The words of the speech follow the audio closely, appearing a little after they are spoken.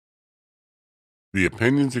The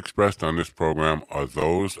opinions expressed on this program are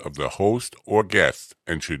those of the host or guest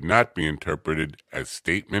and should not be interpreted as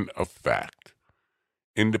statement of fact.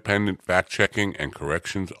 Independent fact-checking and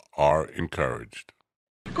corrections are encouraged.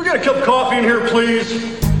 Can we get a cup of coffee in here,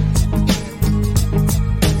 please?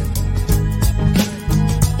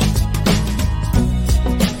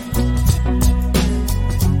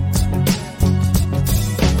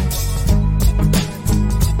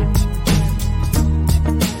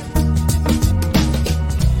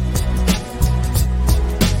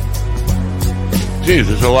 Geez,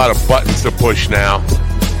 there's a lot of buttons to push now.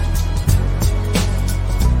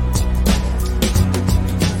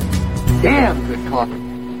 Damn good coffee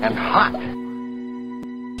and hot.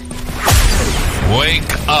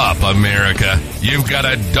 Wake up, America. You've got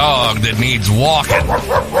a dog that needs walking.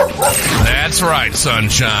 That's right,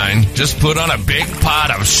 sunshine. Just put on a big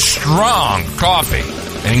pot of strong coffee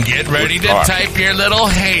and get ready to type your little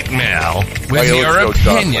hate mail with your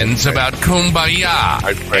opinions about kumbaya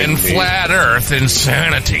and flat earth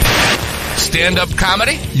insanity. Stand-up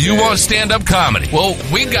comedy? You want stand-up comedy? Well,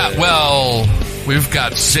 we've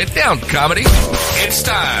got sit-down comedy. It's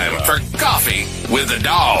time for Coffee with the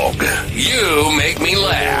Dog. You make me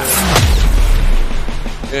laugh.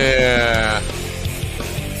 Yeah.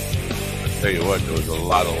 I'll tell you what, there was a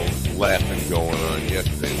lot of laughing going on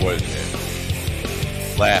yesterday, wasn't there?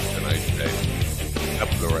 Laughing, I say.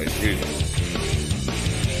 That's the right reason.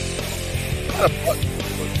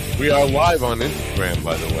 We are live on Instagram,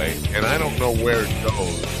 by the way, and I don't know where it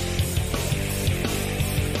goes.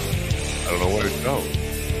 I don't know where it goes.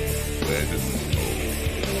 Where does it go?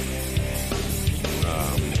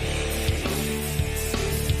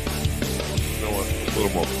 You know what? A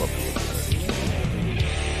little more fluffy.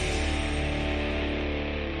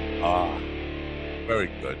 Very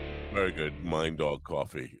good. Very good. Mind Dog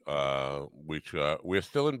Coffee, which we're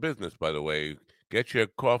still in business, by the way. Get your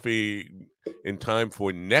coffee in time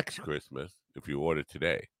for next Christmas if you order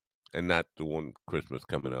today, and not the one Christmas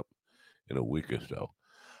coming up in a week or so.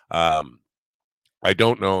 I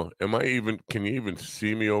don't know. Can you even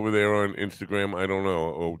see me over there on Instagram? I don't know.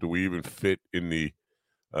 Or do we even fit in the,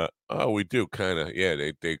 we do kind of.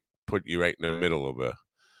 Yeah, they put you right in the middle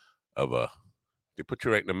of a,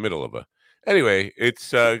 anyway,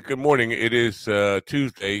 it's, good morning. It is,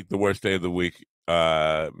 Tuesday, the worst day of the week.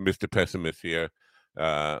 Mr. Pessimist here,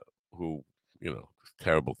 who,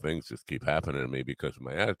 terrible things just keep happening to me because of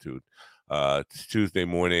my attitude. It's Tuesday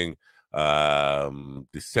morning.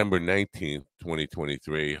 December 19th,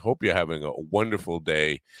 2023. Hope you're having a wonderful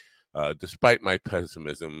day, despite my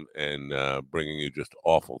pessimism and bringing you just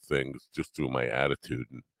awful things just through my attitude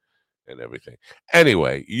and everything.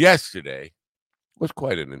 Anyway, yesterday was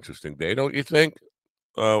quite an interesting day, don't you think?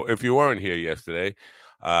 If you weren't here yesterday,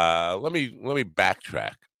 let me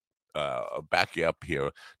backtrack, back you up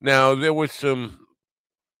here. Now, there was some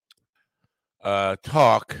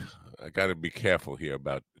talk. I got to be careful here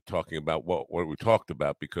about talking about what we talked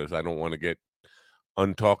about because I don't want to get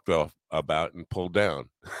untalked about and pulled down.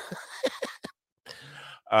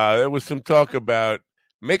 There was some talk about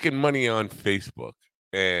making money on Facebook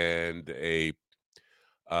and a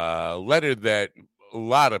letter that a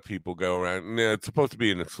lot of people go around. And it's supposed to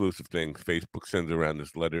be an exclusive thing. Facebook sends around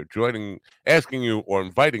this letter asking you or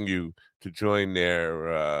inviting you to join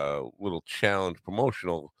their little challenge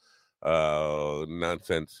promotional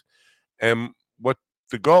nonsense. And what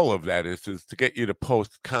the goal of that is to get you to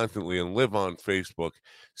post constantly and live on Facebook,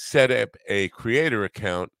 set up a creator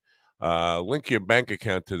account, link your bank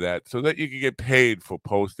account to that so that you can get paid for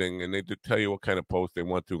posting. And they tell you what kind of post they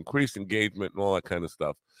want to increase engagement and all that kind of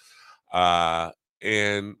stuff.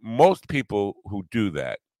 And most people who do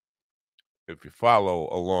that, if you follow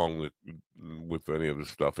along with any of the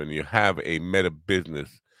stuff and you have a Meta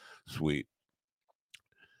Business Suite,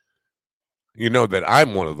 you know that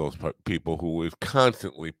I'm one of those people who is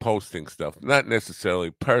constantly posting stuff, not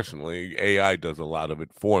necessarily personally. AI does a lot of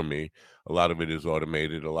it for me. A lot of it is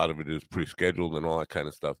automated. A lot of it is pre-scheduled and all that kind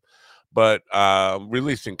of stuff. But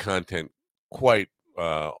releasing content quite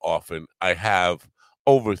often. I have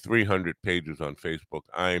over 300 pages on Facebook.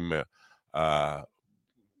 I'm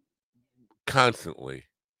constantly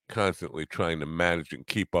trying to manage and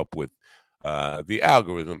keep up with the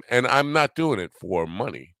algorithm. And I'm not doing it for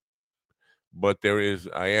money. But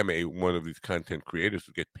I am one of these content creators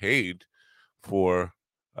who get paid for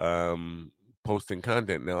posting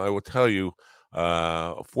content. Now, I will tell you,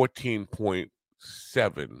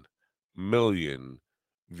 14.7 million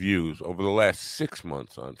views over the last 6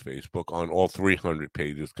 months on Facebook on all 300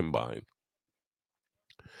 pages combined.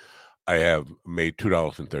 I have made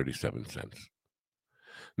 $2.37.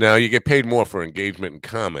 Now, you get paid more for engagement and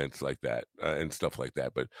comments like that and stuff like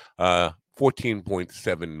that, but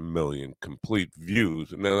 14.7 million complete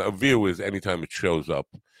views. Now, a view is anytime it shows up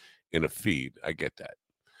in a feed. I get that.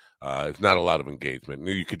 It's not a lot of engagement.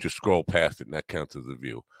 You could just scroll past it, and that counts as a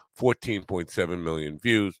view. 14.7 million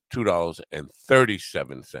views,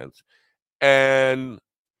 $2.37. And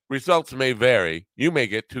results may vary. You may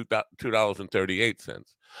get $2.38.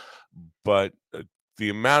 But the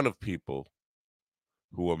amount of people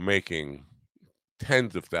who are making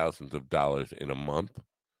tens of thousands of dollars in a month,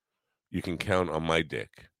 you can count on my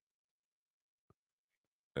dick.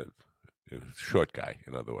 Short guy,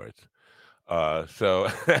 in other words. So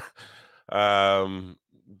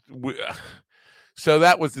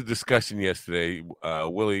that was the discussion yesterday.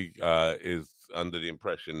 Willie is under the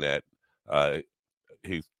impression that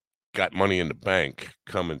he's got money in the bank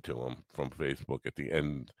coming to him from Facebook at the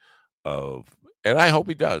end of, and I hope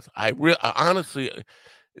he does. I honestly,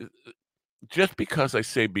 just because I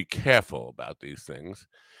say be careful about these things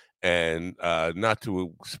and not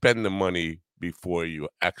to spend the money before you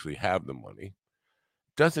actually have the money,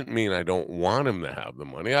 doesn't mean I don't want him to have the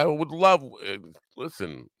money. I would love,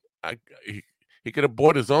 listen, he could have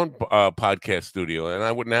bought his own podcast studio and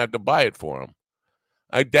I wouldn't have to buy it for him.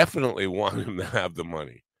 I definitely want him to have the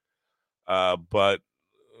money. But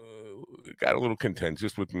got a little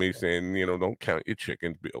contentious with me saying, don't count your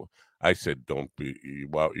chickens. I said, don't be,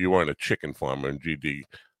 well, you weren't a chicken farmer, and GD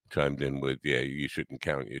chimed in with, yeah, you shouldn't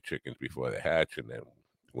count your chickens before they hatch, and then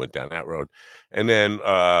went down that road. And then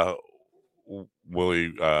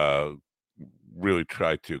Willie really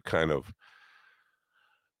tried to kind of,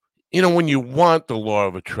 when you want the law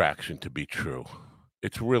of attraction to be true,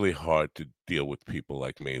 it's really hard to deal with people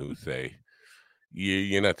like me who say,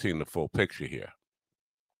 you're not seeing the full picture here.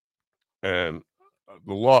 And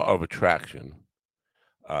the law of attraction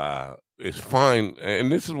is fine,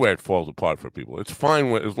 and this is where it falls apart for people. It's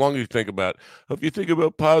fine as long as you think about, if you think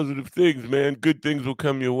about positive things, man, good things will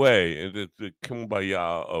come your way. And it's the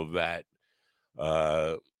kumbaya of that.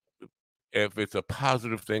 If it's a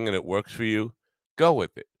positive thing and it works for you, go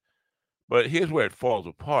with it. But here's where it falls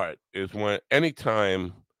apart, is when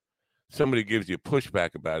anytime somebody gives you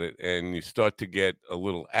pushback about it and you start to get a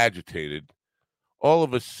little agitated, all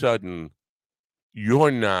of a sudden,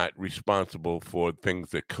 you're not responsible for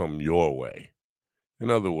things that come your way.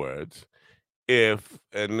 In other words, and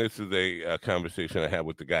this is a conversation I had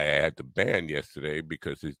with the guy I had to ban yesterday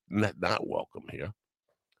because he's not welcome here.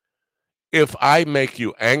 If I make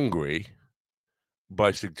you angry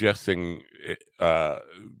by suggesting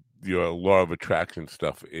your law of attraction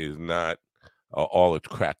stuff is not all it's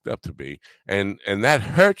cracked up to be, and that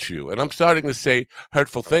hurts you, and I'm starting to say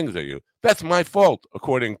hurtful things at you, that's my fault,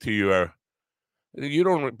 according to you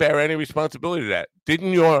don't bear any responsibility to that.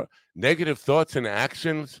 Didn't your negative thoughts and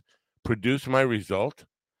actions produce my result?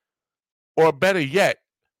 Or better yet,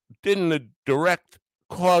 didn't the direct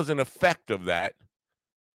cause and effect of that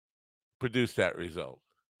produce that result?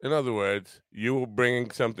 In other words, you were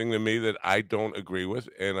bringing something to me that I don't agree with,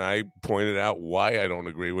 and I pointed out why I don't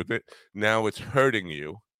agree with it. Now it's hurting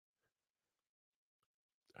you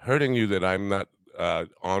that I'm not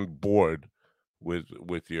on board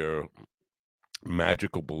with your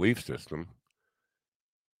magical belief system,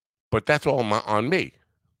 but that's all on me.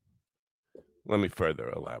 Let me further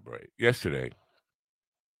elaborate. Yesterday,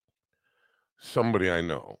 somebody I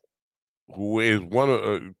know, who is one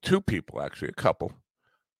of two people, actually a couple,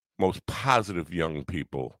 most positive young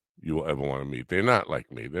people you will ever want to meet. They're not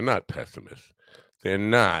like me. They're not pessimists. They're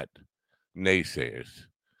not naysayers.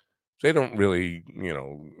 They don't really,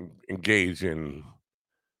 engage in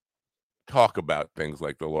talk about things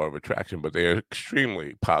like the law of attraction, but they are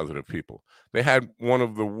extremely positive people. They had one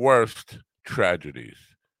of the worst tragedies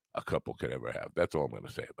a couple could ever have. That's all I'm going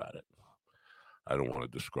to say about it. I don't want to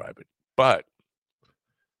describe it. But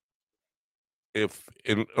if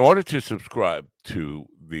in order to subscribe to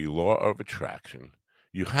the law of attraction,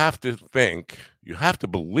 you have to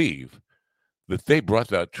believe that they brought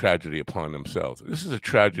that tragedy upon themselves. This is a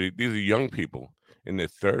tragedy. These are young people in their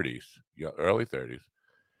 30s, early 30s.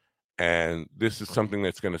 And this is something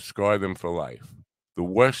that's going to scar them for life. The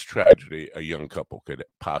worst tragedy a young couple could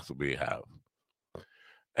possibly have.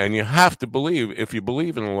 And you have to believe, if you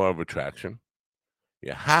believe in the law of attraction,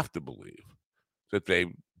 you have to believe that they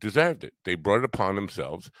deserved it. They brought it upon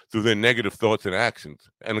themselves through their negative thoughts and actions.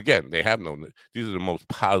 And again, they have known that. These are the most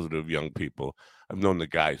positive young people. I've known the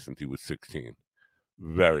guy since he was 16.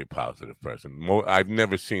 Very positive person. I've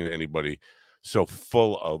never seen anybody so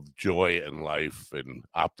full of joy and life and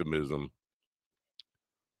optimism.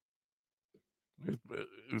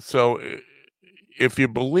 So if you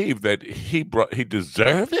believe that he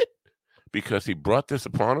deserved it because he brought this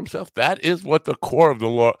upon himself, that is what the core of the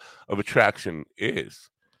law of attraction is.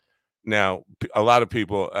 Now, a lot of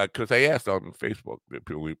people, because I asked on Facebook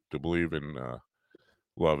to believe in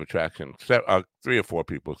law of attraction, 3 or 4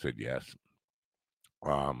 people said yes.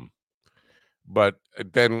 But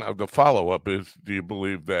then the follow-up is, do you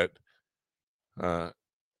believe that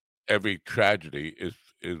every tragedy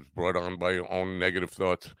is brought on by your own negative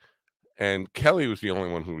thoughts? And Kelly was the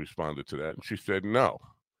only one who responded to that. And she said no.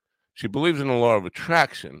 She believes in the law of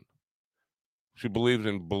attraction. She believes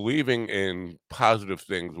in believing in positive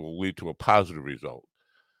things will lead to a positive result,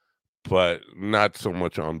 but not so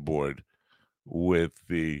much on board with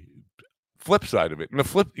the flip side of it.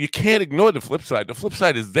 And you can't ignore the flip side. The flip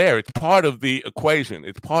side is there. It's part of the equation.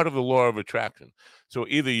 It's part of the law of attraction. So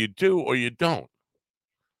either you do or you don't.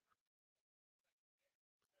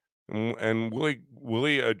 And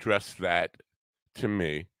Willie addressed that to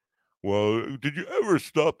me. Well, did you ever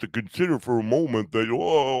stop to consider for a moment that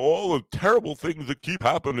all the terrible things that keep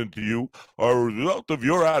happening to you are a result of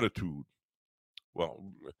your attitude? Well,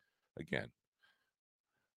 again,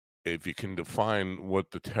 if you can define what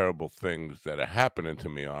the terrible things that are happening to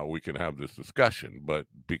me are, we can have this discussion. But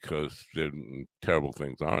because terrible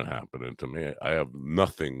things aren't happening to me, I have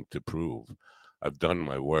nothing to prove. I've done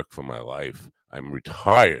my work for my life. I'm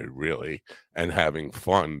retired, really, and having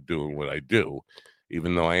fun doing what I do.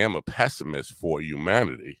 Even though I am a pessimist for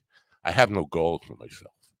humanity, I have no goals for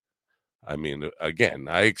myself. I mean, again,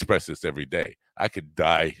 I express this every day. I could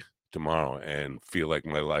die tomorrow and feel like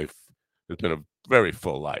my life has been a very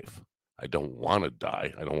full life. I don't want to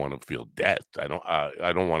die. I don't want to feel death. I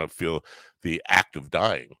don't want to feel the act of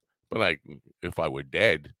dying. But if I were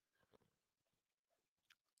dead,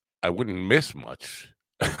 I wouldn't miss much.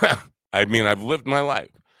 I mean, I've lived my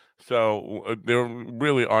life. So there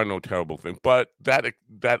really are no terrible things. But that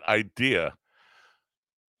idea,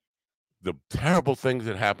 the terrible things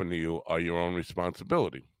that happen to you are your own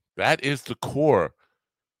responsibility. That is the core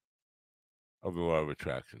of the law of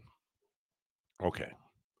attraction. Okay.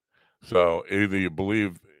 So either you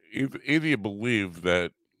believe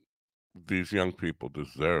that these young people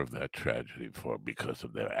deserve that tragedy because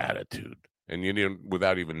of their attitude. And you didn't,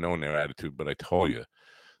 without even knowing their attitude, but I told you,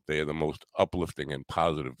 they are the most uplifting and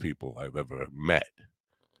positive people I've ever met.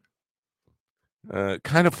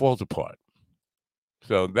 Kind of falls apart.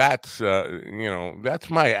 So that's that's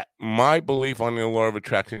my belief on the law of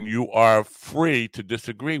attraction. You are free to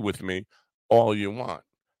disagree with me all you want,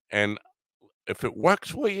 and if it works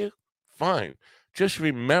for you, fine. Just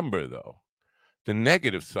remember, though, the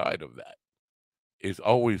negative side of that is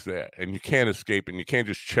always there, and you can't escape, and you can't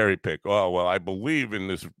just cherry pick. Oh, well, I believe in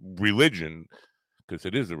this religion because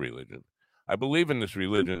it is a religion. I believe in this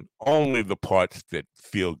religion, only the parts that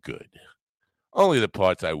feel good. Only the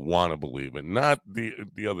parts I want to believe in, not the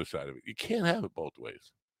other side of it. You can't have it both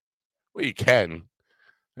ways. Well, you can.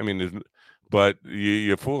 I mean, but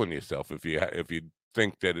you're fooling yourself if you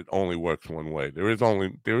think that it only works one way. There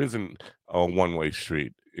isn't a one-way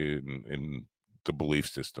street in the belief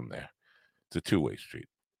system there. It's a two-way street.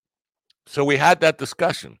 So we had that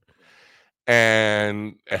discussion,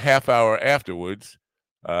 and a half hour afterwards,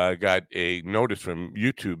 I got a notice from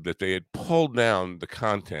YouTube that they had pulled down the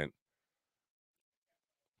content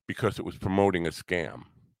because it was promoting a scam.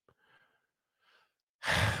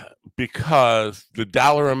 Because the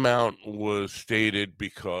dollar amount was stated,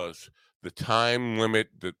 because the time limit,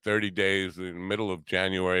 the 30 days in the middle of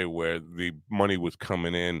January where the money was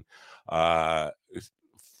coming in,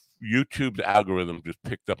 YouTube's algorithm just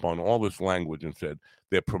picked up on all this language and said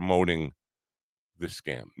they're promoting the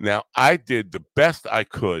scam. Now, I did the best I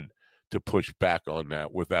could to push back on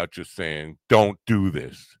that without just saying, don't do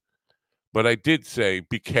this. But I did say,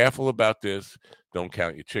 be careful about this. Don't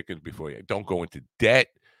count your chickens before you. Don't go into debt,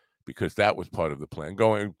 because that was part of the plan.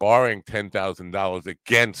 Borrowing $10,000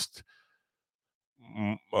 against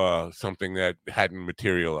something that hadn't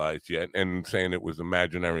materialized yet, and saying it was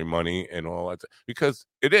imaginary money and all that, because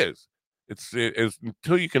it is. It's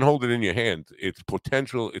until you can hold it in your hands, it's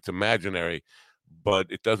potential, it's imaginary, but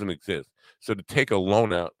it doesn't exist. So to take a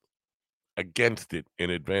loan out against it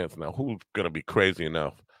in advance, now who's going to be crazy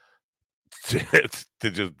enough to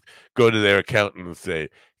just go to their accountant and say,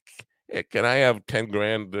 hey, can I have 10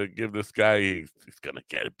 grand to give this guy? He's going to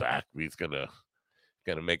get it back. He's going to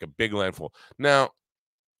make a big landfall. Now,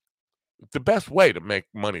 the best way to make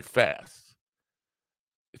money fast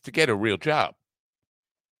is to get a real job.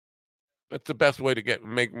 That's the best way to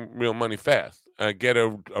make real money fast. Get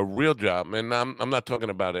a real job. And I'm not talking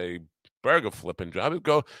about a burger flipping job.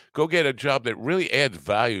 Go get a job that really adds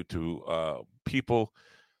value to people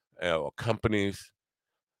or companies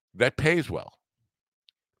that pays well.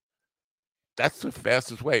 That's the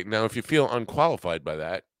fastest way. Now, if you feel unqualified by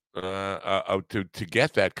that, to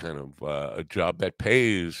get that kind of a job that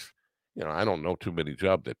pays, I don't know too many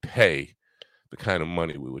jobs that pay the kind of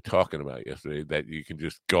money we were talking about yesterday that you can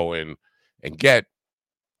just go in and get.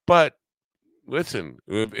 But listen,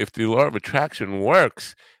 if the law of attraction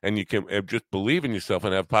works and you can just believe in yourself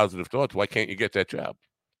and have positive thoughts, why can't you get that job?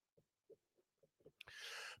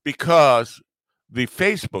 Because the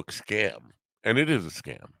Facebook scam, and it is a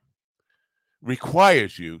scam,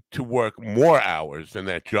 requires you to work more hours than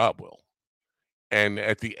that job will. And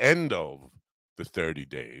at the end of the 30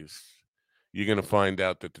 days, you're going to find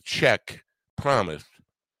out that the check promised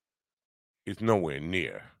is nowhere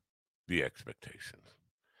near the expectations.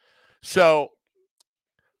 So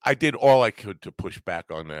I did all I could to push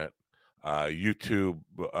back on that. YouTube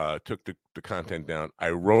took the content down. I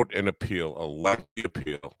wrote an appeal, a lengthy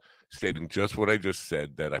appeal, stating just what I just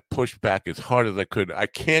said, that I pushed back as hard as I could. I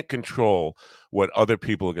can't control what other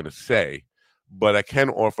people are going to say, but I can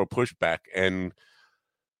offer pushback and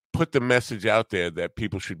put the message out there that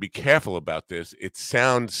people should be careful about this. It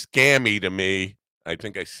sounds scammy to me. I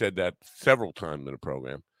think I said that several times in the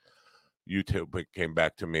program. YouTube came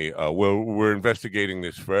back to me, we're investigating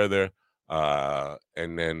this further.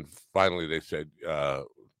 And then finally they said,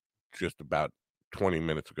 just about 20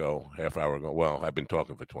 minutes ago, half hour ago. Well, I've been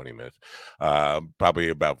talking for 20 minutes, probably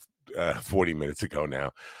about 40 minutes ago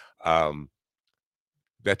now,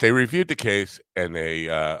 that they reviewed the case and they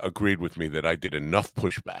agreed with me that I did enough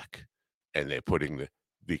pushback, and they're putting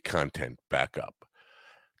the content back up.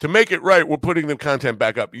 To make it right, we're putting the content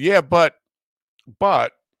back up. Yeah, but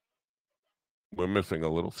we're missing a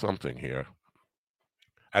little something here.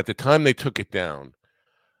 At the time they took it down,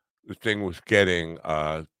 the thing was getting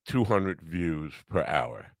 200 views per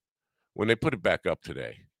hour. When they put it back up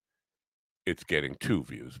today, it's getting 2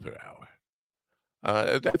 views per hour.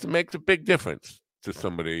 That makes a big difference to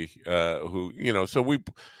somebody who, so we...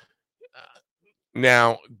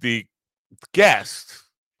 now, the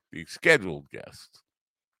scheduled guest,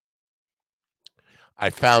 I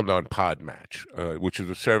found on Podmatch, which is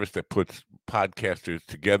a service that puts podcasters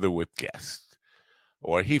together with guests.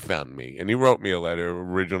 Or he found me, and he wrote me a letter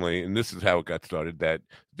originally, and this is how it got started, that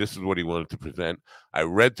this is what he wanted to present. I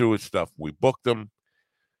read through his stuff. We booked him,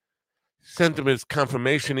 sent him his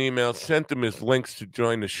confirmation email, sent him his links to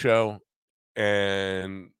join the show,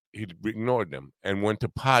 and he ignored them and went to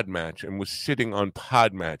Podmatch and was sitting on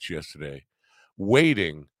Podmatch yesterday,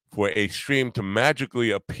 waiting for a stream to magically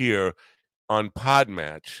appear on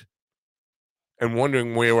Podmatch and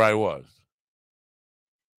wondering where I was.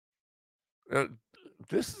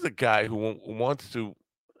 This is a guy who wants to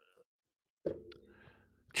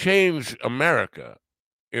change America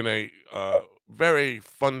in a very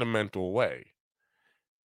fundamental way.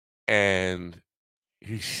 And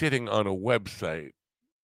he's sitting on a website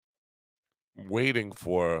waiting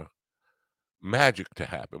for magic to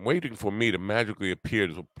happen, waiting for me to magically appear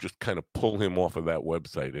to just kind of pull him off of that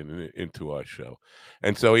website and into our show.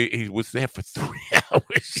 And so he was there for 3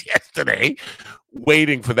 hours yesterday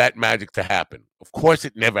waiting for that magic to happen. Of course,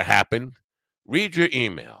 it never happened. Read your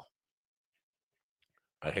email.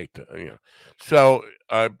 I hate to, So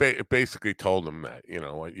I basically told him that,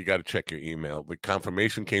 you got to check your email. The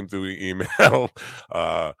confirmation came through the email.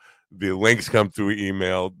 The links come through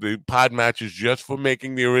email. The Podmatch is just for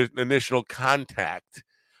making the initial contact.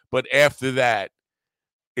 But after that,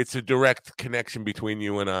 it's a direct connection between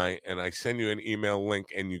you and I send you an email link,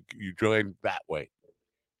 and you join that way.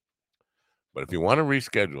 But if you want to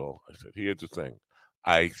reschedule, I said, here's the thing.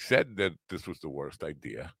 I said that this was the worst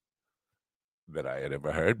idea that I had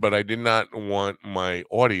ever heard, but I did not want my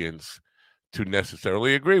audience to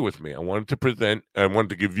necessarily agree with me. I wanted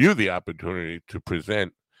to give you the opportunity to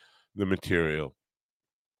present the material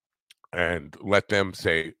and let them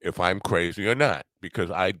say if I'm crazy or not,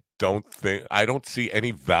 because I don't see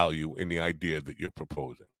any value in the idea that you're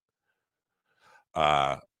proposing.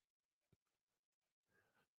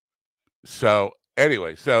 So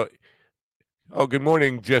anyway, good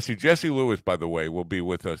morning, Jesse. Jesse Lewis, by the way, will be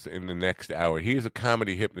with us in the next hour. He is a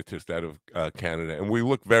comedy hypnotist out of Canada, and we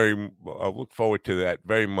look forward to that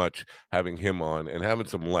very much, having him on and having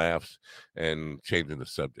some laughs and changing the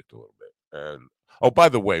subject a little bit. And by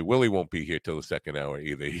the way, Willie won't be here till the second hour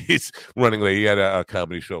either. He's running late. He had a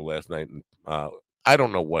comedy show last night, and I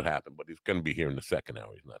don't know what happened, but he's going to be here in the second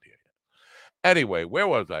hour. He's not here yet. Anyway, where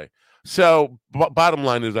was I? So bottom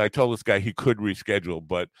line is I told this guy he could reschedule,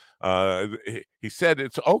 but he said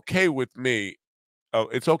it's okay with me.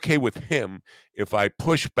 It's okay with him if I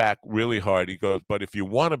push back really hard. He goes, but if you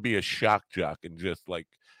want to be a shock jock and just like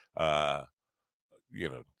just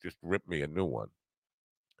rip me a new one.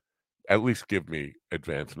 At least give me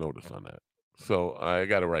advance notice on that. So I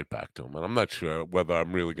got to write back to him, and I'm not sure whether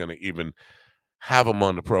I'm really going to even have him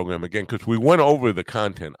on the program again, because we went over the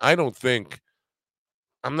content. I'm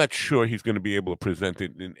not sure he's going to be able to present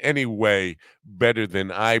it in any way better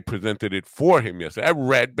than I presented it for him yesterday. I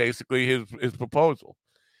read basically his proposal.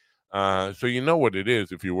 So you know what it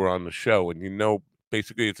is if you were on the show, and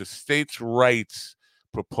basically it's a states' rights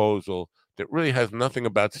proposal that really has nothing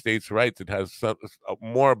about states' rights. It has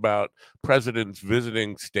more about presidents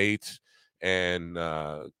visiting states and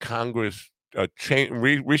Congress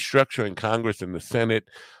restructuring Congress and the Senate,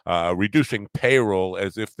 reducing payroll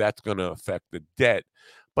as if that's going to affect the debt.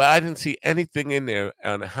 But I didn't see anything in there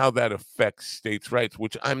on how that affects states' rights,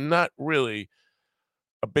 which I'm not really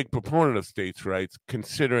a big proponent of states' rights,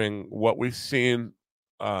 considering what we've seen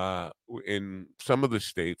in some of the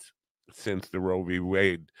states since the Roe v.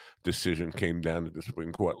 Wade decision came down to the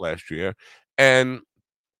Supreme Court last year, and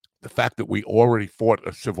the fact that we already fought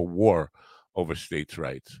a civil war over states'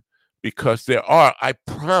 rights. Because I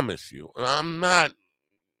promise you, and I'm not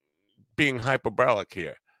being hyperbolic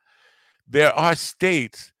here, there are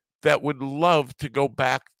states that would love to go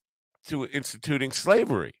back to instituting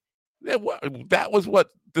slavery. That was what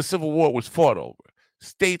the Civil War was fought over.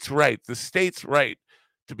 States' rights, the state's right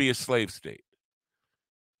to be a slave state.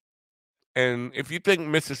 And if you think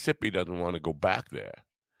Mississippi doesn't want to go back there,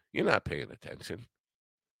 you're not paying attention.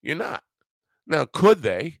 You're not. Now, could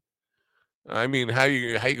they? I mean, how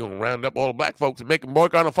you going to round up all the black folks and make them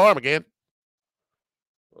work on a farm again?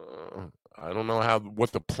 I don't know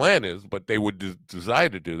what the plan is, but they would desire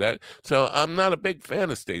to do that. So I'm not a big fan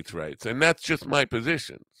of states' rights, and that's just my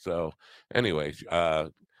position. So, anyways,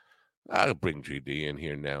 I'll bring GD in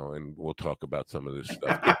here now, and we'll talk about some of this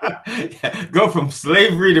stuff. Go from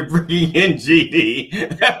slavery to bringing in GD,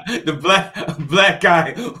 the black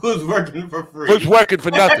guy who's working for free. Who's working for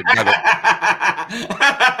nothing.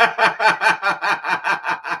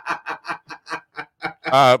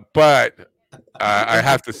 But I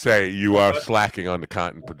have to say, you are slacking on the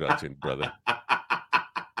cotton production, brother.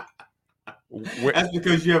 That's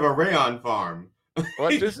because you have a rayon farm.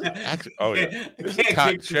 What this is actually? Oh yeah, this is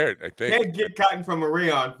cotton shirt. I think can't get cotton from a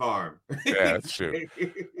rayon farm. Yeah, that's true.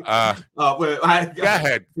 Well, go ahead. Go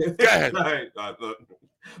ahead. Look,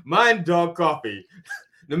 Mind Dog Coffee.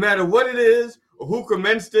 No matter what it is or who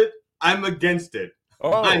commenced it, I'm against it.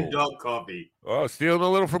 Oh. Mind Dog Coffee. Oh, stealing a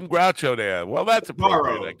little from Groucho there. Well, that's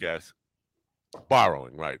appropriate, I guess.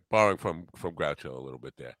 Borrowing, right? Borrowing from Groucho a little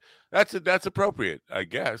bit there. That's appropriate, I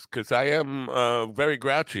guess, because I am very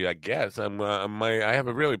grouchy. I guess I have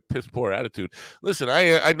a really piss poor attitude. Listen,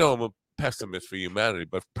 I know I'm a pessimist for humanity,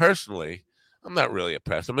 but personally, I'm not really a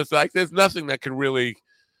pessimist. Like, there's nothing that can really.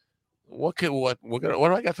 What do I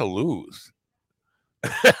got to lose?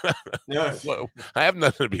 Yes. Well, I have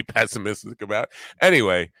nothing to be pessimistic about.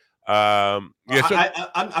 Anyway.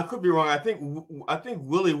 I could be wrong. I think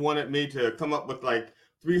Willie wanted me to come up with like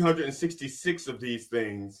 366 of these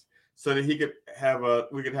things so that we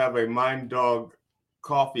could have a Mind Dog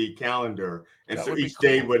Coffee calendar, and so each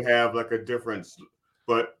day would have like a difference.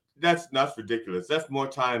 But that's ridiculous. That's more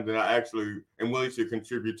time than I actually am willing to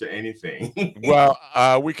contribute to anything. Well,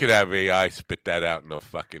 we could have AI spit that out in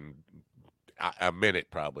a minute,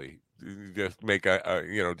 probably. Just make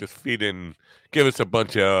just feed in, give us a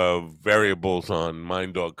bunch of variables on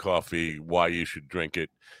Mind Dog Coffee, why you should drink it,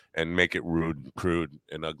 and make it rude, crude,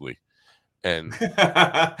 and ugly. And is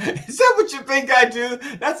that what you think I do?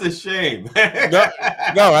 That's a shame.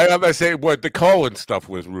 no, I'm not saying what the colon stuff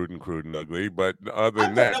was rude and crude and ugly, but other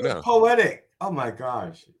than that, was poetic. Oh my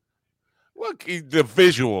gosh. Look, the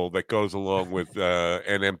visual that goes along with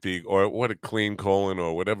an empty or what a clean colon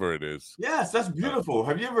or whatever it is. Yes, that's beautiful.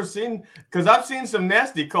 Have you ever seen? Because I've seen some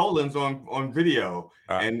nasty colons on video,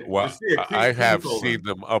 and I have seen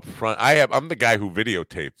them up front. I'm the guy who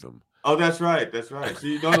videotaped them. Oh, that's right. That's right. So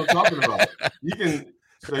you know what I'm talking about.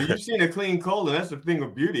 So you've seen a clean colon. That's the thing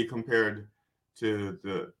of beauty compared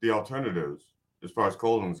to the alternatives as far as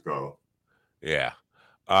colons go. Yeah.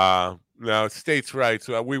 Now, states' rights.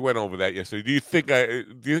 We went over that yesterday. Do you think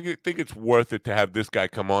it's worth it to have this guy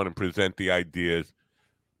come on and present the ideas?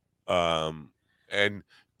 And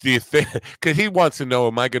do you think, because he wants to know,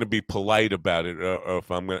 am I going to be polite about it, or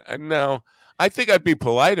if I'm going to? No, I think I'd be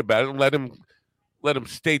polite about it and let him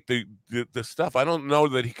state the stuff. I don't know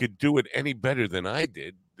that he could do it any better than I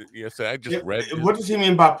did. Yes, I just read. What does he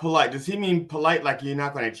mean by polite? Does he mean polite like you're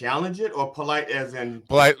not going to challenge it, or polite as in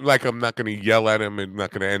polite like I'm not going to yell at him and not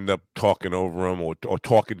going to end up talking over him or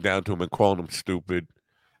talking down to him and calling him stupid?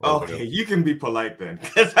 Okay, you can be polite then,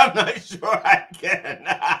 because I'm not sure I can.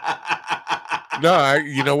 No,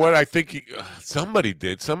 you know what? I think somebody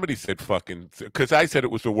did. Somebody said fucking, because I said it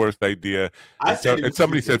was the worst idea, I said it was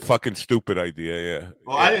somebody stupid. said fucking stupid idea. Yeah.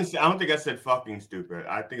 Well, yeah. I don't think I said fucking stupid.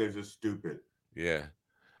 I think it was just stupid. Yeah.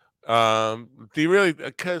 Do you really?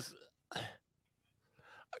 Because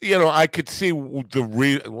I could see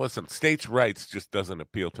listen, states' rights just doesn't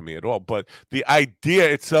appeal to me at all. But the idea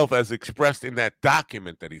itself, as expressed in that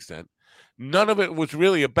document that he sent, none of it was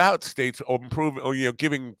really about states or improving or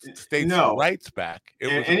giving states rights back. It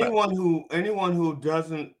was anyone who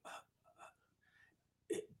doesn't.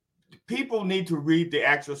 People need to read the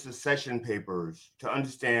actual secession papers to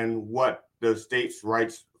understand what the states'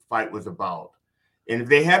 rights fight was about. And if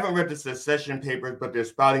they haven't read the secession papers, but they're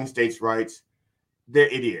spouting states' rights, they're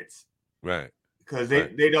idiots. Right. Because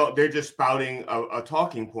they're just spouting a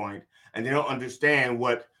talking point, and they don't understand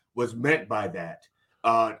what was meant by that.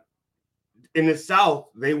 In the South,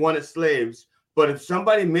 they wanted slaves, but if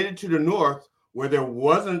somebody made it to the North where they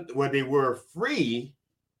were free,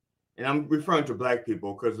 and I'm referring to black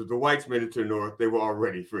people because if the whites made it to the North, they were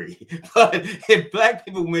already free. But if black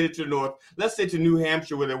people made it to the North, let's say to New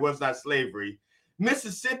Hampshire where there was not slavery,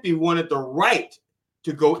 Mississippi wanted the right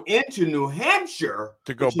to go into New Hampshire,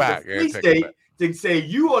 to go back, free state, to say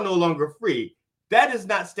you are no longer free. That is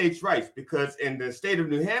not states' rights, because in the state of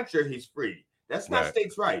New Hampshire, he's free. That's not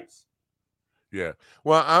states' rights. Yeah.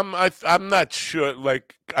 Well, I'm not sure.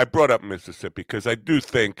 Like, I brought up Mississippi because I do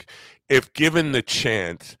think if given the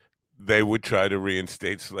chance, they would try to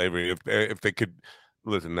reinstate slavery if they could.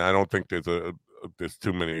 Listen, I don't think there's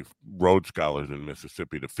too many Rhodes Scholars in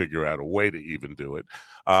Mississippi to figure out a way to even do it.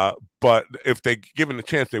 But if they given the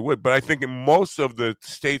chance, they would. But I think in most of the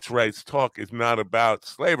states' rights talk is not about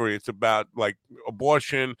slavery. It's about like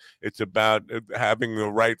abortion. It's about having the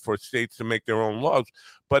right for states to make their own laws.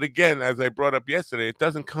 But again, as I brought up yesterday, it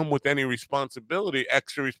doesn't come with any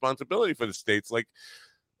extra responsibility for the states. Like,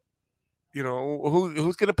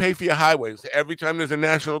 who's going to pay for your highways every time there's a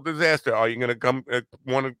national disaster? Are you going to come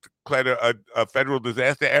want to declare a federal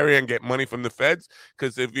disaster area and get money from the feds?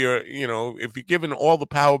 Because if you're giving all the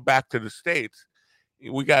power back to the states,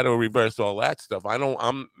 we got to reverse all that stuff.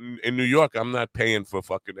 I'm in New York. I'm not paying for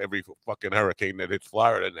every fucking hurricane that hits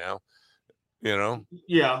Florida now.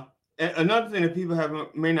 Yeah. And another thing that people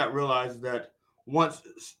may not realize is that when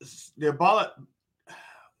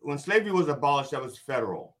slavery was abolished, that was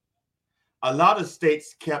federal. A lot of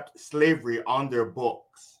states kept slavery on their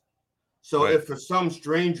books. So if for some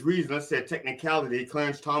strange reason, let's say a technicality,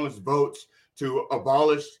 Clarence Thomas votes to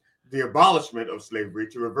abolish the abolishment of slavery,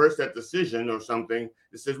 to reverse that decision or something,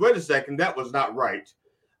 it says, wait a second, that was not right.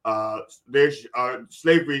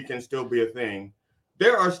 Slavery can still be a thing.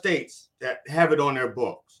 There are states that have it on their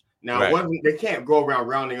books. Now, they can't go around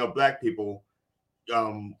rounding up black people.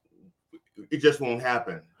 It just won't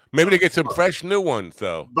happen. Maybe they get some fresh new ones,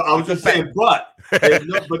 though. But I was just saying, but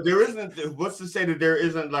there isn't. What's to say that there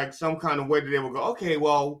isn't like some kind of way that they will go? Okay,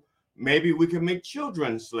 well, maybe we can make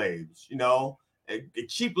children slaves.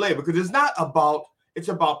 Cheap labor, because it's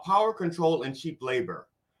about power control and cheap labor.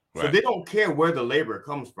 So they don't care where the labor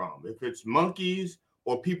comes from. If it's monkeys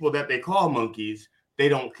or people that they call monkeys, they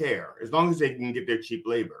don't care as long as they can get their cheap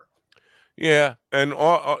labor. Yeah, and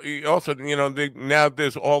also, now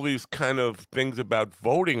there's all these kind of things about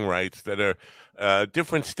voting rights that are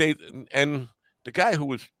different states. And the guy who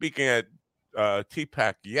was speaking at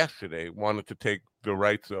TPAC yesterday wanted to take the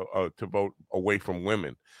rights to vote away from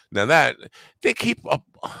women. Now that they keep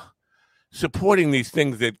supporting these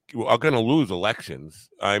things that are going to lose elections.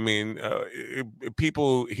 I mean,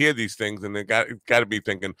 people hear these things and they got to be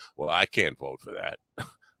thinking, well, I can't vote for that.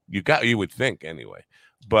 You would think anyway.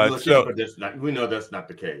 But we know that's not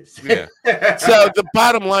the case. Yeah. So the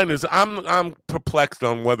bottom line is, I'm perplexed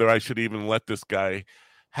on whether I should even let this guy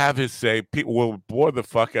have his say. People will bore the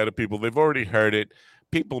fuck out of people. They've already heard it.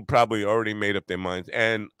 People probably already made up their minds,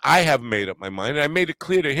 and I have made up my mind. And I made it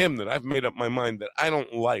clear to him that I've made up my mind that I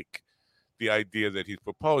don't like the idea that he's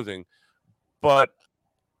proposing. But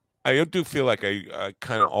I do feel like I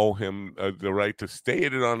kind of owe him the right to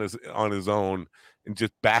state it on his own and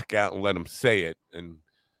just back out and let him say it and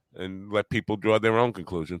let people draw their own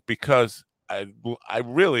conclusions, because I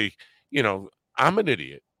really, I'm an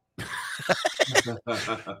idiot.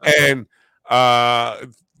 And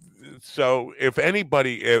so if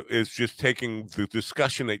anybody is just taking the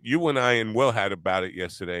discussion that you and I and Will had about it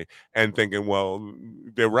yesterday and thinking, well,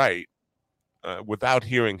 they're right, without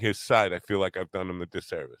hearing his side, I feel like I've done him a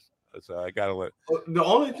disservice. So I got to let... The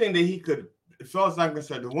only thing that he could, as far as I'm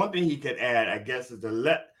concerned, the one thing he could add, I guess, is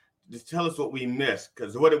just tell us what we missed,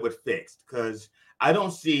 because what it would fix. Because I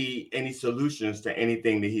don't see any solutions to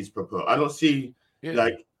anything that he's proposed. I don't see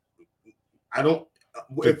I don't.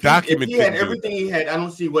 If he had everything he had, I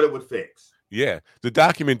don't see what it would fix. Yeah, the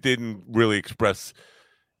document didn't really express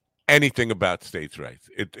anything about states' rights.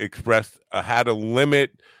 It expressed how to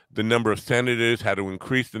limit the number of senators, how to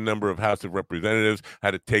increase the number of House of Representatives,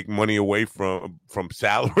 how to take money away from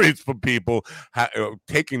salaries for people,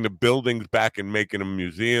 taking the buildings back and making them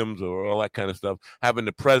museums or all that kind of stuff, having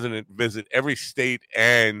the president visit every state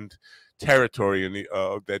and territory in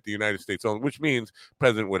that the United States owns, which means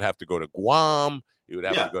president would have to go to Guam. He would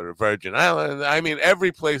have to go to Virgin Islands. I mean,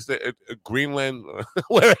 every place that Greenland,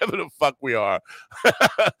 wherever the fuck we are,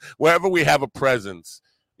 wherever we have a presence.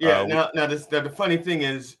 Yeah. Now the funny thing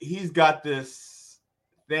is, he's got this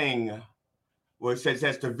thing where he says he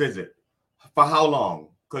has to visit for how long?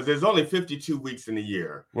 Because there's only 52 weeks in a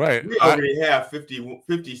year. Right. We already have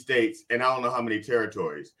 50 states, and I don't know how many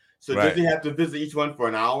territories. So does he have to visit each one for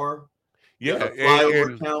an hour? Yeah.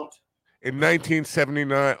 Flyover count. In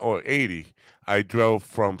 1979 or 80. I drove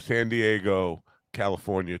from San Diego,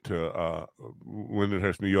 California to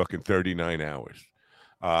Lindenhurst, New York in 39 hours.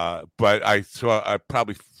 But I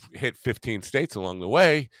probably hit 15 states along the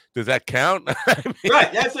way. Does that count?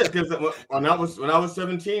 Right, that's it. Because when I was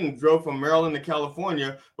 17, drove from Maryland to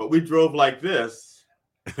California, but we drove like this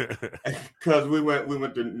because we went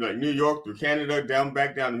to like New York through Canada,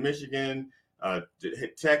 back down to Michigan, to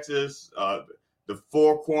hit Texas. The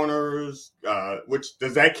Four Corners, which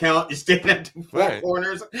does that count? You stayed at the Four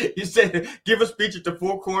Corners. You said give a speech at the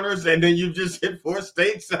Four Corners, and then you just hit 4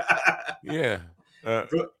 states. Yeah.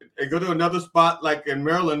 Go to another spot like in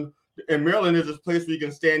Maryland. In Maryland, there's this place where you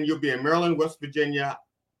can stand. You'll be in Maryland, West Virginia,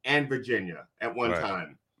 and Virginia at one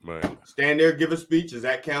time. Right. Stand there, give a speech. Does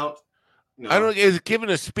that count? No. I don't. Is giving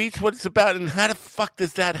a speech what it's about, and how the fuck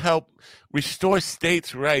does that help restore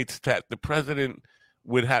states' rights that the president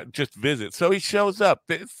would have just visit? So he shows up.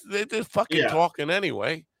 They're fucking talking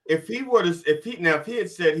anyway. If he had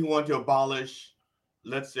said he wanted to abolish,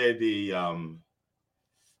 let's say the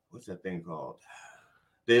what's that thing called?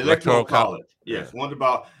 The Electoral College. Yes,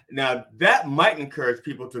 now that might encourage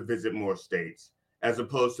people to visit more states as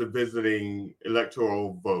opposed to visiting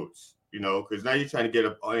electoral votes. Because now you're trying to get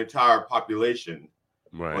an entire population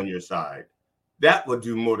on your side. That would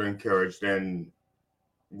do more to encourage than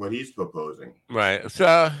what he's proposing. Right.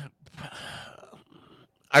 So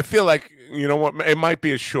I feel like, you know what, it might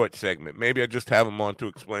be a short segment. Maybe I just have him on to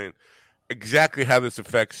explain exactly how this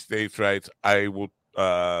affects states' rights. I will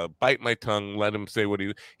bite my tongue, let him say what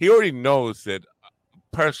he already knows that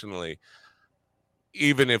personally,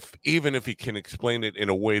 even if he can explain it in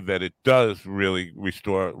a way that it does really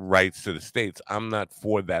restore rights to the states, I'm not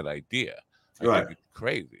for that idea. I think it's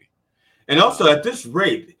crazy. And also at this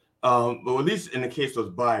rate, well, at least in the case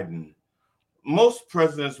of Biden, most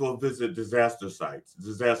presidents will visit disaster sites,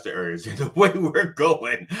 disaster areas. And the way we're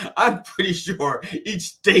going, I'm pretty sure each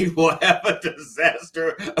state will have a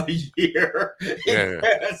disaster a year.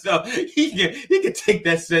 Yeah. So he can take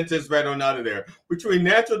that sentence right on out of there. Between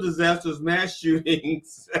natural disasters, mass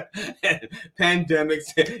shootings, and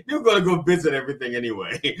pandemics, you're going to go visit everything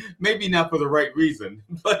anyway. Maybe not for the right reason,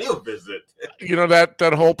 but he'll visit.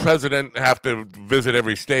 That whole president have to visit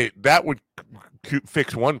every state, that would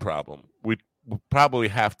fix one problem. We'll probably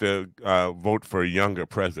have to vote for a younger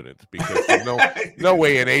president, because there's no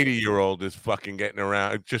way an 80-year-old is fucking getting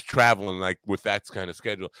around, just traveling like with that kind of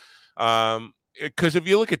schedule. Because if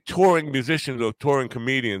you look at touring musicians or touring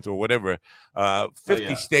comedians or whatever,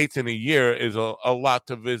 50 states in a year is a lot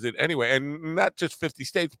to visit anyway. And not just 50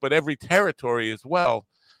 states, but every territory as well.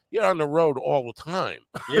 You're on the road all the time.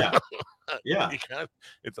 Yeah. Yeah.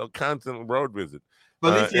 It's a constant road visit.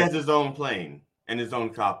 But at least he has his own plane and his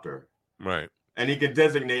own copter. Right. And he could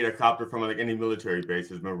designate a copter from like any military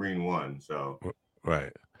base as Marine One. So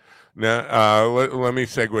right. Now let me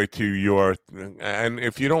segue to your, and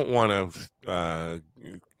if you don't want to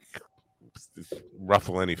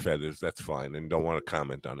ruffle any feathers, that's fine, and don't want to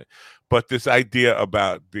comment on it. But this idea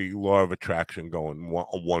about the law of attraction going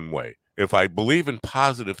one way. If I believe in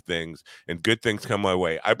positive things and good things come my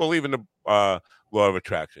way, I believe in the law of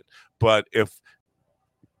attraction. But if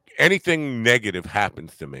anything negative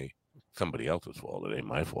happens to me, somebody else's fault. It ain't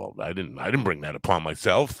my fault. I didn't bring that upon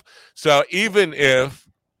myself. So even if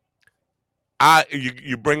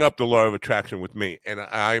you bring up the law of attraction with me and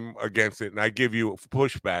I'm against it and I give you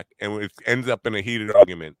pushback and it ends up in a heated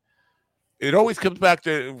argument, it always comes back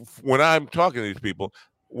to when I'm talking to these people.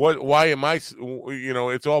 Why am I?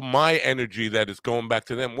 It's all my energy that is going back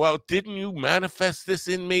to them. Well, didn't you manifest this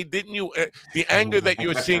in me? Didn't you? The anger that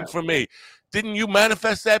you're seeing from me. Didn't you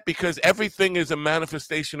manifest that? Because everything is a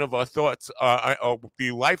manifestation of our thoughts.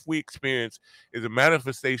 The life we experience is a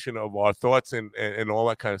manifestation of our thoughts and all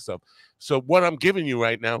that kind of stuff. So what I'm giving you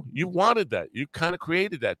right now, you wanted that. You kind of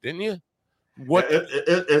created that, didn't you? What?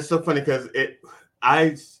 It's so funny because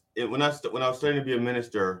when I was starting to be a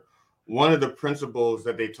minister, one of the principles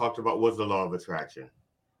that they talked about was the law of attraction,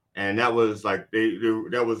 and that was like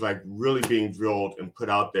that was like really being drilled and put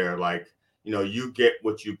out there. Like, you know, you get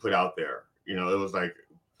what you put out there. You know, it was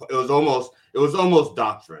almost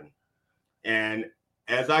doctrine. And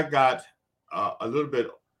as I got a little bit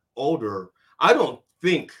older, I don't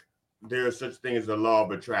think there's such thing as a law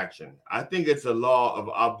of attraction. I think it's a law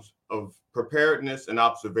of preparedness and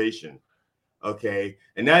observation. Okay,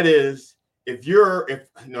 and that is there's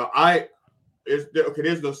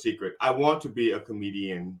no secret. I want to be a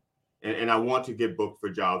comedian and I want to get booked for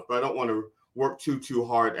jobs, but I don't want to work too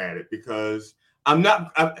hard at it because I'm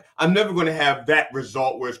never going to have that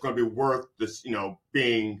result where it's going to be worth this, you know,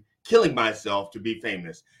 killing myself to be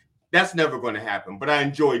famous. That's never going to happen, but I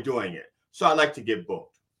enjoy doing it. So I like to get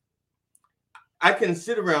booked. I can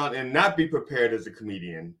sit around and not be prepared as a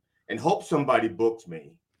comedian and hope somebody books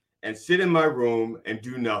me and sit in my room and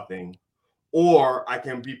do nothing. Or I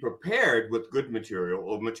can be prepared with good material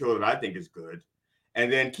or material that I think is good,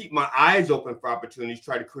 and then keep my eyes open for opportunities,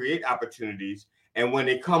 try to create opportunities. And when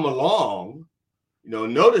they come along, you know,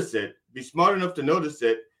 notice it, be smart enough to notice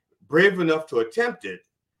it, brave enough to attempt it,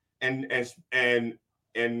 and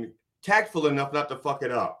tactful enough not to fuck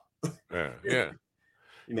it up. Yeah.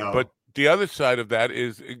 You know, but the other side of that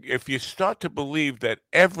is if you start to believe that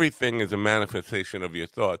everything is a manifestation of your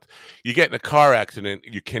thoughts, you get in a car accident,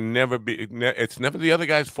 you can never be, it's never the other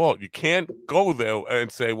guy's fault. You can't go there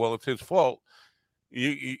and say, well, it's his fault.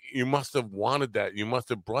 You must have wanted that. You must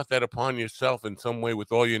have brought that upon yourself in some way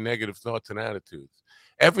with all your negative thoughts and attitudes.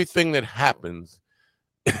 Everything that happens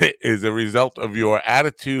is a result of your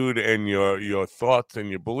attitude and your thoughts and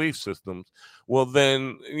your belief systems. Well,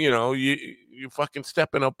 then, you know, you fucking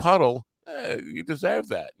step in a puddle. You deserve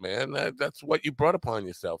that, man. That's what you brought upon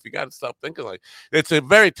yourself. You got to stop thinking like it's a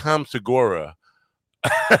very Tom Segura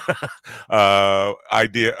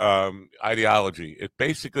ideology. It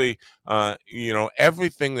basically, you know,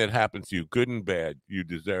 everything that happens to you, good and bad, you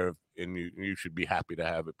deserve, and you should be happy to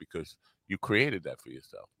have it because you created that for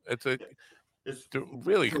yourself. It's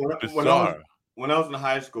really bizarre. When I was in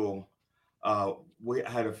high school, we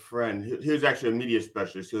had a friend. He was actually a media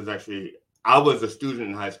specialist. I was a student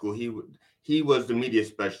in high school. He was the media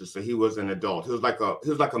specialist, so he was an adult. He was like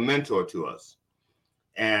a mentor to us.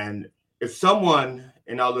 And if someone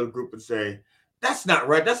in our little group would say, "That's not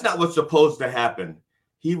right. That's not what's supposed to happen,"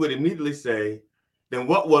 he would immediately say, "Then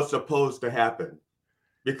what was supposed to happen?"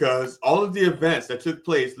 Because all of the events that took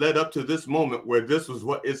place led up to this moment where this was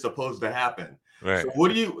what is supposed to happen. Right. So what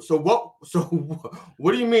do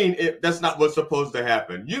you mean if that's not what's supposed to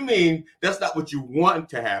happen? You mean that's not what you want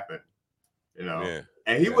to happen, you know? Yeah.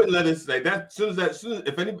 And he wouldn't let us say that. As soon as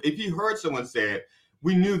if he heard someone say it,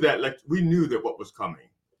 we knew that what was coming.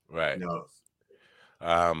 Right. You know?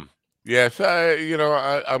 Yes,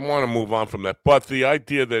 I want to move on from that, but the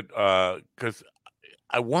idea that because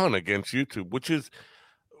I won against YouTube, which is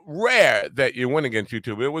rare that you win against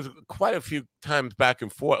YouTube. It was quite a few times back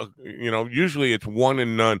and forth. You know, usually it's one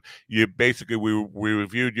and none. You basically we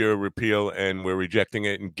reviewed your repeal and we're rejecting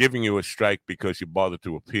it and giving you a strike because you bothered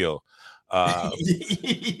to appeal.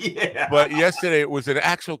 Yeah. But yesterday it was an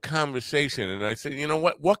actual conversation, and I said, you know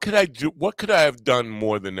what could I do? What could I have done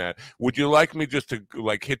more than that? Would you like me just to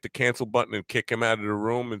like hit the cancel button and kick him out of the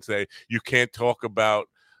room and say you can't talk about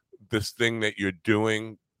this thing that you're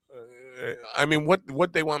doing? I mean,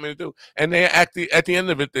 what they want me to do? And they at the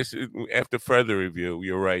end of it, after further review,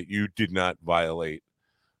 you're right. You did not violate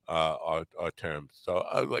our terms. So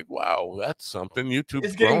I was like, wow, that's something. YouTube's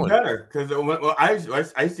it's getting growing better because I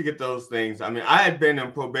used to get those things. I mean, I had been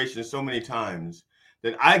on probation so many times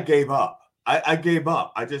that I gave up. I gave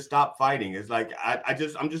up. I just stopped fighting. It's like I'm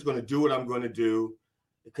just going to do what I'm going to do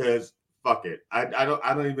because fuck it. I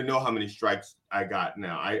don't even know how many strikes I got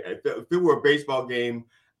now. If it were a baseball game,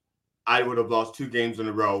 I would have lost 2 games in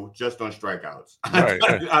a row just on strikeouts.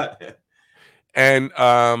 Right. And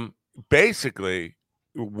basically,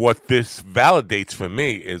 what this validates for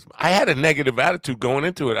me is I had a negative attitude going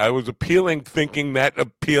into it. I was appealing thinking that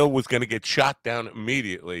appeal was going to get shot down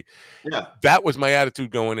immediately. Yeah. That was my attitude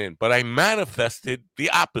going in. But I manifested the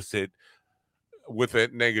opposite with a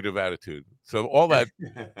negative attitude. So all that,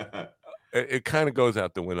 it kind of goes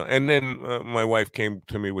out the window. And then my wife came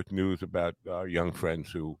to me with news about our young friends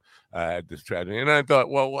who had this tragedy. And I thought,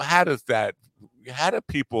 well, how do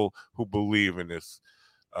people who believe in this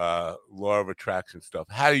law of attraction stuff.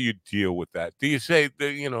 How do you deal with that? Do you say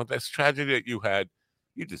that, that's tragedy that you had,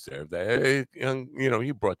 you deserve that?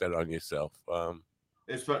 You brought that on yourself.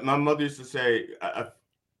 It's my mother used to say, I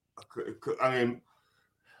mean,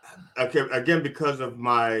 okay, again, because of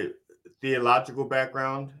my theological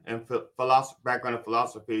background and background in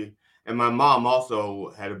philosophy, and my mom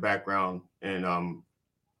also had a background in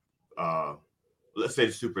let's say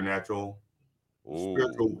the supernatural,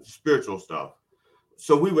 spiritual stuff.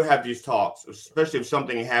 So we would have these talks, especially if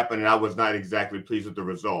something happened and I was not exactly pleased with the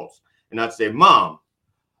results. And I'd say, Mom,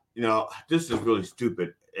 this is really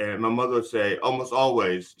stupid. And my mother would say, almost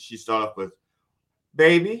always, she'd start off with,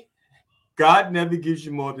 baby, God never gives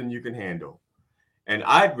you more than you can handle. And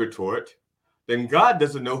I'd retort, then God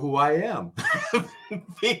doesn't know who I am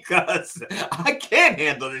because I can't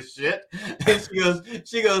handle this shit. And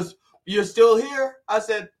she goes, you're still here? I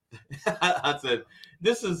said,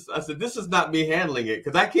 this is not me handling it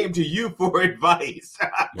because I came to you for advice.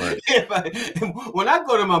 Right. When I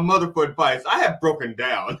go to my mother for advice, I have broken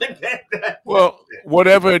down. Well,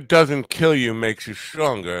 whatever doesn't kill you makes you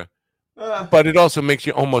stronger, but it also makes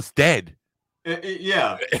you almost dead.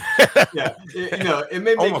 Yeah. It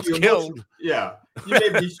may make almost you killed. Yeah, you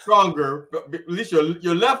may be stronger, but at least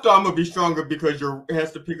your left arm will be stronger because it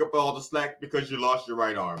has to pick up all the slack because you lost your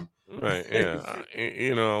right arm. Right. Yeah.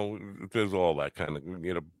 There's all that kind of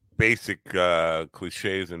basic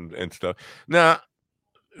cliches and stuff. Now,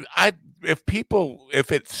 if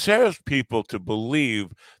it serves people to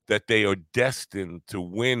believe that they are destined to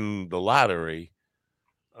win the lottery,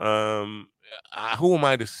 who am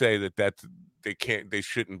I to say that they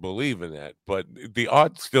shouldn't believe in that? But the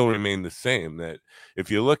odds still remain the same. That if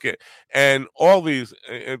you look at, and all these,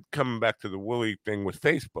 coming back to the Willie thing with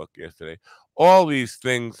Facebook yesterday, all these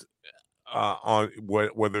things on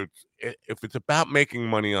whether if it's about making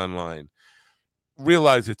money online,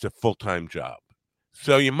 realize it's a full-time job.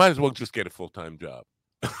 So you might as well just get a full-time job.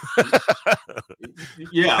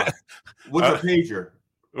 Yeah, with a pager.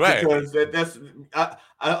 Right. Because I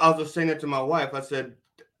was just saying it to my wife. I said,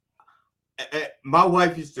 my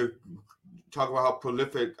wife used to talk about how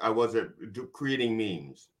prolific I was at creating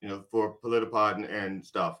memes, for Politipod and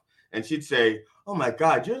stuff. And she'd say, oh my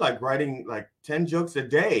God, you're like writing like 10 jokes a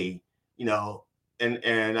day,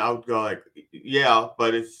 and I would go like, yeah,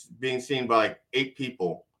 but it's being seen by like 8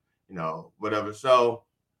 people, whatever. So,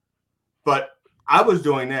 but I was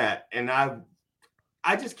doing that, and I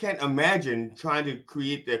just can't imagine trying to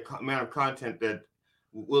create the amount of content that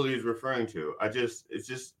Willie is referring to. It's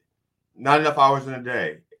just not enough hours in a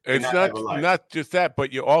day. It's not just that,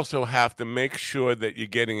 but you also have to make sure that you're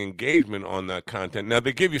getting engagement on that content. Now,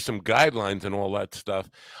 they give you some guidelines and all that stuff.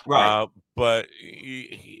 Right. But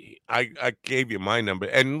I gave you my number.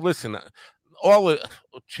 And listen, all the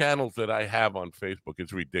channels that I have on Facebook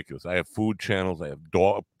is ridiculous. I have food channels. I have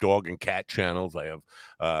dog and cat channels. I have,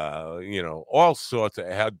 all sorts. I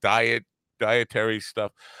have dietary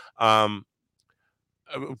stuff.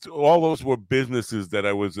 All those were businesses that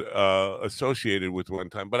I was associated with one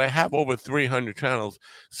time, but I have over 300 channels.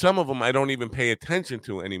 Some of them I don't even pay attention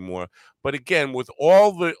to anymore. But again, with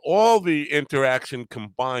all the interaction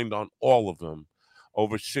combined on all of them,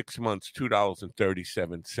 over 6 months,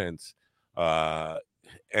 $2.37,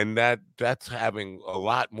 and that's having a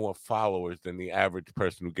lot more followers than the average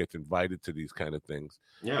person who gets invited to these kind of things.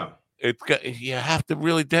 Yeah. You have to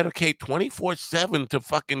really dedicate 24/7 to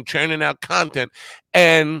fucking churning out content.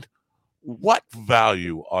 And what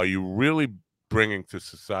value are you really bringing to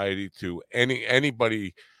society, to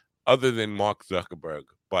anybody other than Mark Zuckerberg,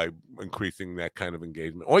 by increasing that kind of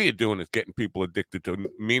engagement? All you're doing is getting people addicted to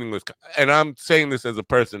meaningless. And I'm saying this as a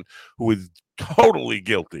person who is totally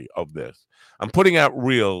guilty of this. I'm putting out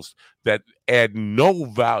reels that add no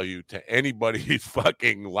value to anybody's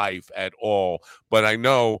fucking life at all. But I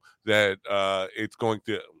know that it's going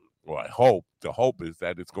to, well, the hope is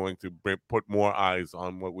that it's going to put more eyes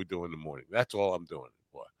on what we do in the morning. That's all I'm doing it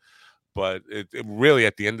for. But it really,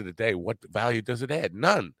 at the end of the day, what value does it add?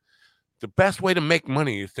 None. The best way to make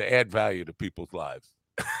money is to add value to people's lives.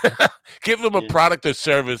 Give them a product or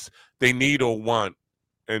service they need or want,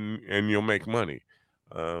 and you'll make money.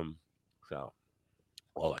 So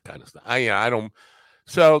all that kind of stuff. I don't.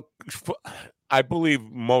 So I believe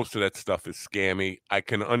most of that stuff is scammy. I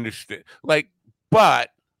can understand, but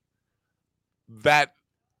that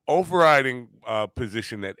overriding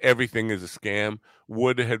position that everything is a scam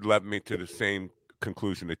would have led me to the same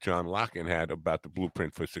conclusion that John Locken had about the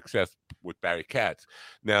blueprint for success with Barry Katz.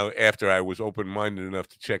 Now, after I was open-minded enough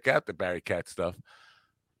to check out the Barry Katz stuff,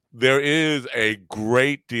 there is a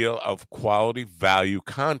great deal of quality value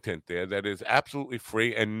content there that is absolutely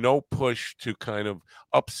free and no push to kind of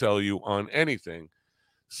upsell you on anything.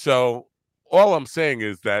 So all I'm saying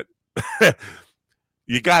is that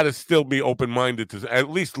you got to still be open-minded to at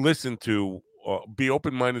least listen to, or be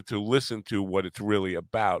open-minded to listen to what it's really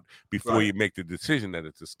about before you make the decision that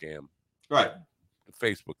it's a scam. Right. The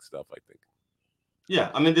Facebook stuff, I think.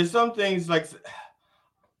 Yeah, I mean, there's some things like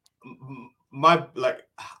I'm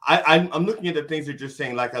looking at the things that you're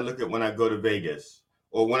saying. Like I look at when I go to Vegas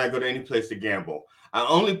or when I go to any place to gamble. I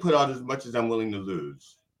only put out as much as I'm willing to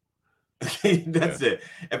lose. That's it.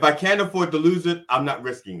 If I can't afford to lose it, I'm not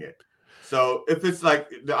risking it. So if it's like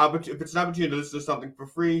if it's an opportunity to listen to something for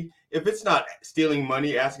free, if it's not stealing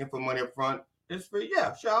money, asking for money up front, it's free.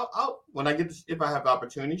 Yeah, sure. I'll when I get this, if I have the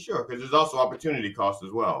opportunity, sure, because there's also opportunity cost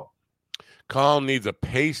as well. Carl needs a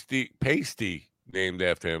pasty named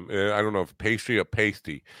after him. I don't know if pastry or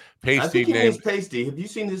pasty. I think he means pasty. Have you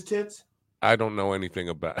seen his tits? I don't know anything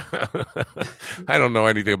about. I don't know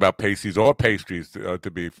anything about pasties or pastries.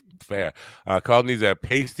 To be fair, Carl needs a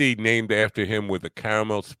pasty named after him with a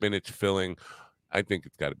caramel spinach filling. I think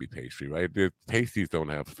it's got to be pastry, right? The pasties don't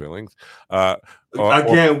have fillings.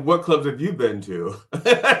 Again, what clubs have you been to?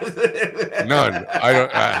 None. I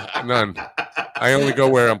don't. None. I only go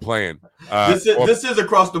where I'm playing. This is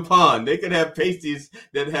across the pond. They could have pasties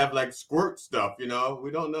that have like squirt stuff. You know, we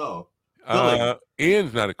don't know.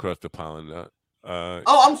 Ian's not across the pond.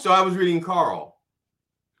 I'm sorry. I was reading Carl.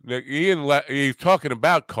 He's talking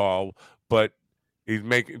about Carl, but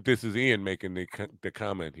this is Ian making the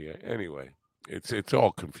comment here. Anyway, it's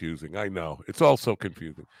all confusing. I know. It's all so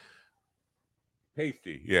confusing.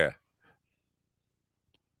 Pasty, yeah.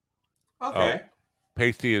 Okay.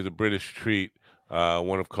 Pasty is a British treat.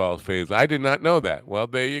 One of Carl's favorites. I did not know that. Well,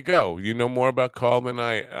 there you go. You know more about Carl than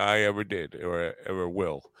I ever did or ever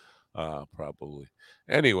will. Probably.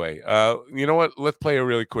 Anyway, you know what? Let's play a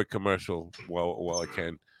really quick commercial while I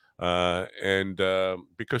can.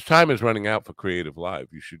 Because time is running out for Creative Live,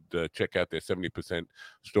 you should check out their 70%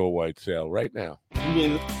 store-wide sale right now.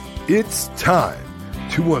 It's time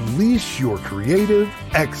to unleash your creative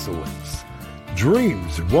excellence.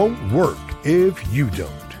 Dreams won't work if you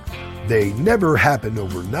don't. They never happen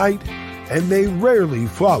overnight, and they rarely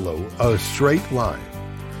follow a straight line.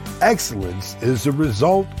 Excellence is a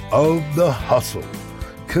result of the hustle,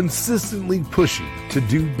 consistently pushing to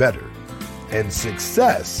do better. And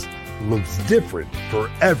success looks different for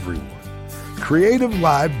everyone.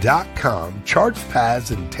 CreativeLive.com charts paths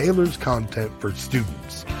and tailors content for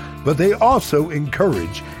students, but they also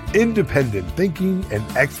encourage independent thinking and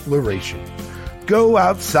exploration. Go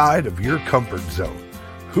outside of your comfort zone.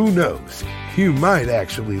 Who knows, you might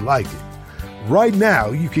actually like it. Right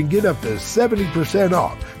now, you can get up to 70%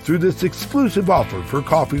 off through this exclusive offer for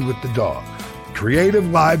Coffee with the Dog.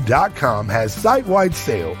 CreativeLive.com has site-wide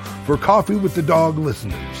sale for Coffee with the Dog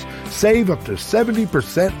listeners. Save up to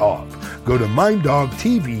 70% off. Go to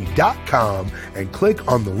MindDogTV.com and click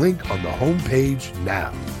on the link on the homepage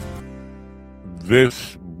now.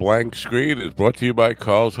 This blank screen is brought to you by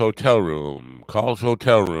Carl's Hotel Room. Carl's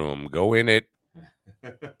Hotel Room. Go in it.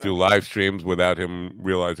 Do live streams without him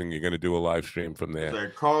realizing you're going to do a live stream from there.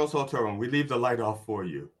 Like Carl's Hotel Room. We leave the light off for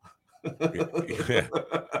you. Yeah.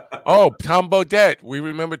 Oh, Tom Bodette. We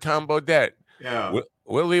remember Tom Bodette. Yeah.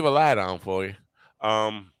 We'll leave a light on for you.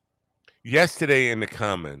 Yesterday in the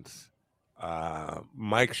comments,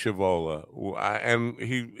 Mike Shavola, and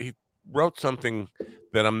he wrote something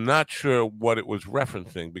that I'm not sure what it was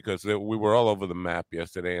referencing, because we were all over the map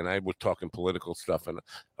yesterday, and I was talking political stuff, and I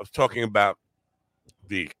was talking about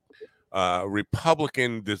the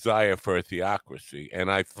Republican desire for a theocracy,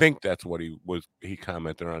 and I think that's what he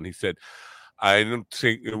commented on. He said, "I don't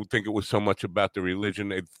think it was so much about the religion.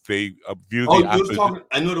 They view the opposition."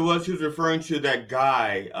 I know what it was. He was referring to that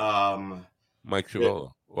guy, Mike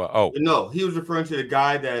Shavola. No, he was referring to the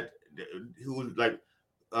guy who was like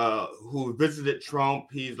who visited Trump.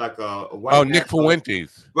 He's like a white. Nick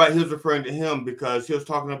Fuentes. Right, he was referring to him because he was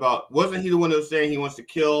talking about. Wasn't he the one that was saying he wants to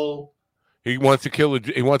kill? He wants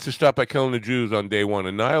to stop by killing the Jews on day one,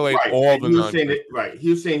 annihilate all the non-Jews. Right. He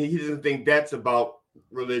was saying he doesn't think that's about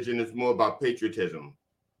religion. It's more about patriotism.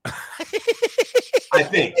 I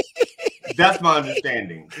think that's my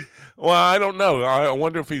understanding. Well, I don't know. I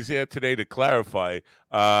wonder if he's here today to clarify.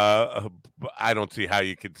 I don't see how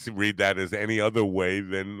you could read that as any other way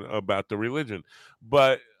than about the religion.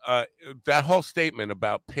 But that whole statement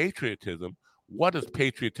about patriotism, what does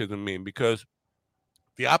patriotism mean? Because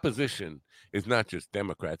the opposition is not just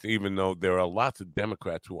Democrats, even though there are lots of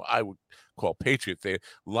Democrats who I would call patriots. They're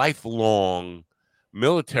lifelong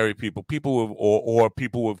military people, or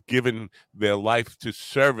people who have given their life to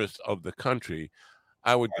service of the country,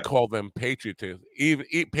 I would call them patriots,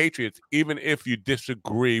 even if you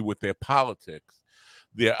disagree with their politics.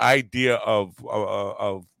 The idea of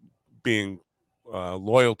being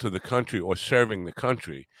loyal to the country or serving the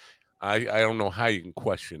country, I don't know how you can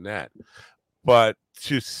question that. But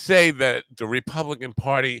to say that the Republican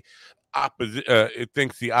Party it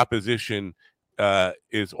thinks the opposition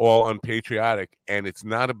is all unpatriotic and it's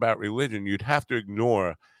not about religion, you'd have to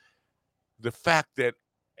ignore the fact that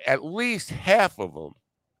at least half of them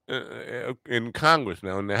in Congress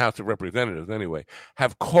now, in the House of Representatives anyway,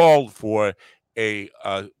 have called for a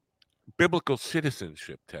biblical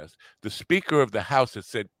citizenship test. The Speaker of the House has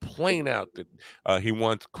said plain out that he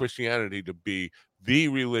wants Christianity to be the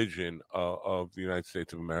religion of the United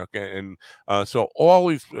States of America, and so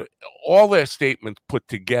all their statements put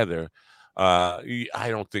together, I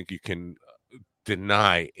don't think you can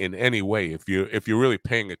deny in any way, if you're really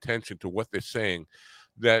paying attention to what they're saying,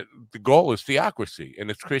 that the goal is theocracy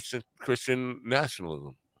and it's Christian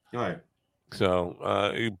nationalism. Right. So,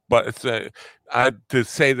 but it's to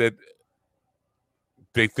say that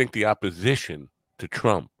they think the opposition to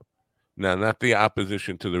Trump, now not the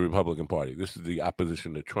opposition to the Republican Party, this is the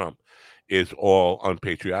opposition to Trump, is all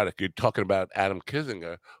unpatriotic. You're talking about Adam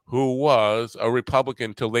Kinzinger, who was a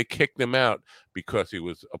Republican until they kicked him out because he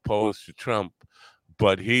was opposed to Trump.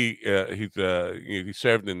 But he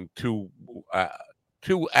served in two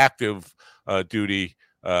active duty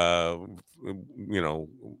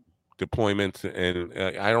deployments, and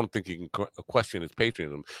I don't think you can question his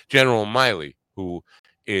patriotism. General Miley, who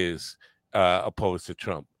is opposed to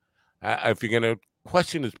Trump, if you're going to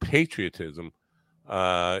question his patriotism,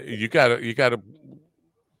 you got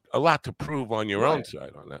a lot to prove on your own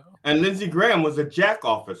side on that. And Lindsey Graham was a jack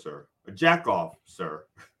officer, a jack off, sir.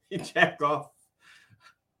 He jack off.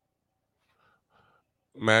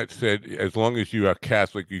 Matt said, as long as you are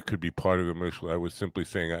Catholic, you could be part of the mission. I was simply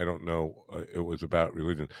saying, I don't know, it was about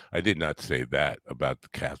religion. I did not say that about the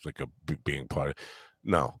Catholic being part of it.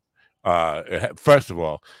 No. First of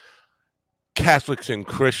all, Catholics and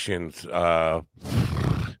Christians, that's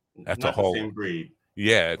a whole... same breed.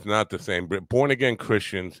 Yeah, it's not the same. Born-again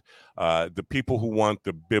Christians, the people who want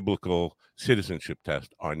the biblical citizenship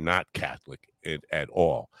test are not Catholic at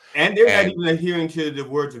all. And they're not even adhering to the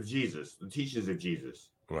words of Jesus, the teachings of Jesus.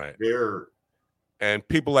 Right. And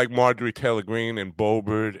people like Marjorie Taylor Greene and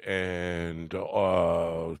Boebert and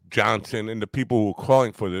Johnson and the people who are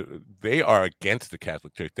calling for they are against the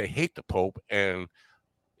Catholic Church. They hate the Pope, and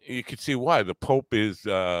you can see why. The Pope is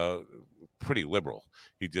pretty liberal.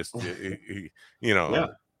 He just, he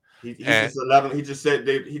just allowed. He just said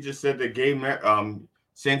that gay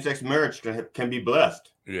same-sex marriage can be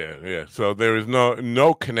blessed. Yeah. So there is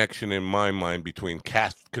no connection in my mind between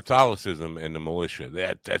Catholicism and the militia.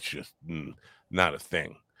 That's just not a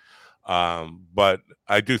thing. But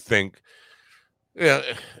I do think,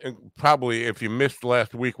 probably if you missed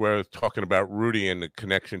last week where I was talking about Rudy and the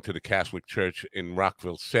connection to the Catholic Church in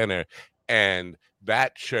Rockville Center, and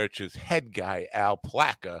that church's head guy, Al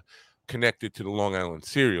Placa, connected to the Long Island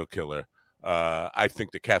serial killer. I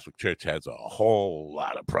think the Catholic Church has a whole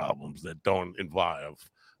lot of problems that don't involve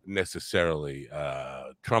necessarily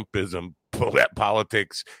Trumpism,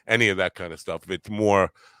 politics, any of that kind of stuff. It's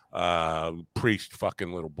more priest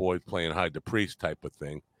fucking little boys playing hide the priest type of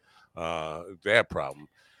thing. Their problem.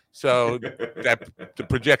 So that the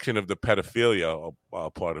projection of the pedophilia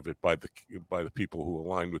part of it by the people who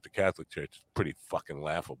aligned with the Catholic Church is pretty fucking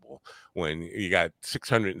laughable. When you got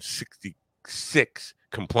 666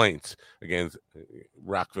 complaints against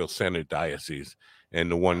Rockville Center Diocese,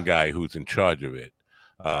 and the one guy who's in charge of it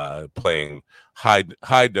playing hide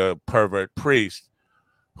the pervert priest,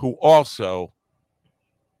 who also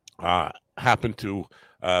happened to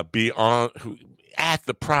be at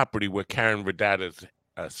the property where Karen Verdada's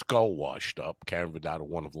skull washed up. Karen Verdada,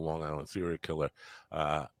 one of the Long Island serial killer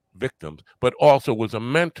victims, but also was a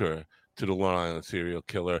mentor to the Long Island serial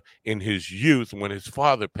killer in his youth when his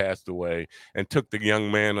father passed away, and took the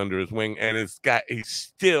young man under his wing, and he's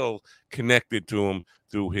still connected to him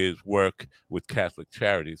through his work with Catholic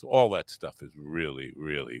Charities. All that stuff is really,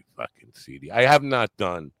 really fucking seedy. I have not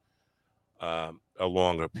done a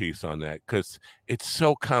longer piece on that because it's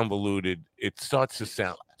so convoluted. It starts to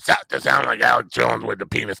sound like Alex Jones with the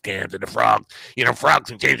penis cans and the frogs. Frogs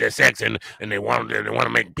can change their sex, and they want to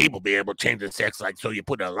make people be able to change their sex. Like, so you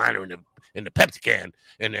put a liner in the Pepsi can,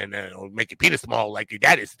 and then make your penis small. Like your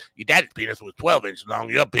daddy's penis was 12 inches long.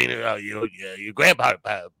 Your penis, your grandpa's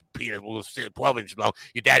penis was 12 inches long.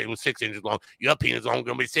 Your daddy was 6 inches long. Your penis is only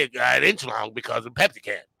going to be 6 inches long because of Pepsi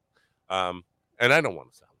can. And I don't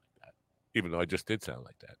want to sound like that, even though I just did sound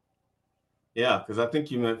like that. Yeah, because I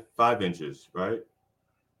think you meant 5 inches, right?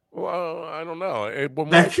 Well, I don't know.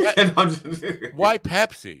 Why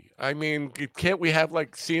Pepsi? I mean, can't we have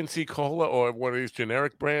like CNC Cola or one of these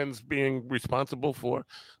generic brands being responsible for?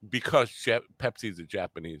 Because Pepsi is a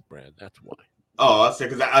Japanese brand. That's why. Oh, I'll say,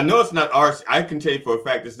 because I know it's not RC. I can tell you for a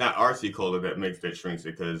fact it's not RC Cola that makes that shrinks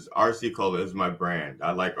it, because RC Cola is my brand.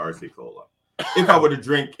 I like RC Cola. If I were to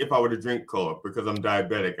drink cola, because I'm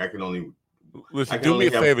diabetic, I can only listen. Do me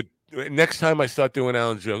a favor. Next time I start doing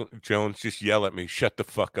Alan Jones, just yell at me. Shut the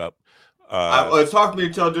fuck up. It's hard for me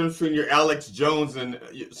to tell the difference between your Alex Jones and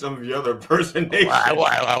some of your other impersonations.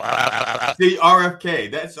 See, RFK,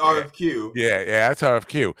 that's RFQ. Yeah, that's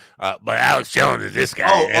RFQ. But Alex Jones is this guy.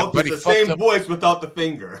 Oh, okay, it's the same voice without the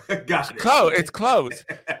finger. Got it. It's close.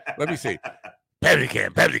 Let me see.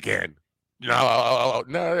 Pepsi can. No,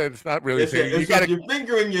 it's not really. If you're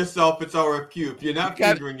fingering yourself, it's RFQ. If you're not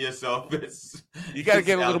fingering yourself, it's you got to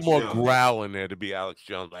get a little more growl in there to be Alex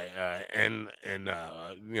Jones. Like, and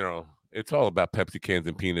you know, it's all about Pepsi cans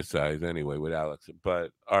and penis size anyway with Alex. But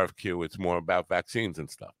RFQ, it's more about vaccines and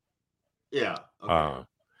stuff. Yeah. Okay.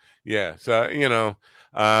 Yeah. So you know,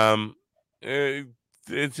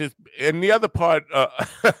 it's just, and the other part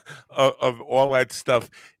of all that stuff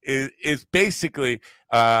is basically.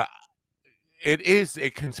 It is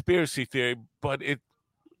a conspiracy theory, but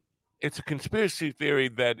it's a conspiracy theory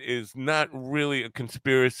that is not really a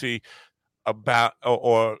conspiracy about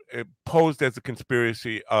or posed as a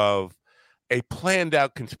conspiracy of a planned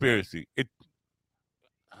out conspiracy. I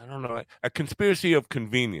don't know, a conspiracy of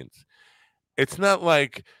convenience. It's not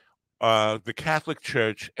like the Catholic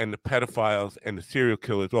Church and the pedophiles and the serial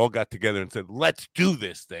killers all got together and said, let's do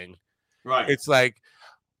this thing. Right. It's like,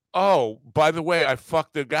 oh, by the way, I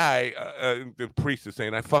fucked a guy. The priest is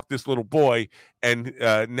saying, I fucked this little boy, and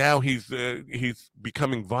now he's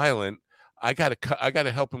becoming violent. I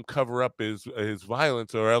gotta help him cover up his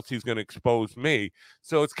violence, or else he's gonna expose me.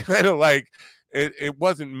 So it's kind of like it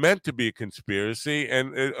wasn't meant to be a conspiracy,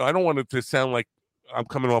 and I don't want it to sound like I'm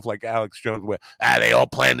coming off like Alex Jones, where they all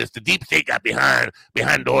planned this. The deep state got behind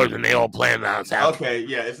doors, and they all planned this out. Okay,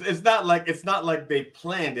 yeah, it's not like they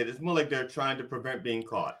planned it. It's more like they're trying to prevent being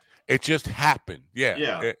caught. It just happened.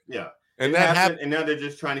 Yeah. And that happened, and now they're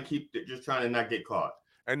just trying to not get caught.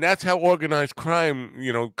 And that's how organized crime,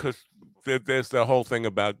 you know, because there's the whole thing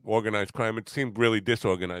about organized crime. It seemed really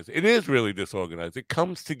disorganized. It is really disorganized. It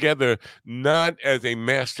comes together not as a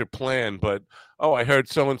master plan, but, oh, I heard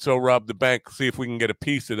so-and-so robbed the bank. See if we can get a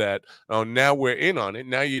piece of that. Oh, now we're in on it.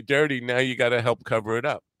 Now you're dirty. Now you got to help cover it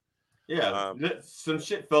up. Yeah, some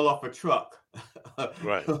shit fell off a truck.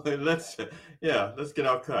 Right. Let's get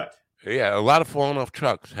our cut. Yeah, a lot of falling off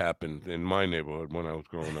trucks happened in my neighborhood when I was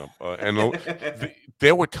growing up, and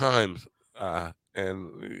there were times, and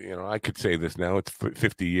you know, I could say this now. It's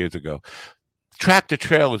 50 years ago. Tractor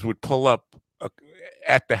trailers would pull up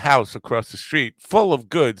at the house across the street, full of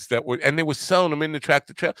goods and they were selling them in the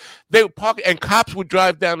tractor trailer. They would park, and cops would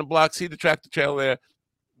drive down the block, see the tractor trailer there,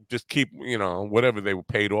 just keep, you know, whatever they were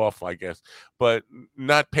paid off, I guess, but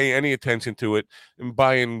not pay any attention to it, and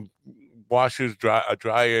buying washers,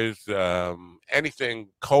 dryers, anything,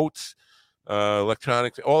 coats,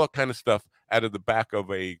 electronics, all that kind of stuff out of the back of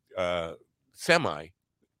a semi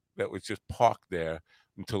that was just parked there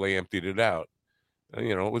until they emptied it out.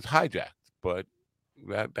 You know, it was hijacked, but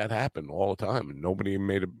that happened all the time, and nobody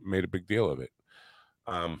made a big deal of it.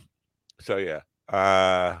 So yeah,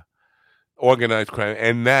 organized crime,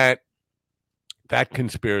 and that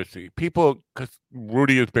conspiracy. People, because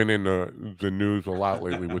Rudy has been in the news a lot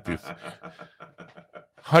lately with this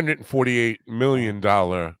 $148 million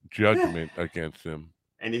judgment against him.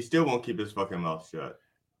 And he still won't keep his fucking mouth shut.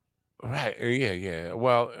 Right. Yeah.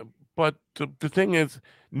 Well, but the thing is,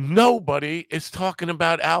 nobody is talking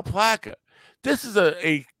about Al Placa. This is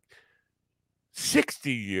a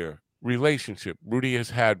 60-year relationship Rudy has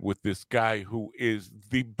had with this guy who is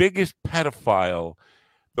the biggest pedophile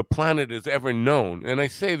the planet has ever known. And I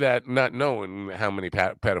say that not knowing how many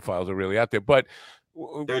pedophiles are really out there, but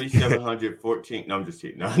 3,714. No, I'm just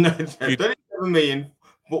kidding. No,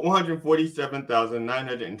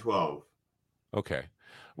 37,147,912. Okay.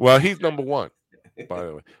 Well, he's number one, by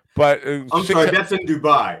the way. But I'm sorry, that's in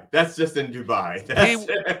Dubai. That's just in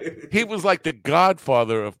Dubai. He was like the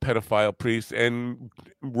godfather of pedophile priests and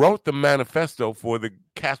wrote the manifesto for the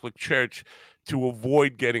Catholic Church to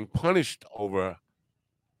avoid getting punished over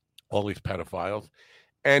all these pedophiles.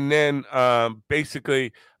 And then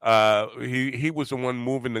basically he was the one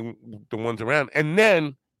moving the ones around. And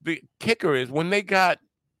then the kicker is when they got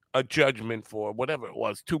a judgment for whatever it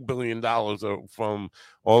was, $2 billion from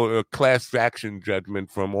all a class action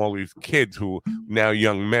judgment from all these kids who now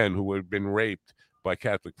young men who had been raped by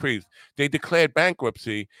Catholic priests. They declared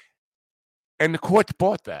bankruptcy, and the courts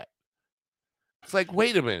bought that. It's like,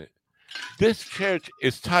 wait a minute. This church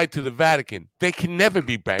is tied to the Vatican. They can never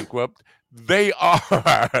be bankrupt. They are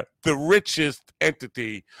the richest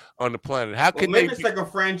entity on the planet. How can maybe they? It's like a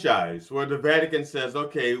franchise where the Vatican says,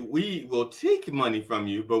 "Okay, we will take money from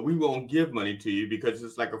you, but we won't give money to you because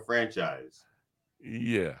it's like a franchise."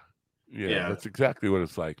 Yeah, that's exactly what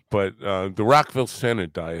it's like. But the Rockville Center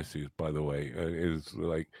Diocese, by the way, is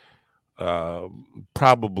like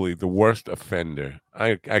probably the worst offender.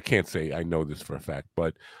 I can't say I know this for a fact,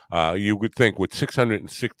 but you would think with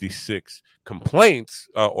 666 complaints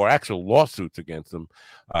or actual lawsuits against them,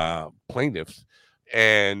 plaintiffs,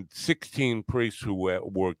 and 16 priests who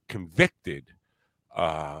were convicted.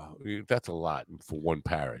 That's a lot for one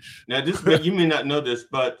parish. Now, you may not know this,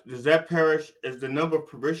 but does that parish, is the number of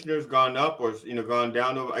parishioners gone up or gone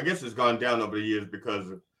down over? I guess it's gone down over the years because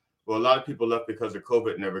a lot of people left because of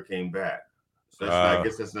COVID never came back. So I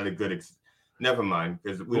guess that's not a good. Never mind,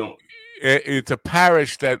 because we don't. It's a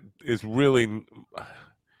parish that is really.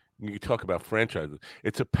 You talk about franchises.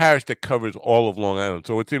 It's a parish that covers all of Long Island.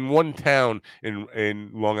 So it's in one town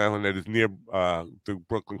in Long Island that is near the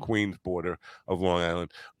Brooklyn-Queens border of Long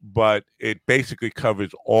Island, but it basically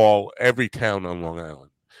covers every town on Long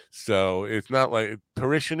Island. So it's not like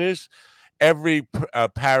parishioners, every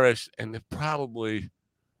parish, and probably.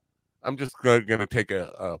 I'm just going to take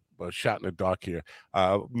a shot in the dark here.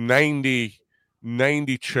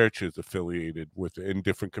 90 churches affiliated in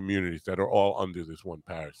different communities that are all under this one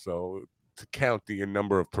parish. So to count the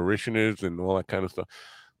number of parishioners and all that kind of stuff,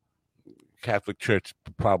 Catholic Church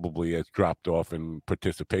probably has dropped off in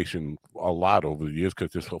participation a lot over the years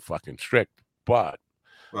because they're so fucking strict. But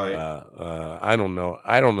right. I don't know.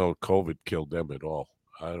 I don't know if COVID killed them at all.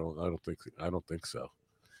 I don't think so.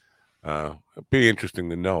 It'd be interesting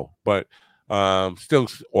to know, but still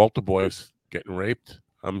altar boys getting raped.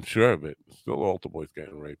 I'm sure of it. Still altar boys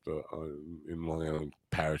getting raped in Long Island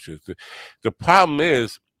parishes. The problem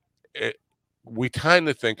is we kind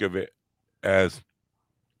of think of it as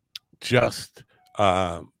just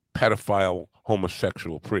pedophile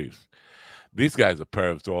homosexual priests. These guys are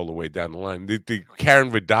pervs all the way down the line. The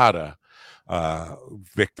Karen Vidata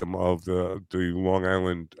victim of the Long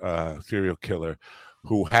Island serial killer,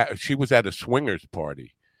 she was at a swingers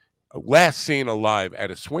party, last seen alive at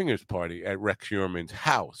a swingers party at Rex Uriman's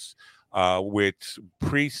house, with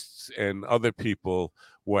priests and other people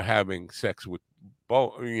were having sex with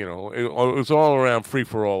both. It was all around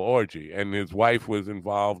free-for-all orgy, and his wife was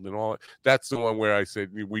involved and all. That's the one where I said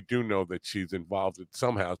we do know that she's involved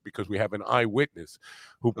somehow because we have an eyewitness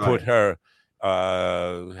who put her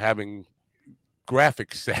having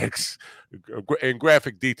graphic sex in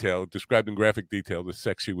graphic detail, described in graphic detail the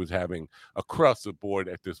sex she was having across the board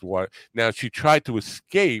at this water. Now, she tried to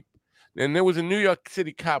escape, and there was a New York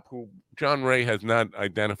City cop who John Ray has not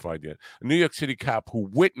identified yet, a New York City cop who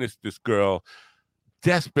witnessed this girl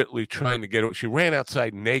desperately trying to get her. She ran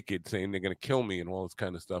outside naked saying they're going to kill me and all this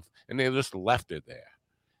kind of stuff, and they just left her there.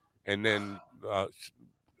 And then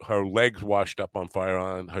her legs washed up on fire,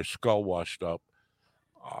 her skull washed up.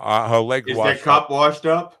 Her legs Is washed that cop up. washed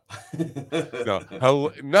up?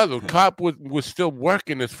 No, the cop was still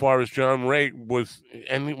working as far as John Ray was,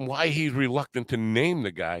 and why he's reluctant to name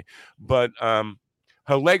the guy. But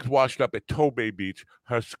her legs washed up at Tobay Beach.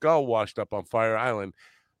 Her skull washed up on Fire Island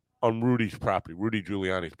on Rudy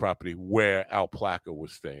Giuliani's property, where Al Placa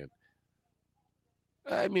was staying.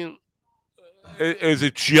 I mean, is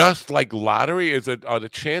it just like lottery? Are the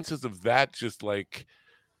chances of that just like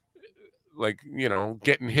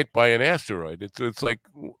getting hit by an asteroid? It's like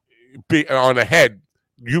on the head,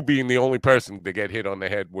 you being the only person to get hit on the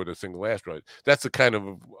head with a single asteroid. That's the kind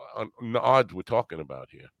of odds we're talking about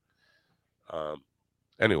here.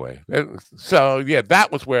 Anyway, so yeah,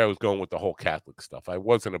 that was where I was going with the whole Catholic stuff. I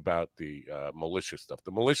wasn't about the malicious stuff.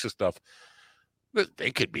 The malicious stuff,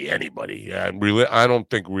 they could be anybody. I don't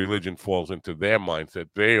think religion falls into their mindset.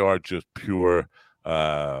 They are just pure.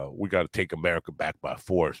 We got to take America back by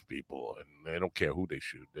force, people, and they don't care who they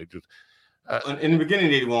shoot. They just in the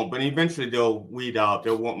beginning they won't, but eventually they'll weed out.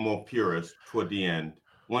 They'll want more purists toward the end.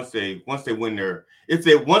 Once they win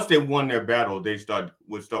once they won their battle, they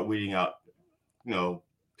would start weeding out,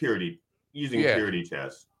 purity, using purity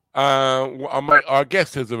tests. Our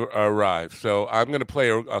guest has arrived, so I'm going to play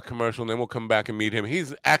a commercial, and then we'll come back and meet him.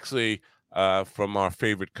 He's actually from our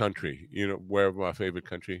favorite country. Where our favorite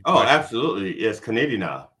country? Oh, absolutely. Yes,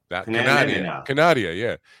 Canada. Canadia,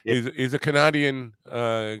 yeah. He's a Canadian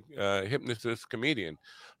hypnotist comedian.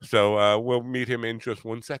 So we'll meet him in just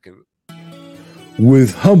 1 second.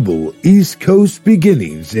 With humble East Coast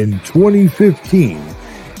beginnings in 2015,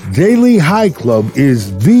 Daily High Club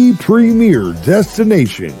is the premier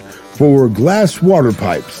destination for glass water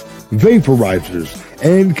pipes, vaporizers,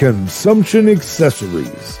 and consumption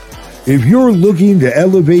accessories. If you're looking to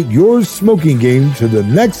elevate your smoking game to the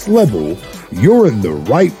next level, you're in the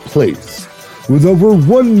right place. With over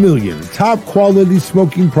 1 million top quality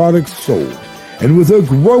smoking products sold, and with a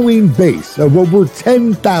growing base of over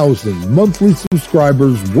 10,000 monthly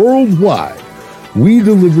subscribers worldwide, we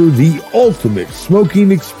deliver the ultimate smoking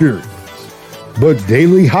experience. But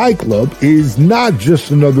Daily High Club is not just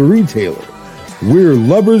another retailer. We're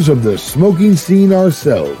lovers of the smoking scene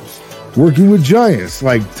ourselves, working with giants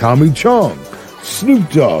like Tommy Chong, Snoop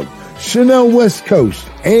Dogg, Chanel West Coast,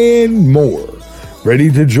 and more.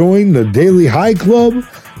 Ready to join the Daily High Club?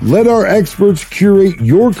 Let our experts curate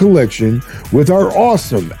your collection with our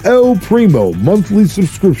awesome El Primo monthly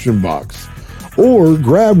subscription box. Or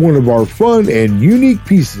grab one of our fun and unique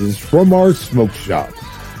pieces from our smoke shop.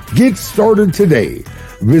 Get started today.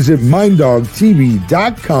 Visit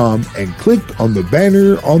minddogtv.com and click on the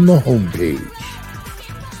banner on the homepage.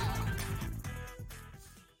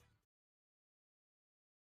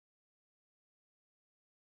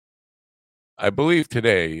 I believe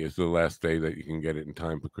today is the last day that you can get it in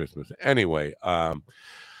time for Christmas. Anyway,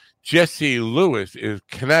 Jesse Lewis is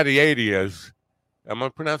Canadiadia's. Am I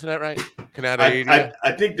pronouncing that right? Canadiadia.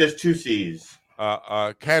 I think there's 2 C's.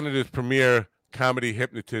 Canada's premier comedy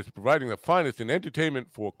hypnotist, providing the finest in entertainment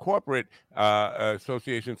for corporate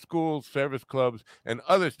associations, schools, service clubs, and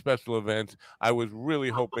other special events. I was really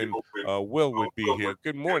hoping Will would be here.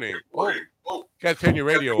 Good morning. Oh, gotta turn your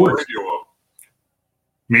radio off.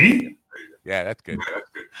 Me? Yeah, that's good.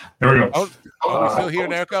 There we go. Are we still here,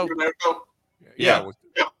 Narco? Yeah.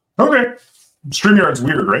 Okay. StreamYard's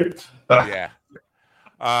weird, right? Yeah.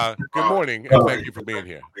 Good morning, and thank you for being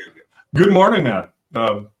here. Good morning, Matt.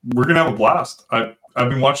 We're going to have a blast. I've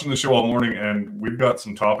been watching the show all morning, and we've got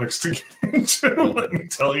some topics to get into, let me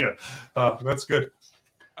tell you. That's good.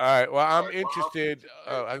 All right. Well, I'm interested.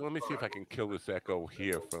 Let me see if I can kill this echo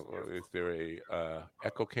here. Is there a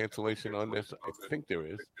echo cancellation on this? I think there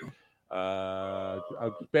is.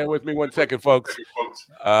 Bear with me 1 second, folks.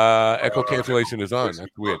 Echo cancellation is on.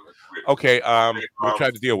 That's weird. Okay. We'll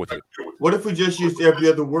try to deal with it. What if we just use every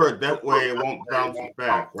other word? That way it won't bounce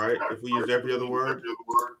back, right? If we use every other word.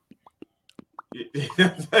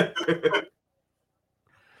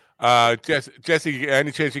 Jesse,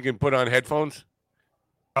 any chance you can put on headphones?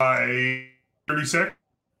 30 seconds.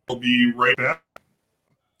 I'll be right back.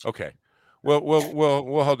 Okay.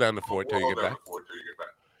 We'll hold down the fort till you get back.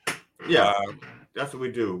 Yeah, that's what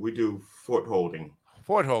we do. We do fort holding.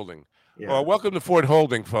 Fort holding. Yeah. Well, welcome to Fort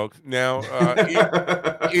Holding, folks. Now,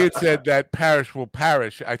 Ian said that parish will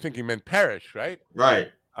perish. I think he meant perish, right?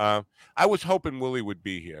 Right. I was hoping Willie would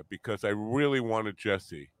be here because I really wanted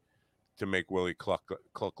Jesse to make Willie cluck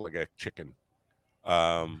like a chicken.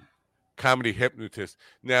 Comedy hypnotist.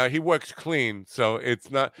 Now, he works clean, so it's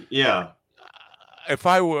not. Yeah. If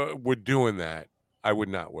I were doing that, I would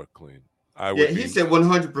not work clean. He said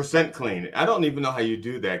 100% clean. I don't even know how you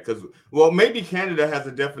do that because, well, maybe Canada has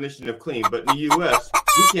a definition of clean, but in the U.S.,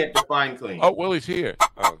 we can't define clean. Oh, Willie's here.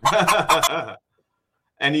 Oh.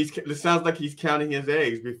 And it sounds like he's counting his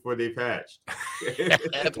eggs before they hatch.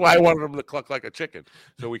 That's why I wanted him to cluck like a chicken,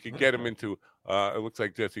 so we could get him into. It looks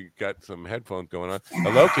like Jesse got some headphones going on.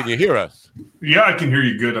 Hello, can you hear us? Yeah, I can hear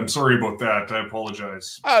you good. I'm sorry about that. I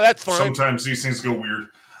apologize. Oh, that's fine. Sometimes these things go weird.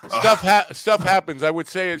 Stuff happens. I would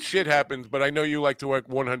say shit happens, but I know you like to work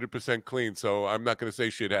 100% clean, so I'm not going to say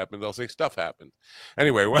shit happens. I'll say stuff happens.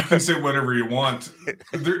 Anyway, you can say whatever you want.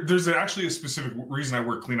 There's actually a specific reason I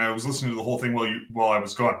work clean. I was listening to the whole thing while I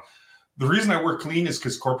was gone. The reason I work clean is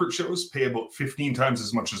because corporate shows pay about 15 times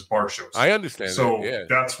as much as bar shows. I understand. So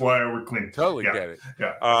that's why I work clean. Totally get it.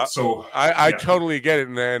 Yeah. So I totally get it,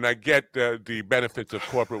 and I get the benefits of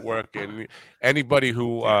corporate work. And anybody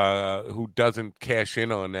who doesn't cash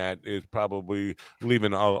in on that is probably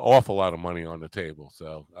leaving an awful lot of money on the table.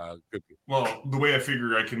 So good. Well, the way I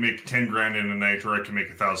figure, I can make 10 grand in a night, or I can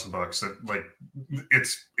make $1,000. Like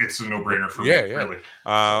it's a no brainer for me. Really.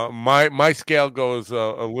 My scale goes a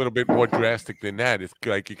little bit more drastic than that. It's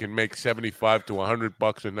like you can make $75 to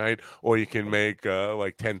 $100 a night, or you can make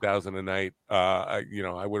like $10,000 a night.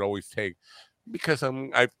 I would always take, because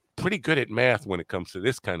I'm pretty good at math when it comes to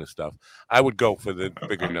this kind of stuff. I would go for the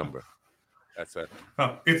bigger number. That's it.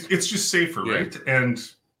 It's just safer, right? And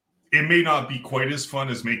it may not be quite as fun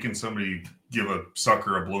as making somebody give a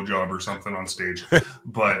sucker a blowjob or something on stage,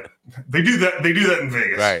 but they do that. They do that in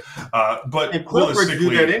Vegas, Right? But And corporates do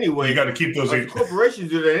that anyway. You got to keep those. Corporations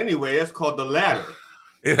do that anyway. That's called the ladder.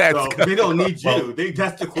 That's So they don't need you.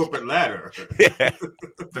 That's the corporate ladder. Yeah.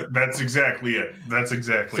 That's exactly it. That's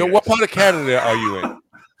exactly. So, it. what part of Canada are you in?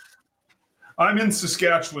 I'm in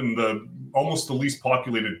Saskatchewan, almost the least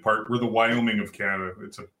populated part. We're the Wyoming of Canada.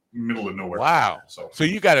 It's a middle of nowhere. Wow. So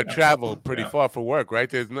you got to travel pretty Yeah. far for work,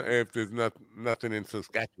 right? If there's nothing in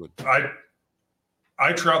Saskatchewan.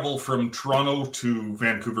 I travel from Toronto to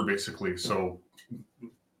Vancouver, basically. So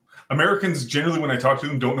Americans generally, when I talk to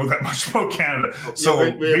them, don't know that much about Canada.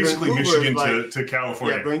 So basically, Vancouver Michigan is to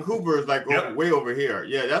California. Yeah, Vancouver is like way over here.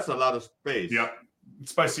 Yeah, that's a lot of space. Yeah,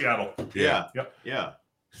 it's by Seattle. Yeah. Yep. Yeah.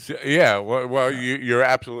 So, yeah, well, you're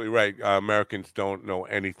absolutely right. Americans don't know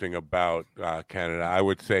anything about Canada. I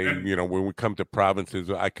would say, when we come to provinces,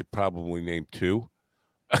 I could probably name two.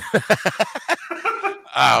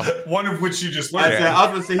 One of which you just I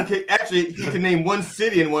learned. was going to say, he can name one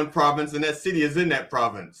city in one province, and that city is in that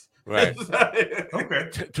province. Right. Okay.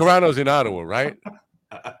 Toronto's in Ottawa, right?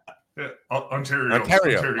 Ontario.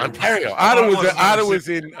 Ottawa's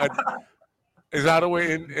in. Is Ottawa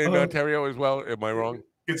in Ontario as well? Am I wrong?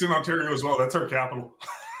 It's in Ontario as well. That's our capital.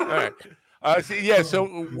 All right.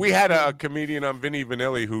 So we had a comedian on, Vinny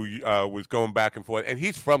Vanilli, who was going back and forth, and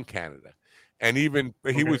he's from Canada. And even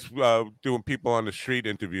he was doing people on the street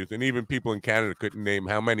interviews, and even people in Canada couldn't name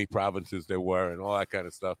how many provinces there were and all that kind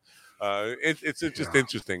of stuff. It's just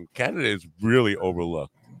interesting. Canada is really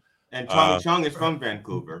overlooked. And Tommy Chong is from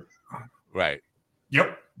Vancouver. Right.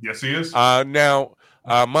 Yep. Yes, he is. Now,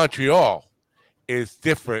 Montreal is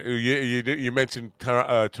different. You mentioned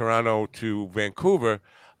Toronto to Vancouver.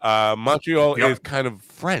 Montreal is kind of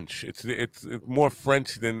French. It's more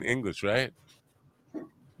French than English, right?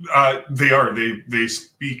 They are. They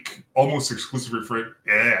speak almost exclusively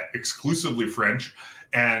French,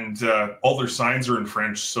 and all their signs are in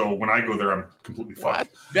French. So when I go there, I'm completely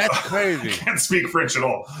fucked. That's crazy. I can't speak French at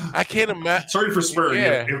all. I can't imagine. Sorry for swearing.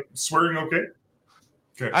 Yeah. Swearing okay?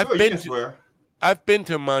 Okay. I've been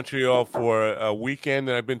to Montreal for a weekend,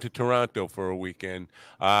 and I've been to Toronto for a weekend,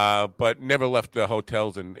 but never left the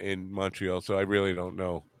hotels in Montreal, so I really don't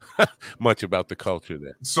know much about the culture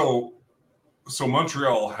there. So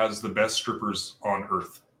Montreal has the best strippers on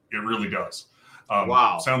earth. It really does.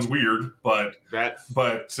 Wow. Sounds weird, but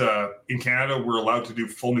in Canada, we're allowed to do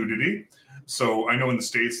full nudity. So I know in the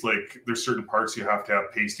States, like there's certain parts you have to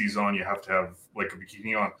have pasties on, you have to have like a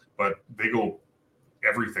bikini on, but they go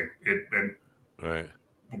everything. Right.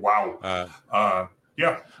 Wow.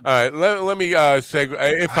 Yeah. All right. Let me say,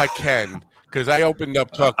 if I can, because I opened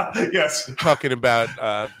up talking about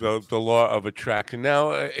the law of attraction.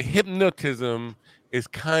 Now, hypnotism is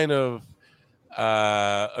kind of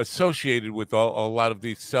associated with a lot of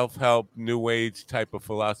these self-help, new age type of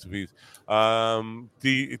philosophies.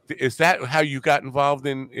 Is that how you got involved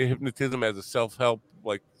in hypnotism, as a self-help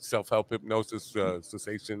hypnosis,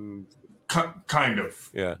 cessation? Kind of.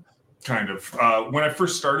 Yeah. Kind of. When I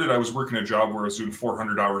first started, I was working a job where I was doing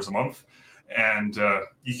 400 hours a month, and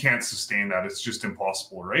you can't sustain that. It's just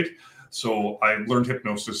impossible, right? So I learned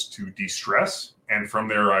hypnosis to de-stress, and from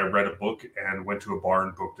there I read a book and went to a bar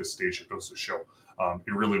and booked a stage hypnosis show.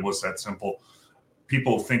 It really was that simple.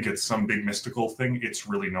 People think it's some big mystical thing. It's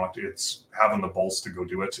really not. It's having the balls to go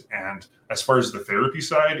do it. And as far as the therapy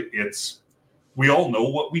side, we all know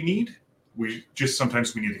what we need.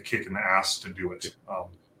 Sometimes we need a kick in the ass to do it.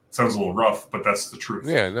 Sounds a little rough, but that's the truth.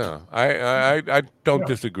 Yeah, no, I don't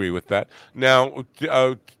disagree with that. Now,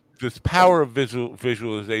 this power of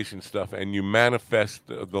visualization stuff, and you manifest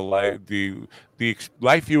the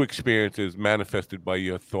life you experience is manifested by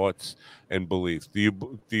your thoughts and beliefs.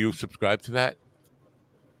 Do you subscribe to that?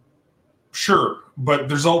 Sure, but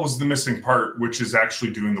there's always the missing part, which is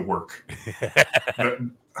actually doing the work.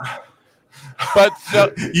 But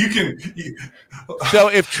so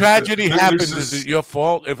if tragedy happens, is it your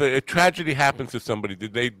fault? If a tragedy happens to somebody,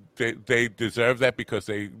 did they deserve that because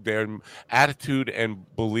their attitude and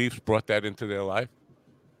beliefs brought that into their life?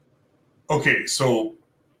 Okay, so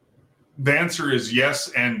the answer is yes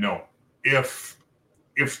and no. If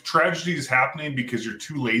tragedy is happening because you're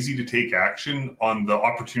too lazy to take action on the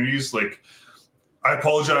opportunities, like, I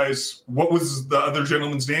apologize. What was the other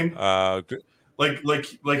gentleman's name? Like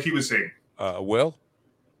he was saying. Will?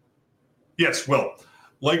 Yes, Will.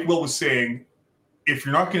 Like Will was saying, if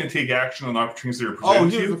you're not going to take action on opportunities that are presented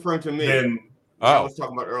to you, he was referring to me. Then I was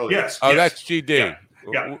talking about earlier. Yes. That's GD.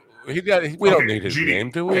 Yeah. We don't need his name,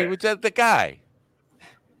 do we? Okay. It's the guy.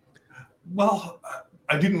 Well,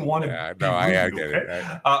 I didn't want to be rude, I get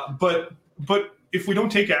okay? it. But if we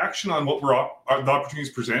don't take action on what the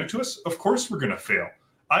opportunities presented to us, of course we're going to fail.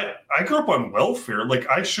 I grew up on welfare. Like,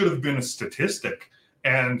 I should have been a statistic,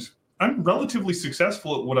 and I'm relatively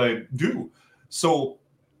successful at what I do. So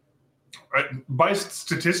by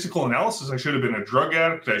statistical analysis, I should have been a drug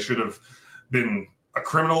addict. I should have been a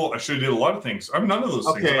criminal. I should have did a lot of things. I'm none of those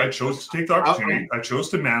things. I chose to take the opportunity. I chose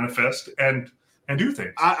to manifest and do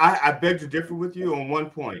things. I beg to differ with you on one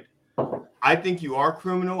point. I think you are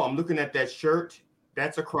criminal. I'm looking at that shirt.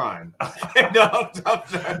 That's a crime. No, I'm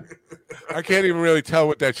sorry. I can't even really tell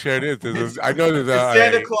what that shirt is. I know there's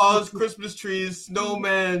Santa Claus, Christmas trees,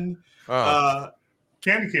 snowmen,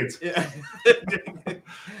 candy kids. Yeah.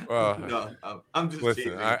 Well, no, I'm just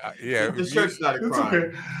listen. teasing. The shirt's not a crime.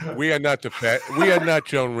 Okay. We are not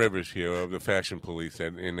Joan Rivers here of the fashion police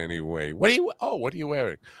in any way. What are you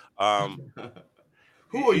wearing?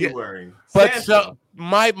 Who are you wearing? But Santa. so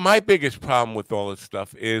my biggest problem with all this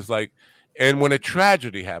stuff is like, and when a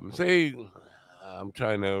tragedy happens, say, I'm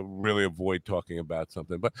trying to really avoid talking about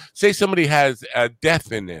something, but say somebody has a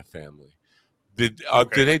death in their family. Did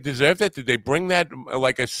they deserve that? Did they bring that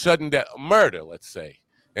like a sudden death, murder, let's say?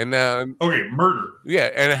 And murder. Yeah,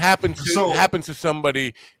 and it happens to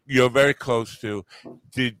somebody you're very close to.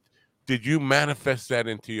 Did you manifest that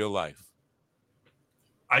into your life?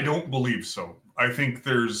 I don't believe so. I think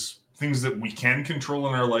there's things that we can control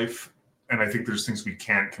in our life, and I think there's things we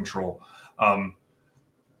can't control. I'm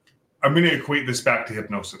going to equate this back to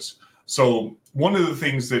hypnosis. So one of the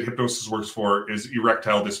things that hypnosis works for is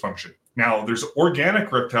erectile dysfunction. Now, there's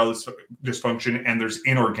organic erectile dysfunction and there's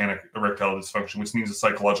inorganic erectile dysfunction, which means a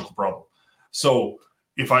psychological problem. So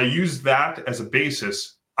if I use that as a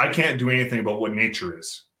basis, I can't do anything about what nature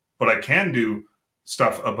is, but I can do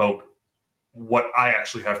stuff about what I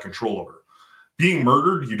actually have control over. Being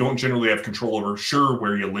murdered, you don't generally have control over, sure,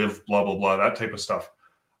 where you live, blah, blah, blah, that type of stuff.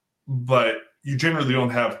 But you generally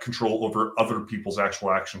don't have control over other people's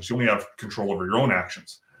actual actions. You only have control over your own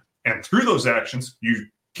actions. And through those actions, you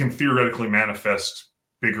can theoretically manifest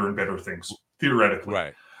bigger and better things, theoretically.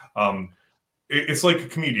 Right. It's like a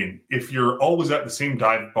comedian. If you're always at the same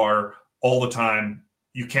dive bar all the time,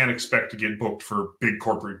 you can't expect to get booked for big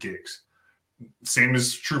corporate gigs. Same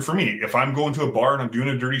is true for me. If I'm going to a bar and I'm doing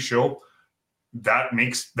a dirty show, that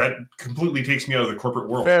completely takes me out of the corporate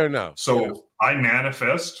world. Fair enough. So I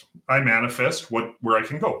manifest where I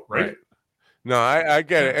can go, right? No, I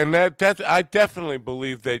get it. And that I definitely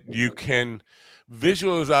believe that you can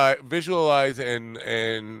visualize and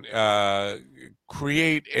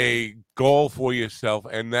create a goal for yourself,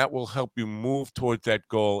 and that will help you move towards that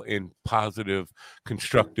goal in positive,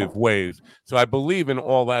 constructive ways. So I believe in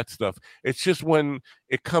all that stuff. It's just when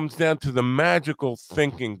it comes down to the magical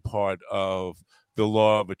thinking part of the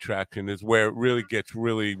law of attraction is where it really gets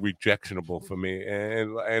really rejectionable for me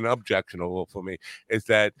and objectionable for me, is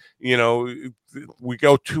that, we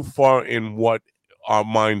go too far in what our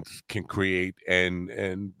minds can create and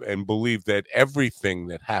believe that everything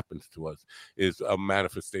that happens to us is a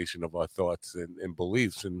manifestation of our thoughts and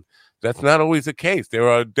beliefs. And that's not always the case. There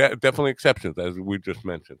are definitely exceptions, as we just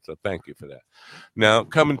mentioned. So thank you for that. Now,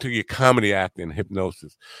 coming to your comedy act and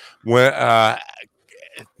hypnosis, when I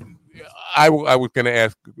was going to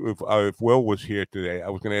ask if Will was here today, I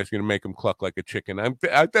was going to ask you to make him cluck like a chicken.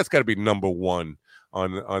 That's got to be number one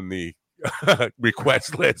on the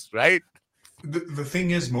request list, right? The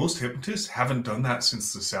thing is, most hypnotists haven't done that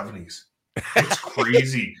since the 70s. It's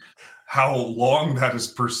crazy how long that has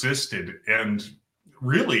persisted. And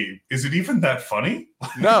really, is it even that funny?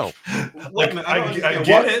 No. Like, I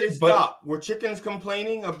get it, but... Stop. Were chickens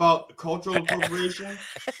complaining about cultural appropriation?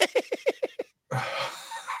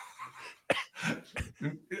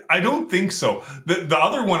 I don't think so. The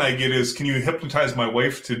other one I get is, can you hypnotize my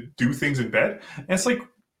wife to do things in bed? And it's like,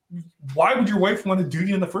 why would your wife want to do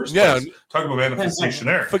you in the first place? Talk about manifestation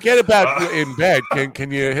there. Forget about in bed.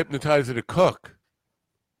 Can you hypnotize her to cook?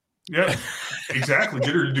 Yeah, exactly.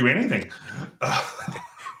 Get her to do anything.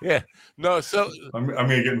 Yeah. No, so I'm going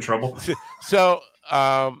to get in trouble. So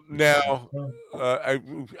now,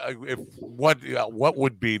 what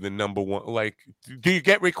would be the number one? Like, do you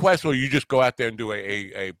get requests, or you just go out there and do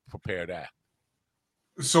a prepared act?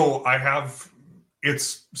 So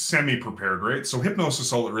it's semi-prepared, right? So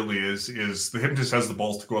hypnosis, all it really is the hypnotist has the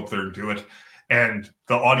balls to go up there and do it, and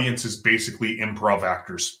the audience is basically improv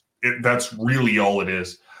actors. That's really all it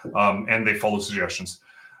is, and they follow suggestions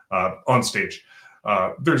on stage.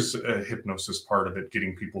 There's a hypnosis part of it,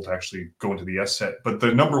 getting people to actually go into the yes set. But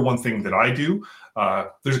the number one thing that I do,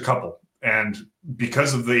 there's a couple. And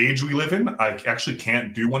because of the age we live in, I actually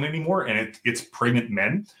can't do one anymore. And it's pregnant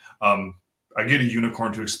men. I get a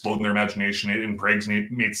unicorn to explode in their imagination. It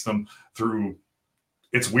impregnates them through.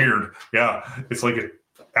 It's weird. Yeah, it's like an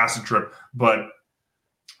acid trip. But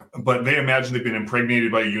they imagine they've been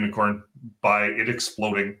impregnated by a unicorn by it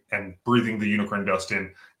exploding and breathing the unicorn dust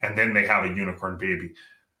in, and then they have a unicorn baby.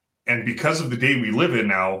 And because of the day we live in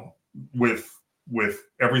now, with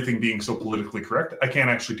everything being so politically correct, I can't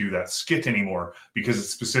actually do that skit anymore because it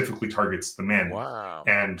specifically targets the men. Wow.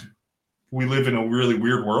 And we live in a really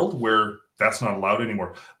weird world where that's not allowed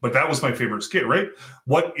anymore. But that was my favorite skit, right?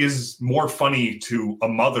 What is more funny to a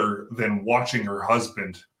mother than watching her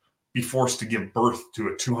husband be forced to give birth to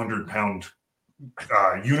a 200-pound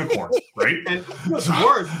unicorn, right? And what's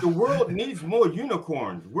worse, the world needs more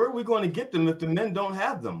unicorns. Where are we going to get them if the men don't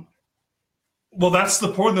have them? Well, that's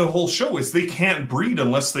the point of the whole show is they can't breed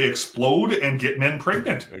unless they explode and get men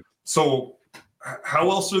pregnant. So how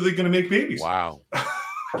else are they going to make babies? Wow.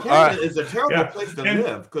 Canada is a terrible place to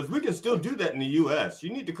live because we can still do that in the U.S.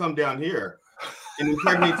 You need to come down here and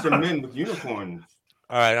impregnate some men with unicorns.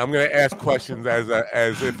 All right, I'm going to ask questions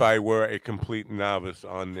as if I were a complete novice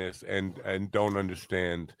on this and don't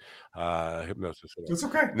understand hypnosis. It's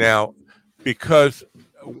okay. Now, because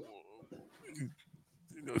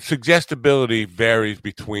suggestibility varies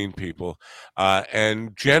between people,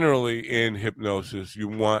 and generally in hypnosis, you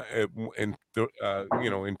want in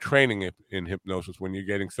training in hypnosis when you're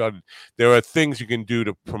getting started, there are things you can do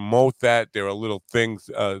to promote that. There are little things,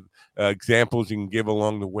 examples you can give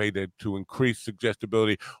along the way to increase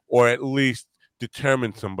suggestibility, or at least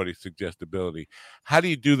determine somebody's suggestibility. How do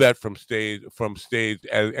you do that from stage,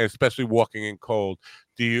 especially walking in cold?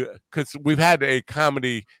 Because we've had a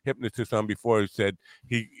comedy hypnotist on before who said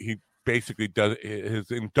he basically does, his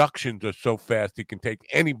inductions are so fast he can take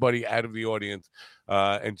anybody out of the audience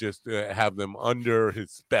and just have them under his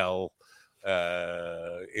spell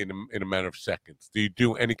in a matter of seconds. Do you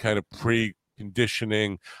do any kind of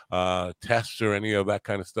preconditioning tests or any of that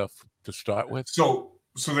kind of stuff to start with? So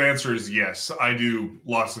the answer is yes. I do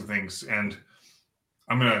lots of things, and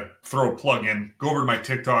I'm going to throw a plug in. Go over to my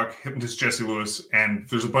TikTok, Hypnotist Jesse Lewis, and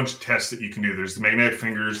there's a bunch of tests that you can do. There's the magnetic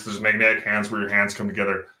fingers, there's magnetic hands where your hands come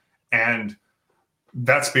together, and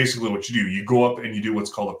that's basically what you do. You go up and you do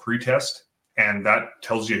what's called a pre-test, and that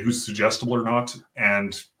tells you who's suggestible or not,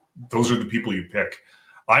 and those are the people you pick.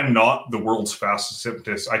 I'm not the world's fastest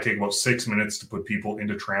hypnotist. I take about 6 minutes to put people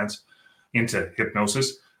into trance, into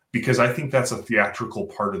hypnosis, because I think that's a theatrical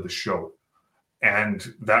part of the show.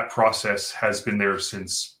 And that process has been there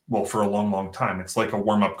for a long, long time. It's like a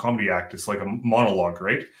warm-up comedy act. It's like a monologue,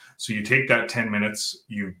 right? So you take that 10 minutes,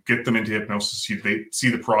 you get them into hypnosis, they see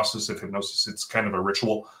the process of hypnosis. It's kind of a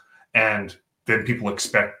ritual. And then people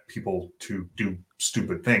expect people to do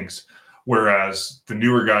stupid things. Whereas the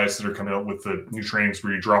newer guys that are coming out with the new trainings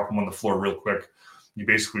where you drop them on the floor real quick, you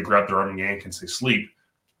basically grab their arm and yank and say, sleep.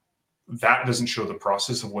 That doesn't show the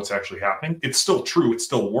process of what's actually happening. It's still true. It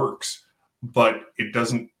still works, but it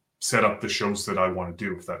doesn't set up the shows that I want to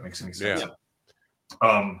do, if that makes any sense.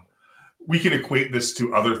 Yeah. We can equate this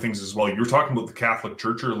to other things as well. You were talking about the Catholic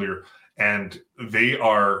Church earlier, and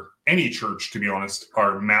any church, to be honest,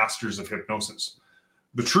 are masters of hypnosis.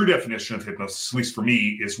 The true definition of hypnosis, at least for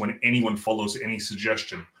me, is when anyone follows any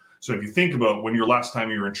suggestion. So if you think about when your last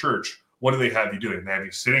time you were in church, what do they have you doing? They have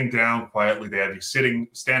you sitting down quietly. They have you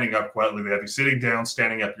standing up quietly. They have you sitting down,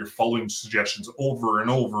 standing up. You're following suggestions over and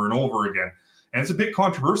over and over again. And it's a bit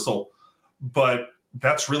controversial, but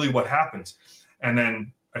that's really what happens. And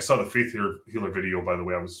then I saw the Faith Healer video, by the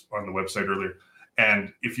way. I was on the website earlier.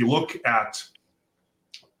 And if you look at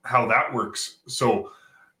how that works, so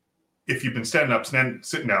if you've been standing up,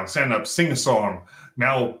 sitting down, stand up, sing a song,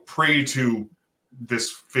 now pray to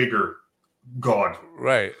this figure, God.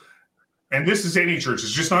 Right. And this is any church.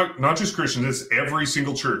 It's just not just Christians. It's every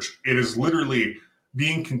single church. It is literally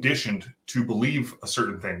being conditioned to believe a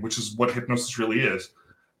certain thing, which is what hypnosis really is.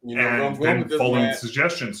 And then following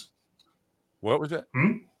suggestions. What was that?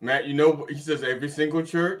 Matt, he says every single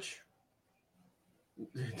church.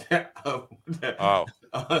 No,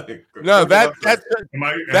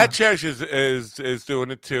 that church is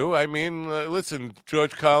doing it too. I mean, listen,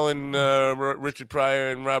 George Carlin, Richard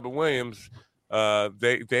Pryor, and Robert Williams.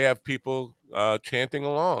 They have people chanting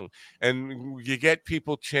along, and you get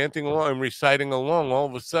people chanting along and reciting along. All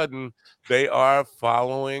of a sudden, they are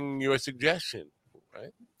following your suggestion,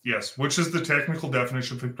 right? Yes, which is the technical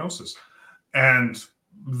definition of hypnosis. And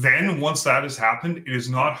then once that has happened, it is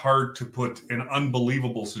not hard to put an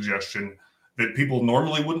unbelievable suggestion that people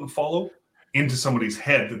normally wouldn't follow into somebody's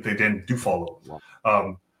head that they then do follow.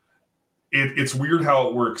 It's weird how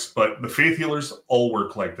it works, but the faith healers all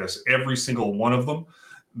work like this. Every single one of them.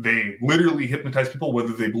 They literally hypnotize people,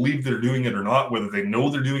 whether they believe they're doing it or not, whether they know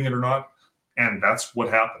they're doing it or not. And that's what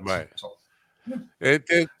happens. Right. So,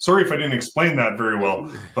 sorry if I didn't explain that very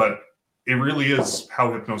well, but it really is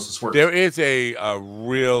how hypnosis works. There is a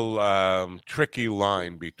real tricky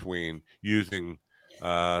line between using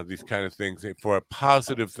these kind of things for a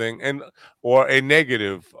positive thing or a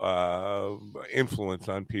negative influence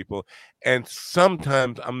on people. And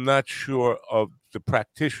sometimes I'm not sure of the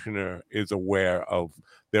practitioner is aware of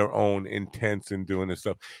their own intents in doing this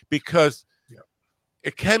stuff, because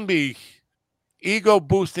it can be ego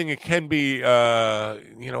boosting, it can be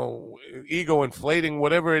ego inflating,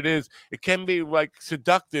 whatever it is. It can be like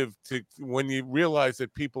seductive to when you realize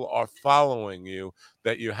that people are following you,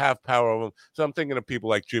 that you have power over them. So I'm thinking of people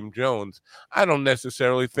like Jim Jones. I don't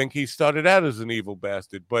necessarily think he started out as an evil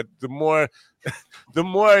bastard, but the more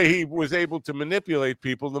he was able to manipulate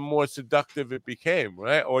people, the more seductive it became,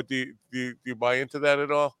 right? Or do you buy into that at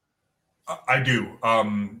all? I do.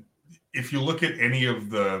 If you look at any of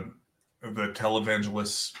the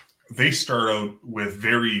televangelists, they start out with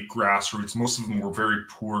very grassroots. Most of them were very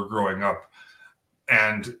poor growing up,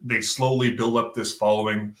 and they slowly build up this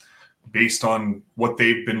following based on what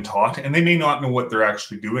they've been taught, and they may not know what they're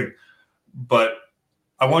actually doing. But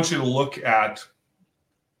I want you to look at,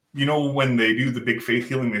 when they do the big faith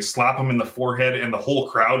healing, they slap them in the forehead and the whole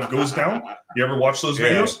crowd goes down. You ever watch those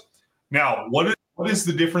videos? Now, what is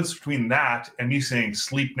the difference between that and me saying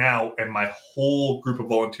sleep now and my whole group of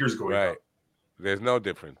volunteers going right up? There's no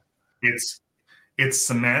difference. It's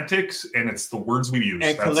semantics, and it's the words we use.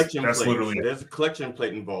 And collection plates. Literally it. There's a collection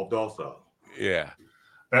plate involved also. Yeah.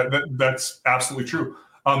 That's absolutely true.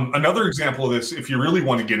 Another example of this, if you really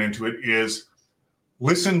want to get into it, is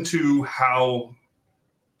listen to how,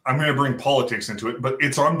 I'm going to bring politics into it, but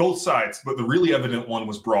it's on both sides. But the really evident one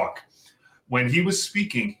was Brock. When he was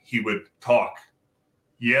speaking, he would talk.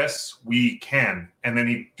 Yes, we can. And then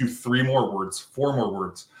he'd do 3 more words, 4 more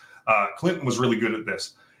words. Clinton was really good at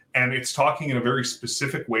this. And it's talking in a very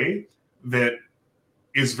specific way that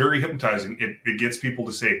is very hypnotizing. It gets people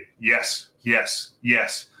to say, yes, yes,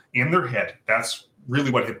 yes, in their head. That's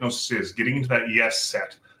really what hypnosis is, getting into that yes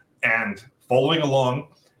set and following along.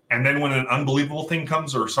 And then when an unbelievable thing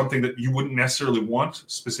comes, or something that you wouldn't necessarily want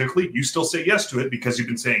specifically, you still say yes to it because you've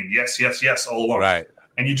been saying yes, yes, yes all along. Right.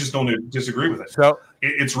 And you just don't disagree with it. So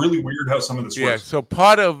it's really weird how some of this works. So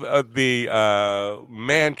part of the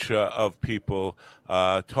mantra of people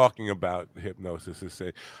talking about hypnosis is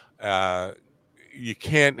say you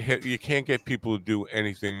can't get people to do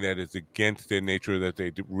anything that is against their nature, that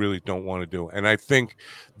they really don't want to do. And I think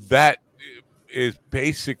that is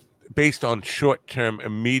based on short-term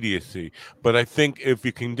immediacy. But I think if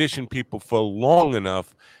you condition people for long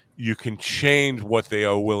enough, you can change what they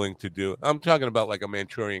are willing to do. I'm talking about like a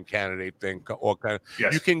Manchurian Candidate thing, or kind of.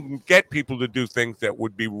 Yes. You can get people to do things that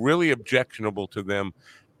would be really objectionable to them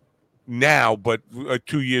now, but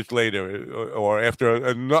 2 years later, or after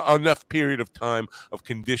enough period of time of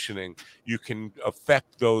conditioning, you can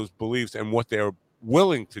affect those beliefs and what they're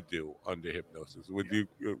willing to do under hypnosis. Would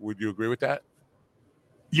you agree with that?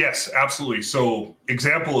 Yes, absolutely. So,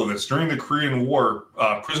 example of this, during the Korean War,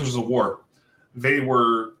 prisoners of war, they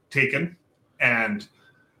were taken, and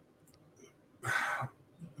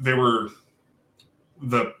they were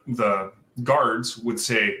the guards would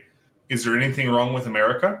say, "Is there anything wrong with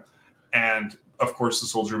America?" And of course, the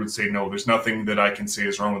soldier would say, "No, there's nothing that I can say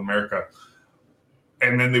is wrong with America."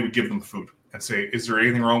 And then they would give them food and say, "Is there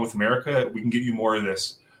anything wrong with America? We can get you more of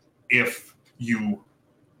this if you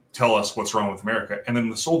tell us what's wrong with America." And then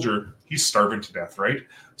the soldier, he's starving to death, right?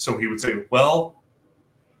 So he would say, "Well,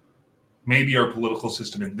 maybe our political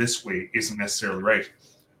system in this way isn't necessarily right."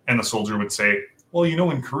 And the soldier would say, "Well,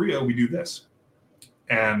 in Korea, we do this.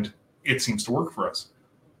 And it seems to work for us."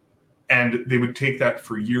 And they would take that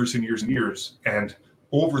for years and years and years. And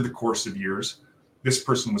over the course of years, this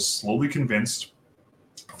person was slowly convinced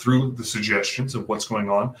through the suggestions of what's going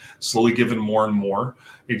on, slowly given more and more.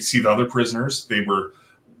 You'd see the other prisoners, they were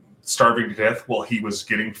starving to death while he was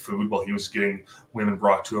getting food, while he was getting women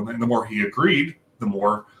brought to him. And the more he agreed, the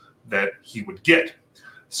more that he would get.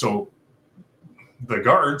 So the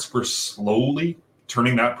guards were slowly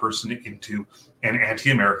turning that person into an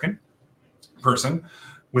anti-American person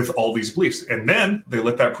with all these beliefs. And then they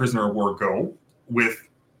let that prisoner of war go with,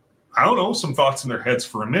 I don't know, some thoughts in their heads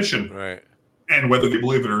for a mission. Right. And whether they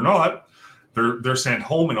believe it or not, they're sent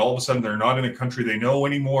home, and all of a sudden they're not in a country they know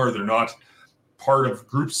anymore. They're not part of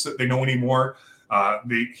groups that they know anymore.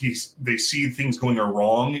 They see things going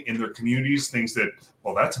wrong in their communities, things that,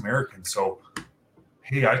 well, that's American. So,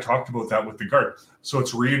 hey, I talked about that with the guard. So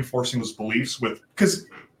it's reinforcing those beliefs because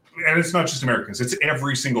and it's not just Americans, it's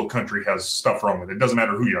every single country has stuff wrong with it. It doesn't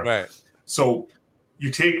matter who you are. Right. So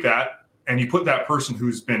you take that and you put that person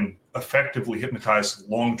who's been effectively hypnotized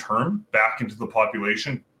long-term back into the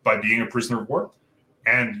population by being a prisoner of war.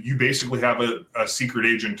 And you basically have a secret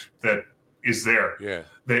agent that is there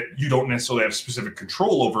that you don't necessarily have specific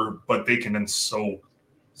control over, but they can then sow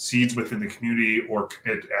seeds within the community or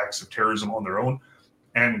commit acts of terrorism on their own.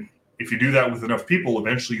 And if you do that with enough people,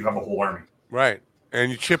 eventually you have a whole army. Right. And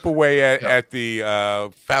you chip away at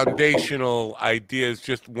the foundational ideas,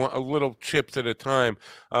 just little chips at a time.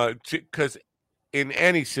 Because in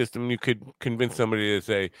any system, you could convince somebody to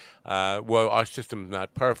say, well, our system's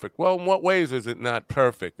not perfect. Well, in what ways is it not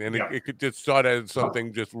perfect? And it could just start as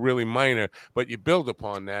something just really minor, but you build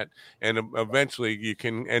upon that, and eventually you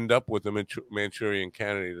can end up with a Manchurian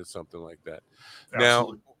candidate or something like that.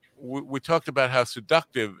 Absolutely. Now, we talked about how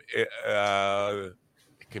seductive it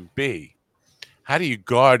can be. How do you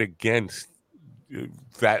guard against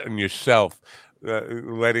that in yourself,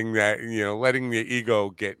 letting the ego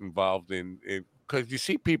get involved in because you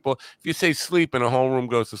see people, if you say sleep and the whole room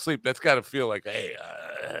goes to sleep, that's got to feel like, hey,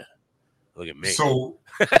 look at me. So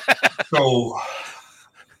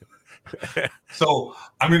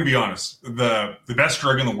I'm going to be honest. The best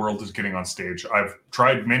drug in the world is getting on stage. I've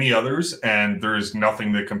tried many others, and there is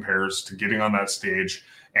nothing that compares to getting on that stage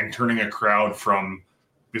and turning a crowd from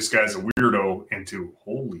this guy's a weirdo into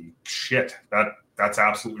holy shit, that's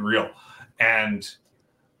absolutely real. And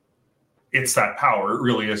it's that power. It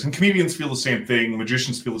really is. And comedians feel the same thing.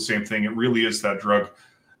 Magicians feel the same thing. It really is that drug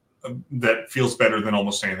that feels better than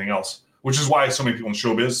almost anything else, which is why so many people in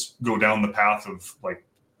showbiz go down the path of like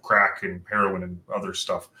crack and heroin and other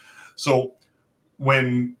stuff. So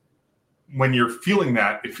when you're feeling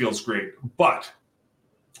that, it feels great. But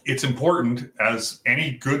it's important, as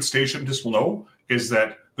any good stage hypnotist will know, is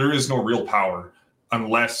that there is no real power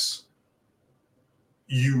unless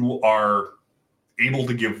you are able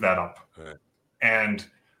to give that up. Right. And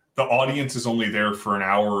the audience is only there for an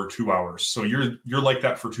hour or 2 hours. So you're like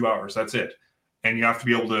that for 2 hours. That's it. And you have to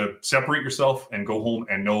be able to separate yourself and go home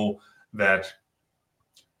and know that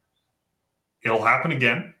it'll happen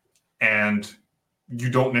again. And you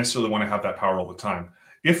don't necessarily want to have that power all the time.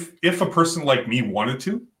 If a person like me wanted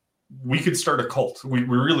to, we could start a cult. We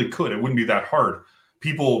really could. It wouldn't be that hard.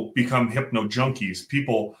 People become hypno junkies.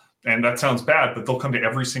 And that sounds bad, but they'll come to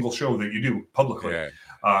every single show that you do publicly. Yeah.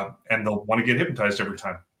 And they'll want to get hypnotized every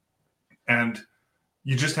time. And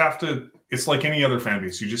you just have to, it's like any other fan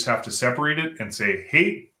base. You just have to separate it and say,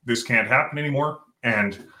 hey, this can't happen anymore.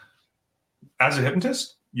 And as a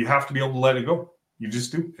hypnotist, you have to be able to let it go. You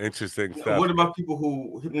just do. Interesting stuff. What about people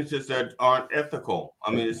who hypnotists that aren't ethical?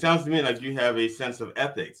 I mean, it sounds to me like you have a sense of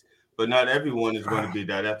ethics, but not everyone is going to be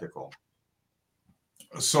that ethical.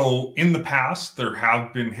 So in the past, there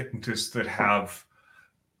have been hypnotists that have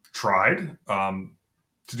tried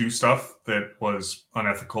to do stuff that was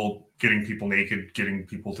unethical, getting people naked, getting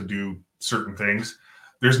people to do certain things.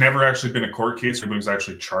 There's never actually been a court case where anybody was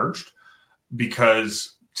actually charged,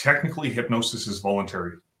 because technically hypnosis is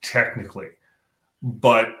voluntary, technically.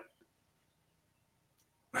 But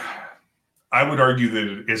I would argue that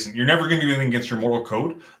it isn't. You're never going to do anything against your moral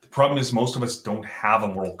code. The problem is most of us don't have a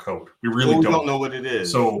moral code. We really don't know what it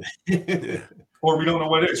is. So, or we don't know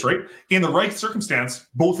what it is, right? In the right circumstance,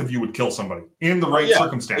 both of you would kill somebody in the right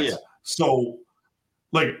circumstance. Yeah. So,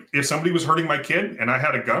 like, if somebody was hurting my kid and I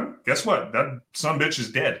had a gun, guess what? That son of a bitch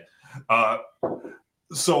is dead.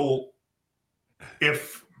 So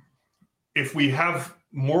if we have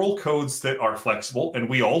moral codes that are flexible, and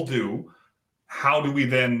we all do, how do we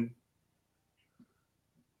then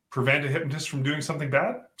prevent a hypnotist from doing something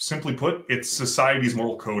bad? Simply put, it's society's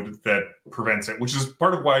moral code that prevents it, which is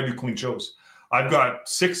part of why I do clean shows. I've got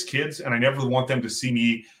 6 kids, and I never want them to see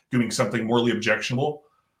me doing something morally objectionable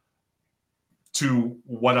to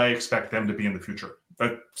what I expect them to be in the future.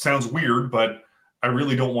 That sounds weird, but I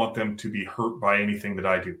really don't want them to be hurt by anything that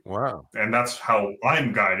I do. Wow. And that's how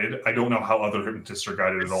I'm guided. I don't know how other hypnotists are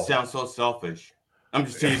guided at all. Sounds so selfish. I'm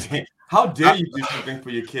just teasing. How dare you do something for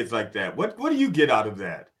your kids like that? What do you get out of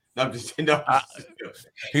that? I'm just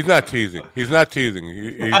he's not teasing. He's not teasing.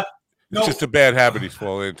 It's just a bad habit he's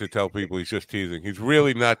fallen in, to tell people he's just teasing. He's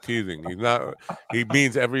really not teasing. He's not. He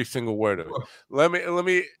means every single word of it. Let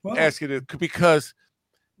me ask you this, because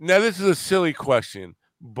now this is a silly question,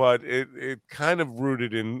 but it kind of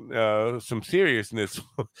rooted in some seriousness.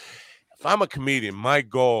 If I'm a comedian, my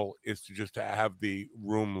goal is to have the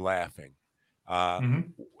room laughing.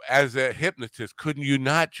 As a hypnotist, couldn't you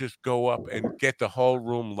not just go up and get the whole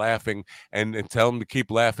room laughing and tell them to keep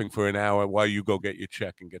laughing for an hour while you go get your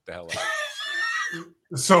check and get the hell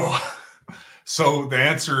out? So the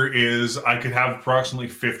answer is I could have approximately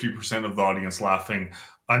 50% of the audience laughing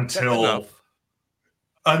until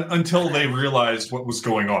they realized what was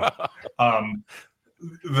going on.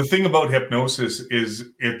 The thing about hypnosis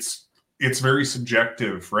is it's very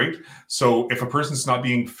subjective, right? So if a person's not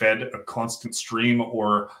being fed a constant stream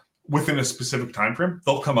or within a specific time frame,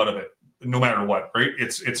 they'll come out of it no matter what, right?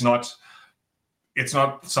 It's not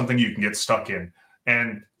something you can get stuck in.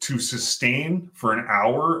 And to sustain for an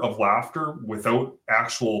hour of laughter without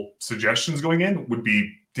actual suggestions going in would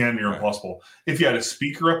be damn near impossible. If you had a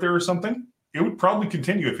speaker up there or something, it would probably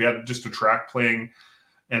continue. If you had just a track playing,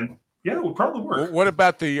 and yeah, it would probably work. What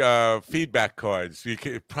about the feedback cards? You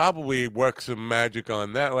could probably work some magic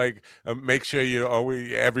on that. Like, make sure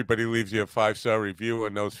everybody leaves you a 5-star review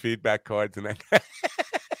on those feedback cards, and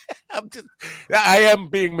I am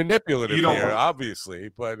being manipulative here, obviously,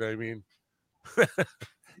 but I mean,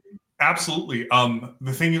 absolutely.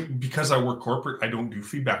 The thing, because I work corporate, I don't do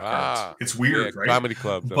feedback cards. It's weird, right? Comedy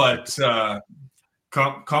clubs, but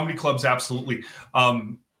comedy clubs, absolutely.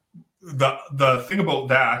 The thing about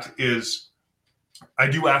that is I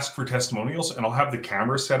do ask for testimonials, and I'll have the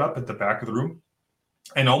camera set up at the back of the room.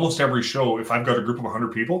 And almost every show, if I've got a group of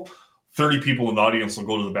 100 people, 30 people in the audience will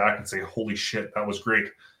go to the back and say, holy shit, that was great.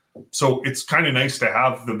 So it's kind of nice to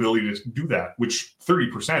have the ability to do that, which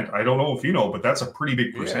 30%, I don't know if you know, but that's a pretty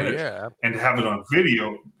big percentage. Yeah. And to have it on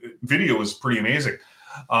video is pretty amazing.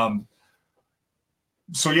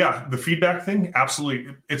 So yeah, the feedback thing,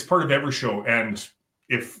 absolutely. It's part of every show. And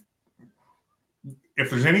if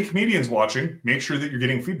there's any comedians watching, make sure that you're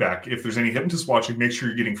getting feedback. If there's any hypnotists watching, make sure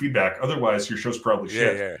you're getting feedback. Otherwise, your show's probably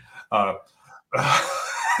shit. Yeah.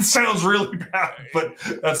 It sounds really bad, but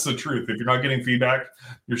that's the truth. If you're not getting feedback,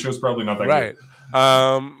 your show's probably not that good.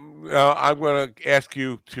 I'm going to ask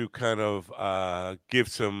you to kind of give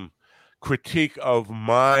some critique of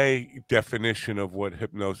my definition of what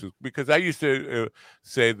hypnosis, because I used to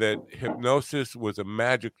say that hypnosis was a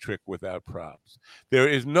magic trick without props. There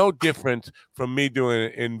is no difference from me doing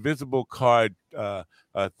an invisible card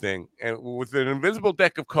thing, and with an invisible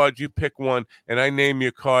deck of cards, you pick one and I name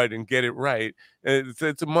your card and get it right.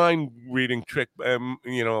 It's a mind reading trick,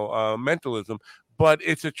 mentalism, but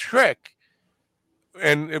it's a trick.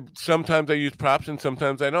 And sometimes I use props and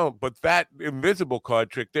sometimes I don't. But that invisible card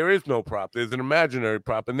trick, there is no prop. There's an imaginary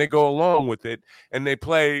prop, and they go along with it, and they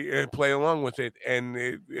play along with it.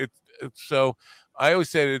 And so I always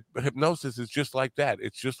say that hypnosis is just like that.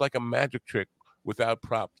 It's just like a magic trick without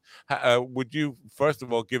props. Would you, first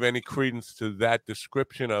of all, give any credence to that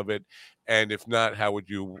description of it? And if not, how would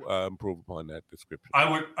you improve upon that description?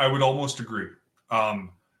 I would almost agree.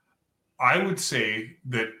 I would say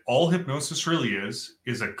that all hypnosis really is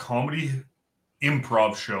a comedy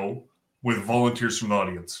improv show with volunteers from the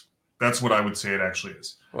audience. That's what I would say it actually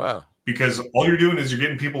is. Wow. Because all you're doing is you're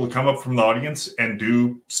getting people to come up from the audience and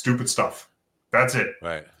do stupid stuff. That's it.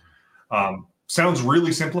 Right. Sounds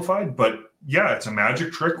really simplified, but yeah, it's a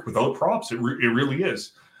magic trick without props. It really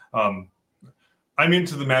is. I'm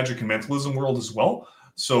into the magic and mentalism world as well.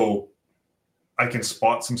 So I can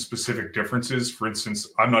spot some specific differences. For instance,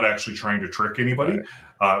 I'm not actually trying to trick anybody.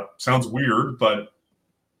 Right. Sounds weird, but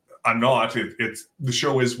I'm not. It's the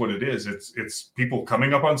show is what it is. It's people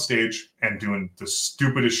coming up on stage and doing the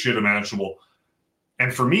stupidest shit imaginable.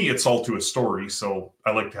 And for me, it's all to a story. So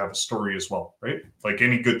I like to have a story as well, right? Like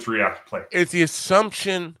any good 3-act play. It's the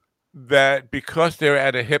assumption that because they're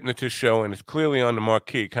at a hypnotist show and it's clearly on the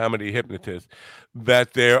marquee, comedy hypnotist,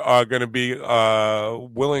 that they are going to be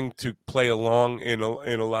willing to play along in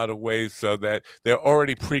a lot of ways, so that they're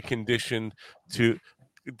already preconditioned to.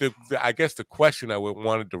 I guess the question I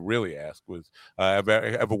wanted to really ask was,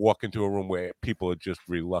 ever walk into a room where people are just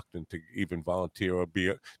reluctant to even volunteer or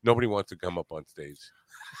nobody wants to come up on stage?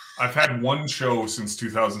 I've had one show since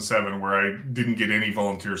 2007 where I didn't get any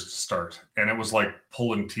volunteers to start, and it was like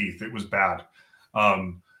pulling teeth. It was bad.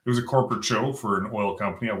 It was a corporate show for an oil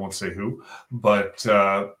company. I won't say who, but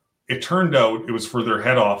it turned out it was for their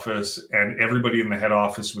head office, and everybody in the head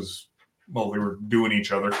office they were doing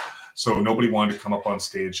each other. So nobody wanted to come up on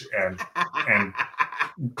stage and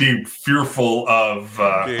be fearful of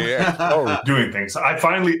doing things. I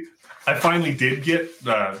finally did get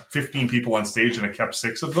 15 people on stage, and I kept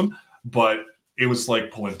 6 of them, but it was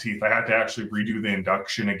like pulling teeth. I had to actually redo the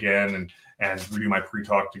induction again and redo my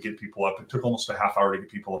pre-talk to get people up. It took almost a half hour to get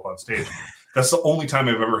people up on stage. That's the only time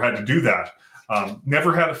I've ever had to do that.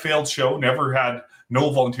 Never had a failed show, never had no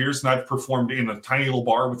volunteers, and I've performed in a tiny little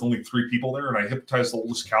bar with only 3 people there, and I hypnotized the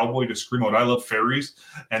oldest cowboy to scream out, "I love fairies,"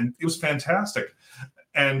 and it was fantastic.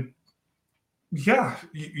 And yeah,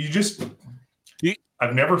 you just...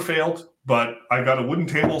 I've never failed. but I got a wooden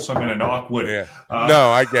table, so I'm going to knock wood. Yeah. No,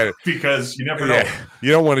 I get it. Because you never know.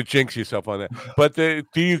 You don't want to jinx yourself on that. But do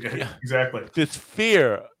you exactly this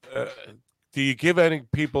fear? Do you give any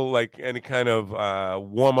people like any kind of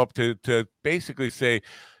warm up to basically say,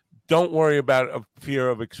 don't worry about a fear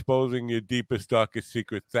of exposing your deepest, darkest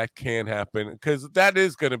secrets. That can happen, because that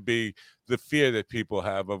is going to be the fear that people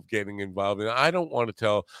have of getting involved. And I don't want to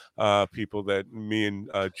tell people that me and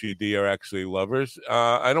GD are actually lovers.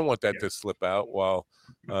 I don't want that to slip out while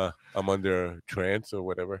I'm under a trance or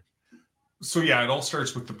whatever. So yeah, it all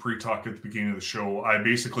starts with the pre-talk at the beginning of the show. I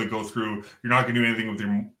basically go through, you're not going to do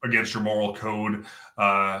anything against your moral code.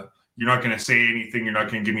 You're not going to say anything. You're not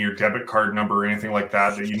going to give me your debit card number or anything like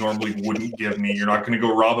that you normally wouldn't give me. You're not going to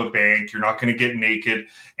go rob a bank. You're not going to get naked.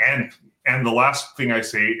 And the last thing I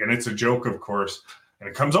say, and it's a joke, of course, and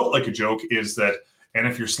it comes out like a joke, is that, and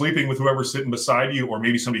if you're sleeping with whoever's sitting beside you, or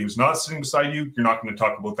maybe somebody who's not sitting beside you, you're not going to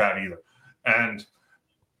talk about that either. And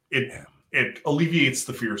it alleviates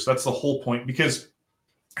the fear. So that's the whole point, because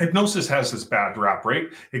hypnosis has this bad rap, right?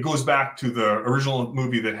 It goes back to the original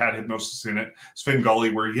movie that had hypnosis in it, Svengali,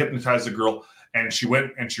 where he hypnotized a girl and she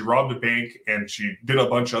went and she robbed a bank and she did a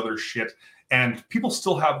bunch of other shit. And people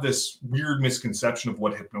still have this weird misconception of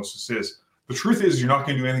what hypnosis is. The truth is, you're not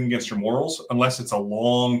going to do anything against your morals unless it's a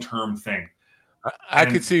long-term thing. I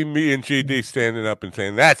could see me and GD standing up and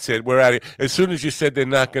saying, that's it, we're out of here. As soon as you said they're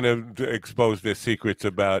not going to expose their secrets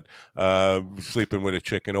about sleeping with a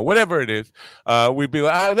chicken or whatever it is, we'd be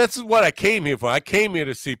like, that's what I came here for. I came here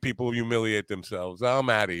to see people humiliate themselves. I'm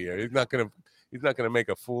out of here. He's not going to make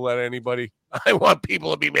a fool out of anybody. I want people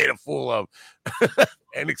to be made a fool of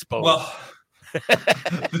and exposed. Well,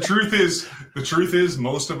 the truth is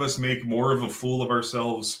most of us make more of a fool of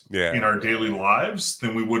ourselves in our daily lives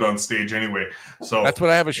than we would on stage anyway. So that's what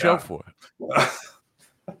I have a show for.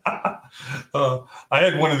 I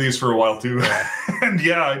had one of these for a while too. And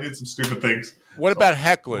I did some stupid things. What about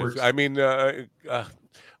hecklers? I mean,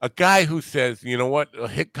 a guy who says, you know what,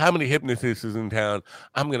 how many hypnotists is in town?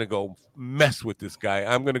 I'm going to go mess with this guy.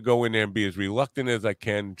 I'm going to go in there and be as reluctant as I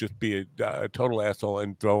can, just be a total asshole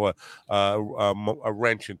and throw a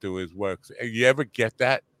wrench into his works. You ever get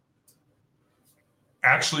that?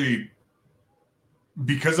 Actually,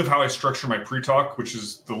 because of how I structure my pre-talk, which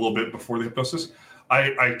is the little bit before the hypnosis,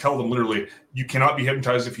 I tell them literally, you cannot be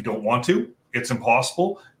hypnotized if you don't want to. It's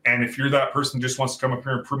impossible. And if you're that person who just wants to come up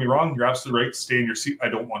here and prove me wrong, you're absolutely right. Stay in your seat. I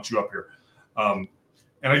don't want you up here. And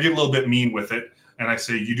I get a little bit mean with it. And I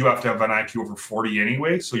say, you do have to have an IQ over 40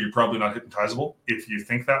 anyway, so you're probably not hypnotizable if you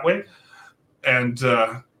think that way. And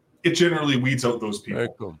it generally weeds out those people. Very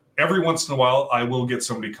cool. Every once in a while, I will get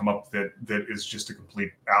somebody come up that is just a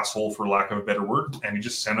complete asshole, for lack of a better word, and you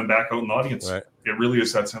just send them back out in the audience. Right. It really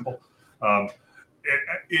is that simple.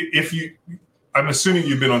 I'm assuming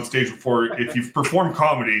you've been on stage before. If you've performed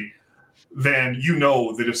comedy, then you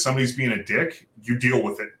know that if somebody's being a dick, you deal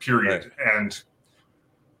with it, period. Right. And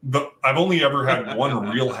I've only ever had one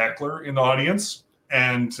real heckler in the audience,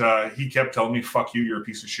 and he kept telling me, fuck you, you're a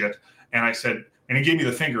piece of shit. And I said, and he gave me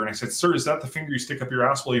the finger, and I said, sir, is that the finger you stick up your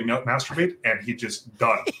ass while you masturbate? And he just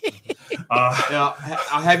done. Now,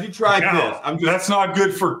 have you tried this? That's not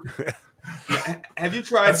good for... Have you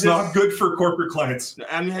tried That's this? not good for corporate clients.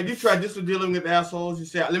 I mean, have you tried this with dealing with assholes? You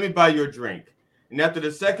say, let me buy you a drink. And after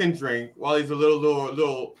the second drink, while he's a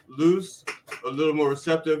little loose, a little more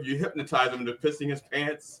receptive, you hypnotize him into pissing his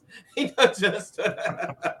pants. You know, just...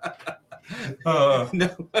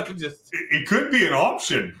 It could be an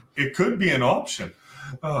option. It could be an option.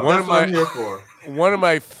 One of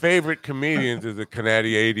my favorite comedians is a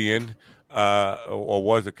Canadian, or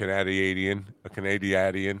was a Canadian.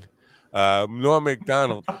 Norm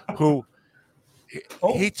Macdonald, who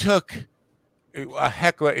he took a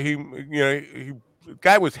heckler. The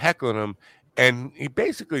guy was heckling him, and he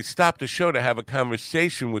basically stopped the show to have a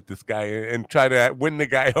conversation with this guy and try to win the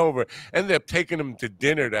guy over. Ended up taking him to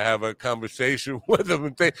dinner to have a conversation with him.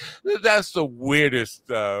 And that's the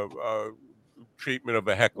weirdest treatment of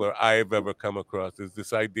a heckler I have ever come across, is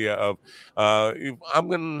this idea of I'm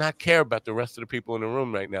going to not care about the rest of the people in the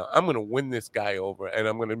room right now. I'm going to win this guy over, and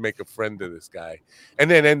I'm going to make a friend of this guy, and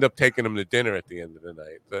then end up taking him to dinner at the end of the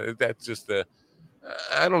night. That's just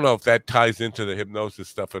I don't know if that ties into the hypnosis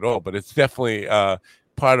stuff at all, but it's definitely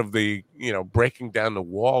part of the breaking down the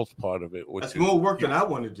walls part of it. That's more work than I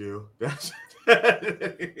want to do.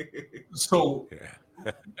 So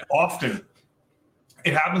often.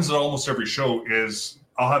 It happens at almost every show. Is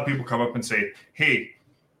I'll have people come up and say, hey,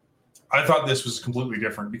 I thought this was completely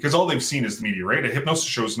different, because all they've seen is the media, right? A hypnosis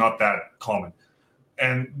show is not that common.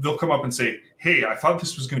 And they'll come up and say, hey, I thought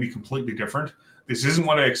this was going to be completely different. This isn't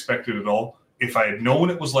what I expected at all. if I had known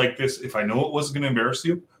it was like this, if I know it wasn't going to embarrass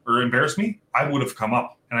you or embarrass me, I would have come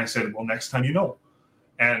up. And I said, well, next time you know.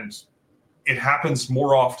 And it happens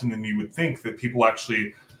more often than you would think that people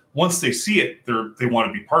actually, once they see it, they want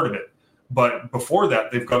to be part of it. But before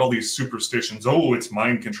that, they've got all these superstitions. Oh, it's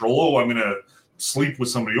mind control. Oh, I'm going to sleep with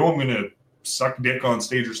somebody. Oh, I'm going to suck dick on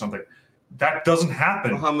stage or something. That doesn't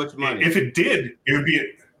happen. Well, how much money? If it did, it would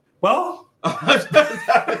be, well,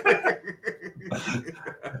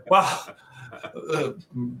 well,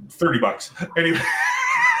 $30. Anyway.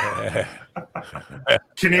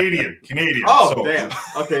 Canadian. Oh, so. Damn.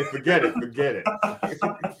 Okay, forget it.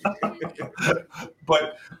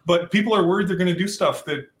 But people are worried they're going to do stuff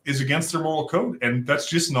that is against their moral code, and that's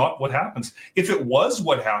just not what happens. If it was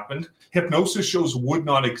what happened, hypnosis shows would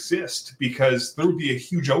not exist because there would be a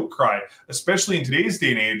huge outcry, especially in today's day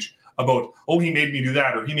and age, about, oh, he made me do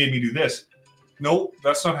that or he made me do this. No,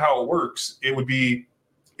 that's not how it works. It would be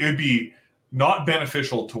not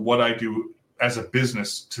beneficial to what I do as a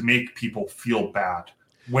business to make people feel bad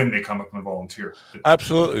when they come up and volunteer.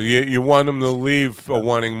 Absolutely. You want them to leave for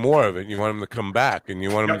wanting more of it. You want them to come back, and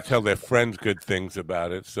you want them to tell their friends good things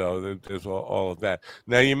about it. So there's all of that.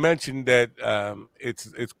 Now, you mentioned that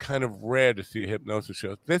it's kind of rare to see hypnosis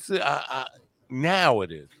shows. This is now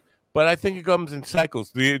it is, but I think it comes in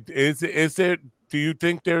cycles. Do you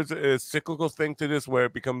think there's a cyclical thing to this where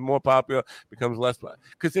it becomes more popular, becomes less popular?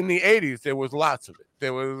 Because in the 80s, there was lots of it.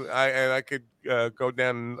 There was, I could go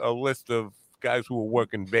down a list of guys who were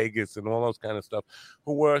working Vegas and all those kind of stuff,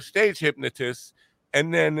 who were stage hypnotists,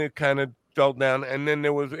 and then it kind of dulled down. And then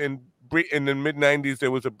there was, in the mid-90s,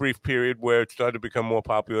 there was a brief period where it started to become more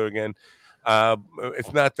popular again.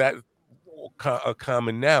 It's not that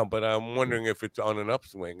common now, but I'm wondering if it's on an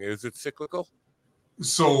upswing. Is it cyclical?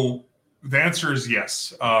 So the answer is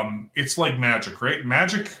yes. It's like magic, right?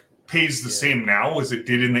 Magic pays the same now as it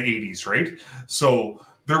did in the 80s, right? So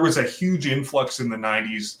there was a huge influx in the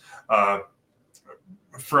 90s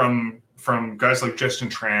from guys like Justin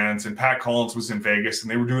Trans, and Pat Collins was in Vegas,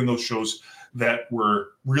 and they were doing those shows that were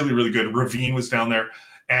really, really good. Ravine was down there,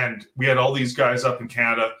 and we had all these guys up in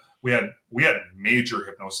Canada. We had major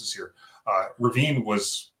hypnosis here. Ravine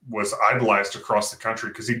was idolized across the country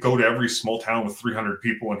because he'd go to every small town with 300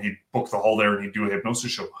 people and he'd book the hall there and he'd do a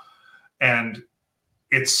hypnosis show. And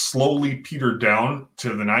it slowly petered down to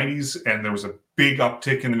the 90s, and there was a big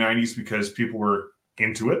uptick in the 90s because people were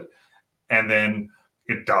into it. And then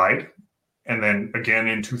it died. And then again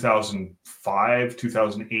in 2005,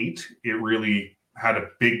 2008, it really had a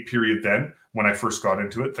big period then when I first got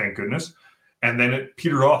into it, thank goodness. And then it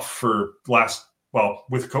petered off for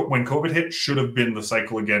when COVID hit, should have been the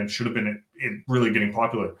cycle again, should have been it really getting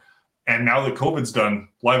popular. And now that COVID's done,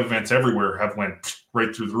 live events everywhere have went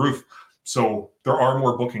right through the roof. So there are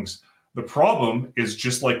more bookings. The problem is,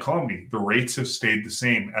 just like comedy, the rates have stayed the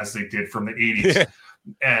same as they did from the 80s.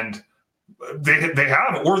 And they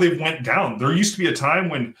have, or they've went down. There used to be a time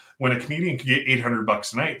when a comedian could get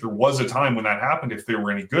 $800 a night. There was a time when that happened if they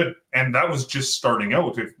were any good. And that was just starting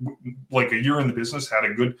out. If like a year in the business, had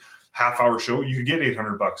a good half-hour show, you could get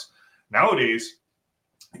 $800. Nowadays,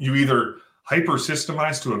 you either hyper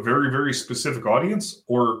systemize to a very, very specific audience,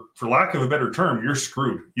 or for lack of a better term, you're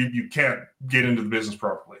screwed. You can't get into the business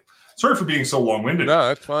properly. Sorry for being so long-winded. No,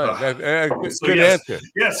 that's fine. Good answer.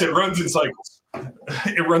 Yes, it runs in cycles.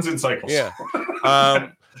 It runs in cycles. Yeah.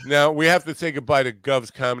 Now we have to say goodbye to Gov's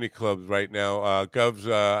Comedy Clubs right now. Gov's,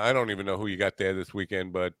 I don't even know who you got there this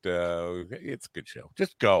weekend, but it's a good show.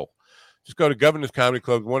 Just go to Governor's Comedy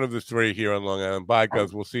Club, one of the three here on Long Island. Bye,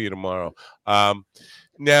 Govs. We'll see you tomorrow.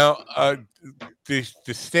 Now, the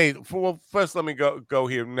state. Well, first, let me go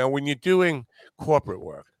here. Now, when you're doing corporate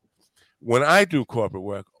work, when I do corporate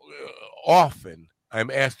work, often I'm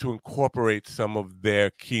asked to incorporate some of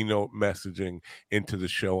their keynote messaging into the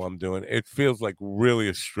show I'm doing. It feels like really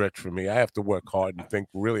a stretch for me. I have to work hard and think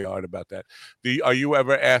really hard about that. Are you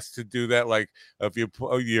ever asked to do that? Like, if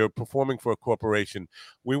you're performing for a corporation,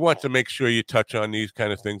 we want to make sure you touch on these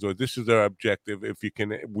kind of things, or this is our objective. If you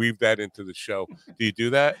can weave that into the show, do you do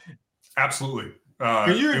that? Absolutely.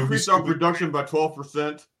 Can you increase our production by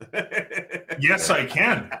 12%? Yes, I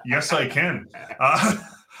can. Yes, I can.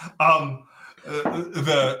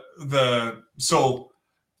 So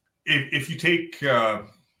if you take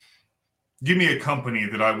give me a company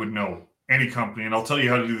that I would know, any company, and I'll tell you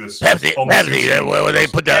how to do this. Pepsi, where they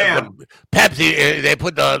put the Pepsi, they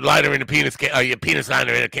put the liner in the penis can, your penis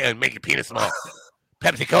liner in a can, make your penis small.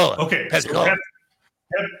 Pepsi Cola. Okay, Pepsi Cola.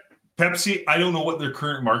 Pepsi, I don't know what their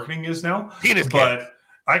current marketing is now, penis but cans.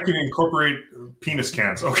 I can incorporate penis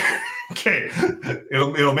cans. Okay,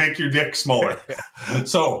 it'll make your dick smaller.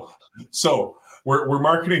 So we're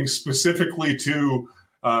marketing specifically to.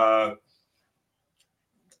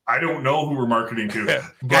 I don't know who we're marketing to.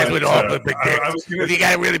 Guys but, with all the big dicks. If you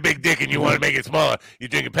got a really big dick and you want to make it smaller, you're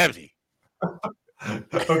drinking Pepsi.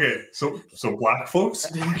 Okay, so black folks,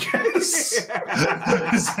 I guess. Is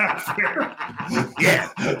that fair?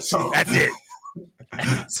 Yeah, so that's it.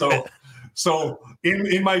 So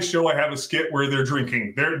in my show, I have a skit where they're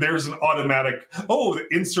drinking. There's an automatic.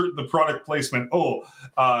 Insert the product placement.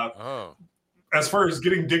 As far as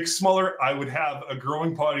getting dicks smaller, I would have a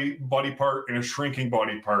growing body part and a shrinking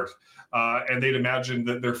body part, and they'd imagine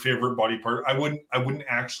that their favorite body part. I wouldn't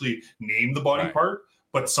actually name the body part,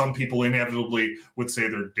 but some people inevitably would say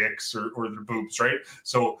their dicks or their boobs, right?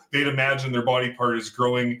 So they'd imagine their body part is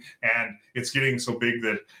growing and it's getting so big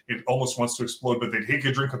that it almost wants to explode, but they'd take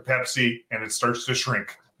a drink of Pepsi and it starts to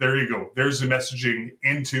shrink. There you go. There's the messaging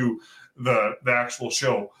into the actual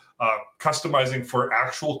show. Customizing for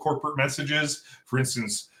actual corporate messages, for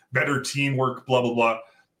instance, better teamwork, blah, blah, blah.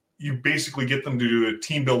 You basically get them to do a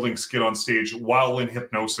team building skit on stage while in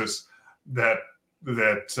hypnosis that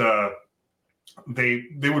they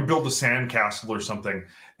would build a sandcastle or something,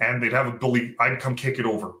 and they'd have a bully. I'd come kick it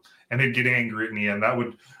over, and they'd get angry at me, and that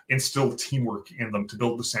would instill teamwork in them to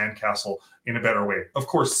build the sandcastle in a better way. Of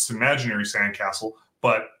course, it's an imaginary sandcastle,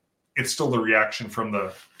 but it's still the reaction from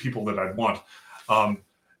the people that I'd want.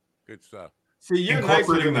 Good stuff. See, you're incorporating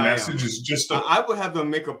nicer than the I message am. is just. I would have them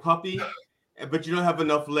make a puppy, but you don't have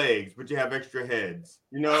enough legs, but you have extra heads.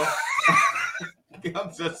 You know.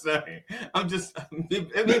 I'm just saying.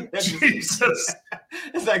 Jesus.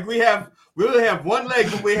 It's like we only have one leg,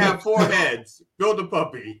 but we have four heads. Build a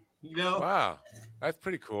puppy. You know. Wow, that's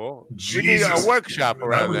pretty cool. Jesus. We need a workshop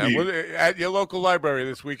around that. Be... At your local library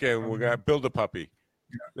this weekend, we're gonna build a puppy.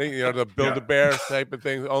 The Build-A-Bear type of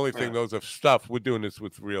thing. The only thing, those are stuff. We're doing this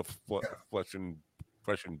with real flesh and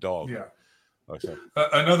dog. Yeah. Okay.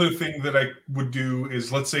 Another thing that I would do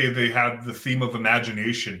is, let's say they had the theme of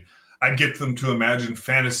imagination. I'd get them to imagine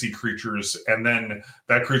fantasy creatures, and then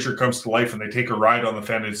that creature comes to life, and they take a ride on the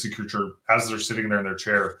fantasy creature as they're sitting there in their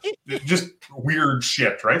chair. Just weird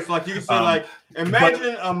shit, right? It's like you can say,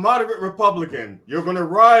 imagine a moderate Republican. You're going to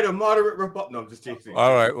ride a moderate Republican. No, I'm just teasing.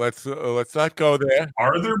 All right, let's not go there.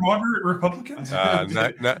 Are there moderate Republicans?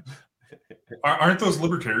 Not. Aren't those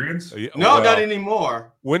libertarians? No, not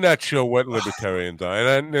anymore. We're not sure what libertarians are,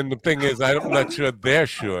 and the thing is, I'm not sure they're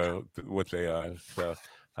sure what they are. So.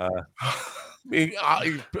 I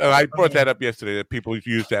brought that up yesterday, that people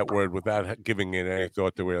use that word without giving it any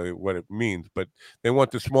thought to really what it means, but they want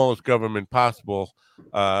the smallest government possible.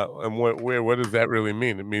 And what does that really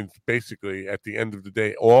mean? It means basically at the end of the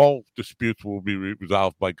day, all disputes will be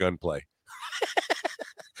resolved by gunplay.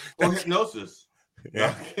 Or hypnosis.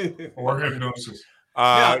 Yeah. Or hypnosis.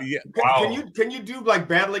 Wow. Can you do like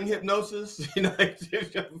battling hypnosis?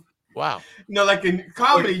 Wow. Like in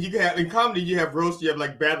comedy, you have roast, you have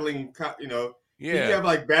like battling, Yeah. You have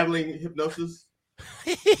like battling hypnosis.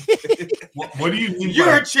 What do you mean?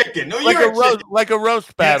 You're a chicken. No, like a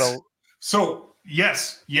roast battle.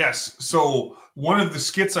 Yes. So one of the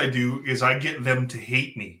skits I do is I get them to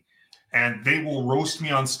hate me, and they will roast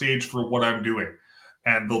me on stage for what I'm doing,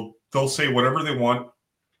 and they'll say whatever they want,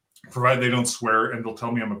 provided they don't swear, and they'll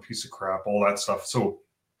tell me I'm a piece of crap, all that stuff. So.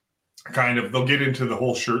 They'll get into the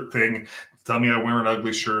whole shirt thing, tell me I wear an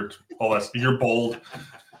ugly shirt, all that. You're bald,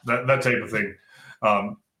 that type of thing.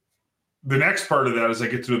 The next part of that is I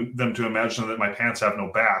get them to imagine that my pants have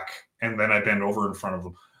no back, and then I bend over in front of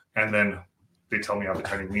them, and then they tell me I have a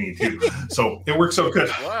tiny weenie too. So it works out good.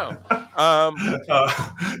 Wow.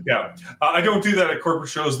 Yeah. I don't do that at corporate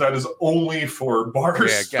shows. That is only for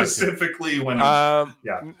bars specifically when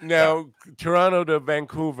Now, Toronto to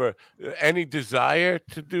Vancouver, any desire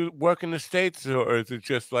to work in the States, or is it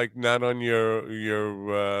just like not on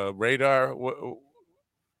your radar? Do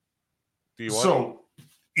you want? So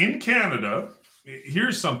in Canada,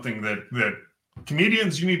 here's something that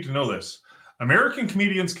comedians, you need to know this. American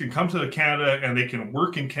comedians can come to Canada and they can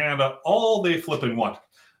work in Canada all they flipping want.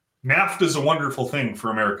 NAFTA is a wonderful thing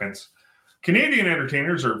for Americans. Canadian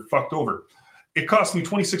entertainers are fucked over. It costs me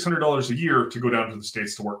 $2,600 a year to go down to the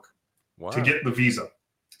States to work, to get the visa.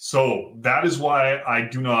 So that is why I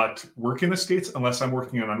do not work in the States unless I'm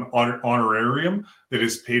working on an honorarium that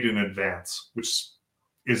is paid in advance, which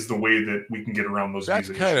is the way that we can get around those That's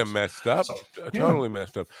visa kind of issues. messed up. Totally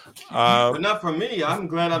messed up. But not for me. I'm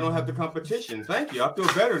glad I don't have the competition. Thank you. I feel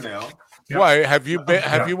better now. Why have you been?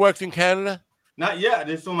 Have you worked in Canada? Not yet.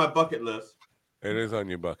 It's on my bucket list. It is on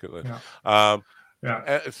your bucket list. Yeah.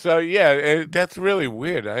 That's really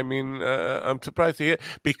weird. I mean, I'm surprised to hear,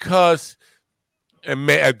 because I'm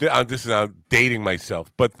dating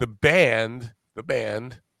myself, but the band, the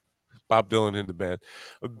band, Bob Dylan and the band,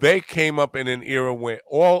 they came up in an era where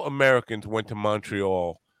all Americans went to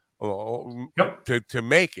Montreal to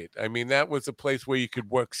make it. I mean, that was a place where you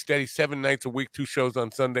could work steady 7 nights a week, 2 shows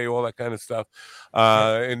on Sunday, all that kind of stuff.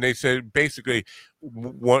 And they said basically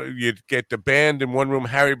you'd get the band in one room,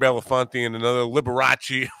 Harry Belafonte in another,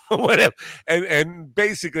 Liberace, or whatever. And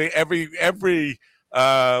basically every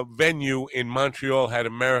venue in Montreal had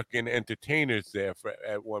American entertainers there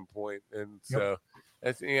at one point. And so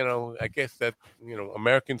that's, I guess that,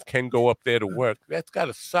 Americans can go up there to work. That's got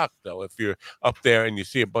to suck, though, if you're up there and you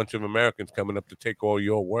see a bunch of Americans coming up to take all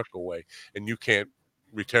your work away and you can't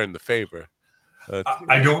return the favor.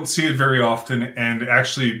 I don't see it very often. And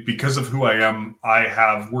actually, because of who I am, I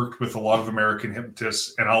have worked with a lot of American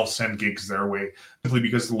hypnotists, and I'll send gigs their way simply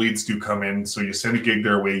because the leads do come in. So you send a gig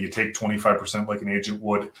their way, you take 25% like an agent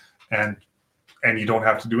would, and you don't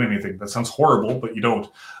have to do anything. That sounds horrible, but you don't.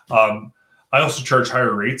 I also charge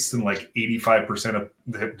higher rates than like 85% of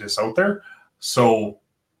the hypnotists out there. So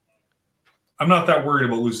I'm not that worried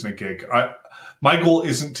about losing a gig. My goal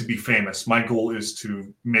isn't to be famous. My goal is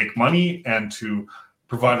to make money and to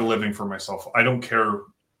provide a living for myself. I don't care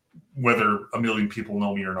whether a million people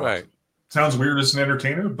know me or not. Right. Sounds weird as an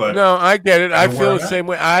entertainer, but no, I get it. I feel the same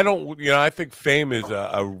way. I don't, I think fame is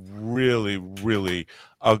a really, really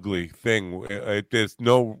ugly thing. There's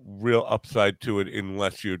no real upside to it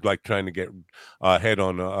unless you're like trying to get ahead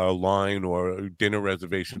on a line or dinner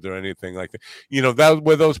reservations or anything like that. That's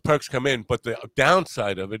where those perks come in. But the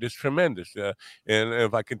downside of it is tremendous. And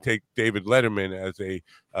if I can take David Letterman as a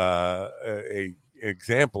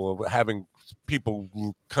example of having people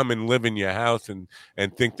come and live in your house and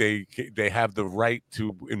think they have the right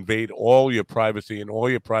to invade all your privacy and all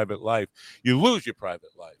your private life, you lose your private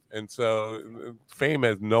life. And so fame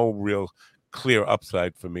has no real clear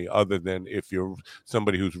upside for me, other than if you're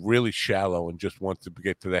somebody who's really shallow and just wants to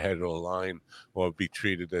get to the head of the line or be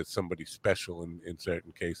treated as somebody special in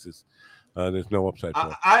certain cases. There's no upside for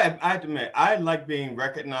it. I have to admit, I like being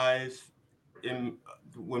recognized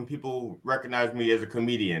when people recognize me as a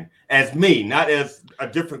comedian, as me, not as a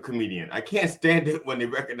different comedian. I can't stand it when they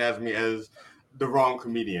recognize me as the wrong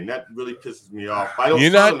comedian. That really pisses me off. I don't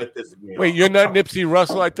tell them it pisses me off. Wait, you're not Nipsey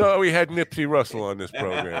Russell? I thought we had Nipsey Russell on this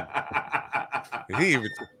program.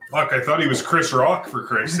 Fuck, I thought he was Chris Rock, for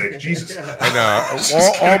Christ's sake. Jesus. I know.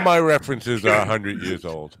 All my references are 100 years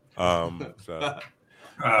old. Nipsey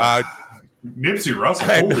Russell,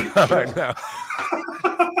 holy shit. I know.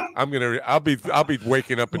 I'll be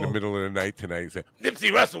waking up in the middle of the night tonight and say,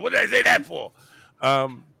 Nipsey Russell, what did I say that for?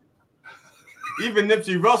 Even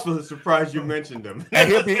Nipsey Russell is surprised you mentioned him.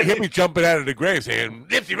 And he'll be jumping out of the grave saying,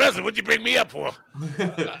 Nipsey Russell, what'd you bring me up for?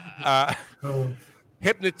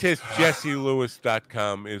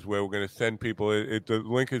 HypnotistJesseLewis.com is where we're going to send people. The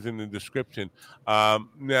link is in the description.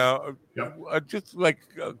 Now, just like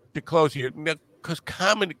to close here, because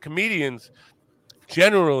comedians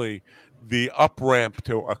generally, the up ramp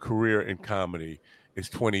to a career in comedy is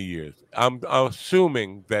 20 years. I'm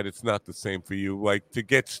assuming that it's not the same for you. Like, to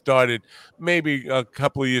get started, maybe a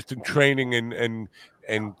couple of years in training and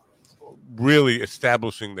really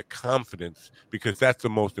establishing the confidence, because that's the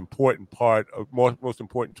most important part, most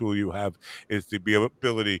important tool you have, is the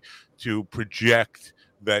ability to project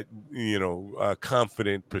that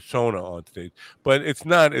confident persona on stage. But it's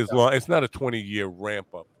not as long. It's not a 20-year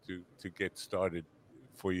ramp up to get started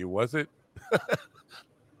for you, was it?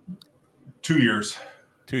 2 years.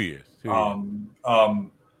 2 years.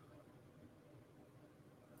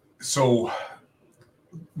 So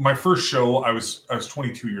my first show, I was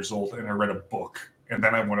 22 years old, and I read a book, and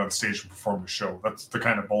then I went on stage and performed a show. That's the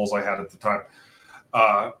kind of balls I had at the time.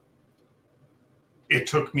 It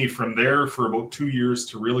took me from there for about 2 years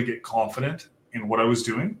to really get confident in what I was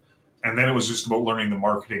doing. And then it was just about learning the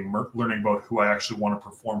marketing, learning about who I actually want to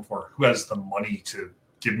perform for, who has the money to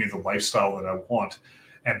give me the lifestyle that I want.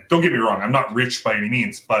 And don't get me wrong, I'm not rich by any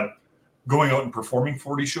means, but going out and performing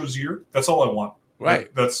 40 shows a year, that's all I want.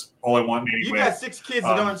 Right. That's all I want anyway. You got 6 kids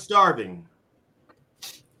that aren't starving.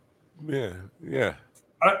 Yeah.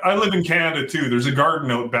 I live in Canada too. There's a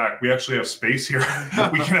garden out back. We actually have space here.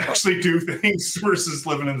 We can actually do things versus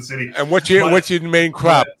living in the city. And what's your main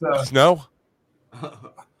crop? Snow?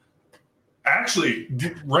 Actually,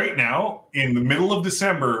 right now, in the middle of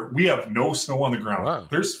December, we have no snow on the ground. Wow.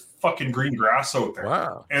 There's fucking green grass out there.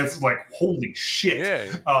 Wow. And it's like, holy shit.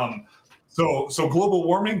 Yeah. So global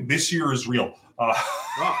warming this year is real.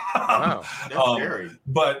 Wow. That's scary.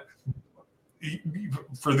 But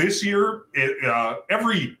for this year,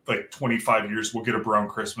 every like 25 years, we'll get a brown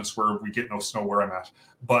Christmas where we get no snow where I'm at.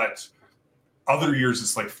 But other years,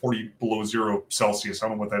 it's like 40 below 0 Celsius. I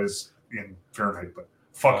don't know what that is in Fahrenheit, but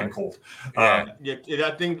fucking cold. I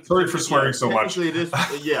think. Sorry for swearing so much. It is,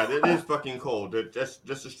 it is fucking cold. That's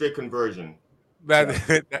just a straight conversion.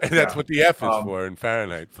 That's what the F is for in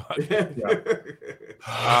Fahrenheit.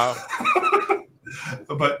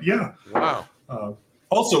 But yeah. Wow.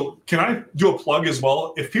 Also, can I do a plug as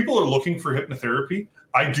well? If people are looking for hypnotherapy,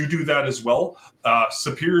 I do that as well.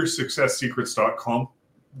 SuperiorSuccessSecrets.com.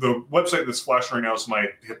 The website that's flashing right now is my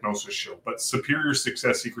hypnosis show, but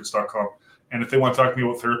SuperiorSuccessSecrets.com. And if they want to talk to me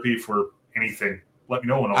about therapy for anything, let me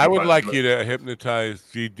know. And I would like you to hypnotize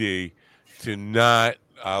GD to not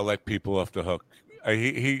let people off the hook.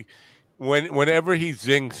 Whenever he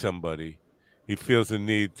zings somebody, he feels the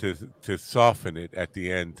need to soften it at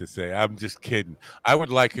the end to say, "I'm just kidding." I would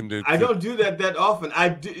like him to. I don't do that often. I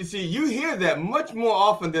do, see, you hear that much more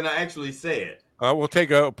often than I actually say it. We'll take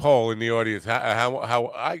a poll in the audience. How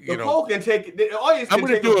poll can take the audience. I'm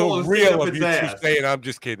going to do a reel of you two saying, "I'm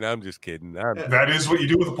just kidding. I'm just kidding." That is what you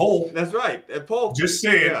do with a poll. That's right. A poll. Just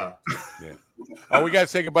say it. Yeah. Oh, we got to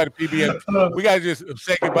say goodbye to PBM. We got to just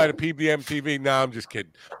say goodbye to PBM TV. No, I'm just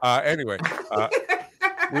kidding. Anyway.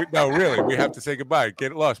 No, really, we have to say goodbye.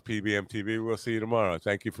 Get lost, PBM TV. We'll see you tomorrow.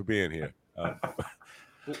 Thank you for being here.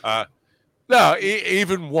 No,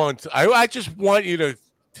 even once. I just want you to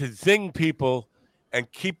zing people and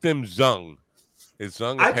keep them zung. Is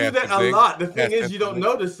zung? I do that a lot. The thing is, you don't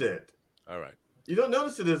notice it. All right. You don't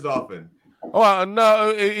notice it as often. Oh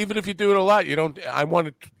no! Even if you do it a lot, you don't. I want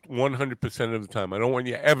it 100% of the time. I don't want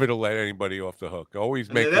you ever to let anybody off the hook.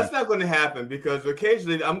 Always make. That's not going to happen because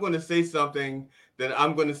occasionally I'm going to say something that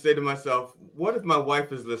I'm going to say to myself, "What if my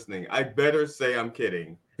wife is listening? I better say I'm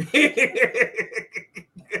kidding."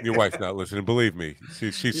 Your wife's not listening. Believe me,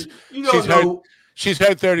 she's know. She's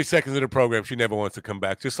had 30 seconds of the program. She never wants to come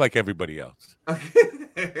back, just like everybody else.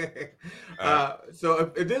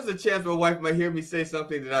 So if there's a chance my wife might hear me say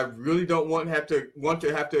something that I really don't want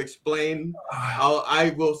to have to explain,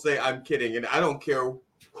 I will say I'm kidding, and I don't care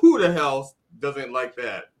who the hell doesn't like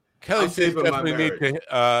that. Kelly says definitely need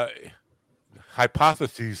to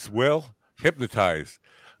hypotheses. Will hypnotize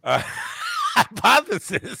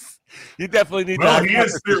hypothesis. You definitely need. Well, he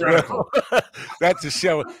is theoretical. That's a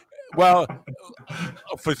show. Well,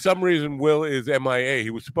 for some reason, Will is MIA. He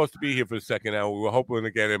was supposed to be here for the second hour. We were hoping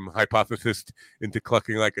to get him hypothesized into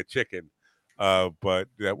clucking like a chicken, but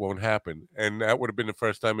that won't happen. And that would have been the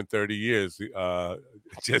first time in 30 years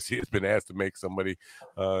Jesse has been asked to make somebody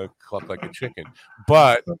cluck like a chicken.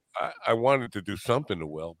 But I wanted to do something to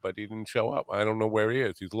Will, but he didn't show up. I don't know where he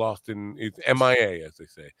is. He's lost he's MIA, as they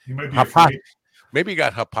say. He might be Maybe he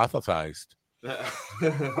got hypothesized.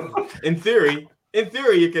 In theory,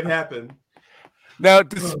 it can happen. Now,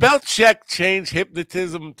 does spell check change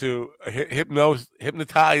hypnotism to hypnotize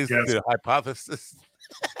the hypothesis?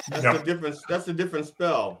 That's a different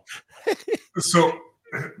spell. So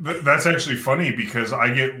that's actually funny because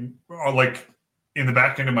I get like in the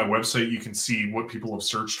back end of my website, you can see what people have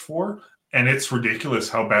searched for, and it's ridiculous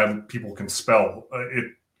how bad people can spell.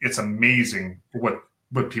 It's amazing what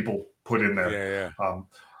people put in there.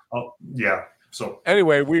 Yeah. So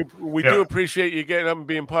anyway, we do appreciate you getting up and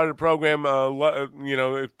being part of the program.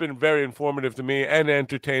 It's been very informative to me and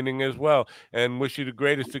entertaining as well. And wish you the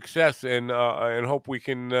greatest success and hope we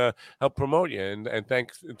can help promote you. And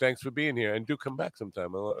thanks for being here. And do come back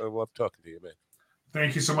sometime. I love talking to you, man.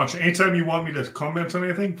 Thank you so much. Anytime you want me to comment on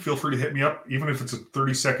anything, feel free to hit me up. Even if it's a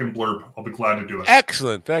 30-second blurb, I'll be glad to do it.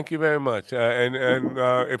 Excellent. Thank you very much. And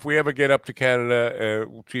if we ever get up to Canada,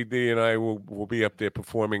 GD and I will be up there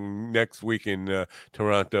performing next week in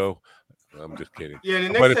Toronto. I'm just kidding. Yeah, the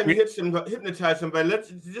next time you hypnotize somebody, let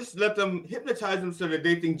them hypnotize them so that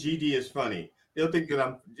they think GD is funny. They'll think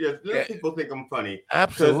that people think I'm funny.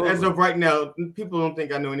 Absolutely. Because as of right now, people don't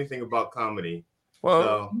think I know anything about comedy.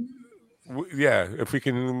 Well. Yeah, if we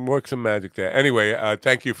can work some magic there. Anyway,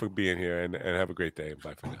 thank you for being here and have a great day.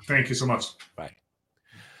 Bye for now. Thank you so much. Bye.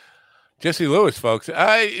 Jesse Lewis, folks.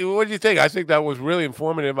 What do you think? I think that was really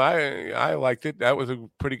informative. I liked it. That was a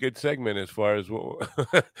pretty good segment as far as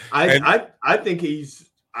I think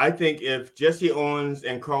if Jesse Owens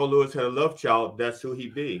and Carl Lewis had a love child, that's who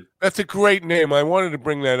he'd be. That's a great name. I wanted to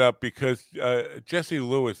bring that up because Jesse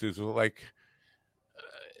Lewis is like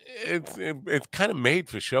it's kind of made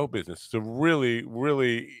for show business. It's a really,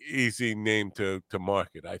 really easy name to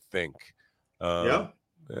market, I think.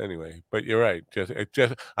 Anyway, but you're right, Jesse.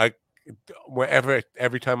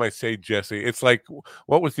 Every time I say Jesse, it's like,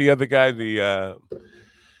 what was the other guy? The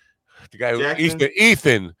guy who,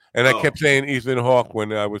 Ethan, and I kept saying Ethan Hawke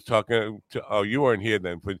when I was talking to. Oh, you weren't here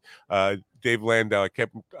then, but Dave Landau.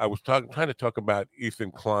 I was trying to talk about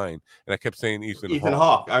Ethan Klein, and I kept saying Ethan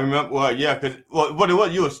Hawke. I remember. Well, yeah, because what it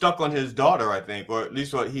was, you were stuck on his daughter, I think, or at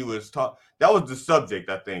least what he was taught. That was the subject,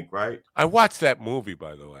 I think, right? I watched that movie,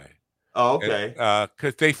 by the way. Oh, okay.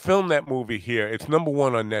 Because they filmed that movie here. It's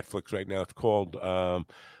 #1 on Netflix right now. It's called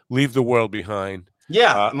Leave the World Behind.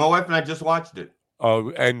 Yeah, my wife and I just watched it.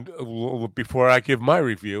 And before I give my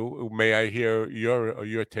review, may I hear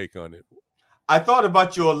your take on it? I thought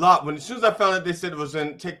about you a lot as soon as I found out they said it was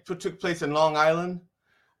took place in Long Island.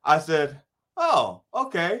 I said, "Oh,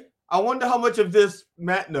 okay. I wonder how much of this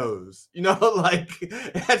Matt knows." You know, like,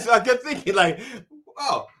 and so I kept thinking, like,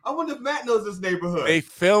 "Oh, I wonder if Matt knows this neighborhood." They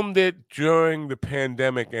filmed it during the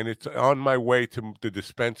pandemic, and it's on my way to the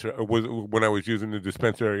dispenser. When I was using the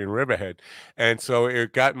dispensary in Riverhead, and so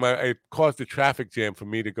it caused a traffic jam for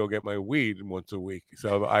me to go get my weed once a week.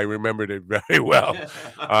 So I remembered it very well,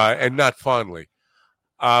 and not fondly.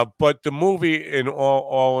 But the movie,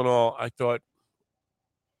 all in all, I thought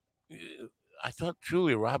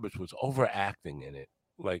Julia Roberts was overacting in it,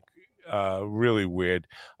 like really weird.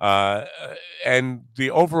 And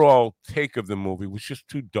the overall take of the movie was just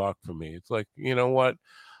too dark for me. It's like, you know what?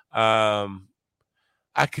 I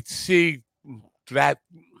could see that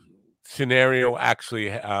scenario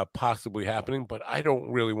actually possibly happening, but I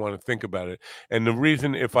don't really want to think about it. And the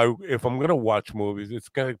reason, if I'm going to watch movies, it's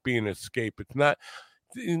going to be an escape. It's not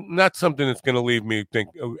something that's going to leave me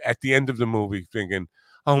at the end of the movie thinking,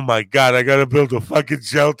 "Oh my God, I got to build a fucking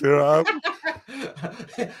shelter."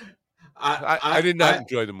 I did not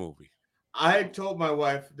enjoy the movie. I told my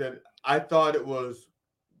wife that I thought it was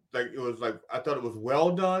I thought it was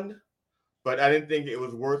well done, but I didn't think it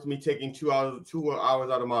was worth me taking 2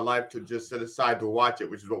 hours out of my life to just set aside to watch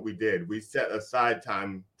it, which is what we did. We set aside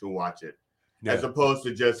time to watch it, as opposed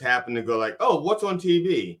to just happen to go like, "Oh, what's on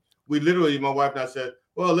TV?" We literally, my wife and I said,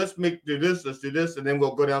 "Well, let's do this, and then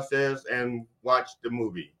we'll go downstairs and watch the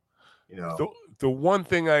movie." You know, the one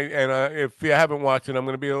thing if you haven't watched it, I'm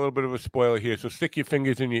going to be a little bit of a spoiler here. So stick your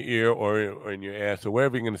fingers in your ear or in your ass or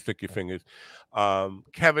wherever you're going to stick your fingers.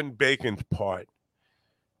 Kevin Bacon's part,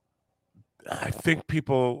 I think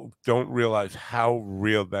people don't realize how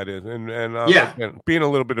real that is. And being a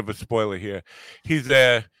little bit of a spoiler here, he's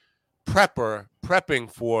a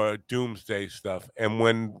prepping for doomsday stuff, and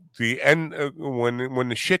when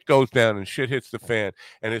the shit goes down and shit hits the fan,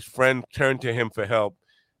 and his friend turned to him for help,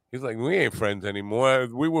 he's like, "We ain't friends anymore.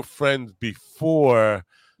 We were friends before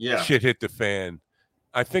shit hit the fan."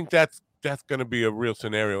 I think that's going to be a real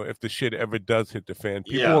scenario if the shit ever does hit the fan.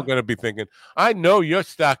 People are going to be thinking, "I know you're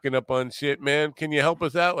stocking up on shit, man. Can you help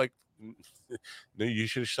us out?" Like, no, you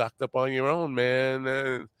should have stocked up on your own,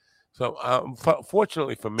 man. So,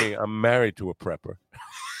 fortunately for me, I'm married to a prepper,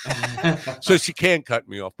 so she can't cut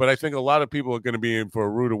me off. But I think a lot of people are going to be in for a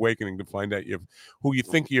rude awakening to find out who you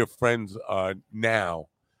think your friends are now.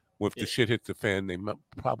 If the shit hits the fan, they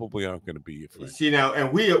probably aren't going to be your friends. See now,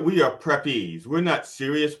 and we are preppies. We're not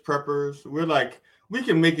serious preppers. We're like, we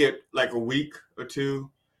can make it like a week or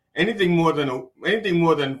two. Anything more than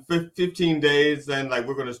 15 days, then like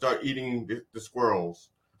we're going to start eating the squirrels.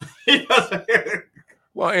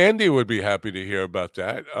 Well, Andy would be happy to hear about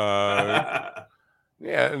that.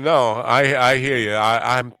 Yeah, no, I hear you.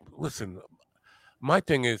 I'm listen. My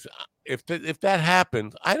thing is, if that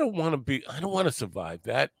happens, I don't want to survive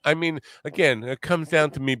that. I mean, again, it comes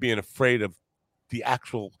down to me being afraid of the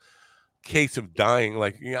actual case of dying.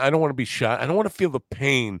 Like, I don't want to be shot. I don't want to feel the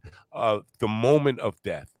pain of the moment of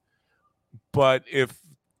death. But if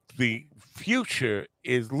the future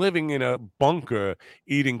is living in a bunker,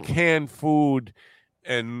 eating canned food,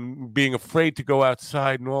 and being afraid to go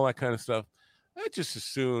outside and all that kind of stuff, I just as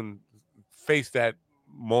soon face that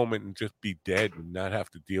moment and just be dead and not have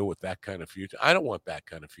to deal with that kind of future. I don't want that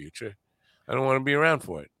kind of future. I don't want to be around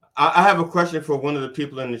for it. I have a question for one of the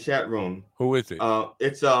people in the chat room. Who is it?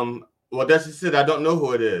 It's well, that's just it. I don't know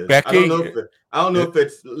who it is. Becky. I don't know if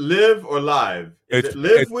it's live or live. Is it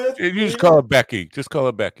live with? You just call her Becky. Just call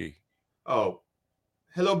her Becky. Oh,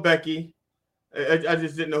 hello, Becky. I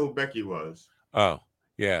just didn't know who Becky was. Oh,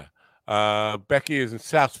 yeah. Becky is in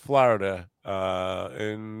South Florida.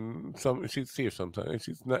 And she'd see her sometimes.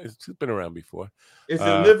 She's been around before. Is it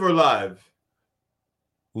live or live?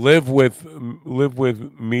 Live with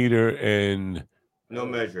meter and no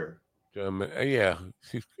measure. Yeah,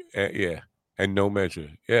 and no measure.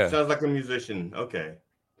 Yeah, sounds like a musician. Okay,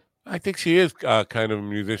 I think she is kind of a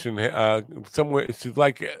musician. Somewhere she's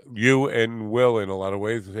like you and Will in a lot of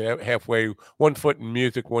ways. Halfway, one foot in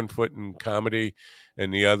music, one foot in comedy,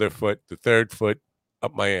 and the third foot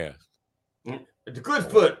up my ass. The good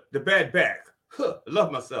foot, the bad back. I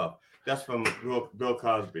love myself. That's from Bill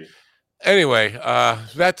Cosby. Anyway,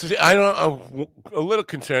 that's I'm a little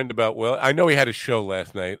concerned about Will. I know he had a show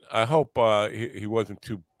last night. I hope he wasn't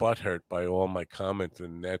too butthurt by all my comments,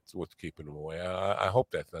 and that's what's keeping him away. I hope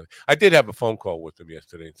that's not. I did have a phone call with him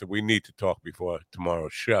yesterday, and so we need to talk before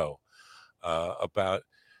tomorrow's show about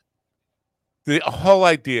the whole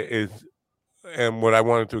idea is, and what I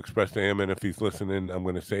wanted to express to him, and if he's listening, I'm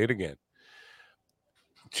going to say it again.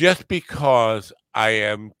 Just because I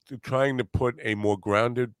am trying to put a more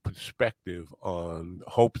grounded perspective on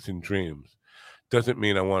hopes and dreams doesn't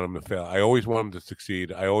mean I want him to fail. I always want him to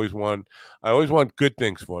succeed. I always want good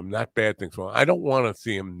things for him, not bad things for him. I don't want to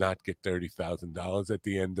see him not get $30,000 at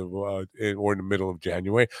the end of or in the middle of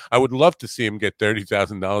January. I would love to see him get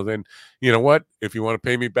 $30,000. And you know what? If you want to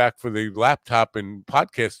pay me back for the laptop and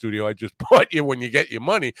podcast studio I just bought you when you get your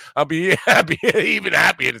money, I'll be happy, even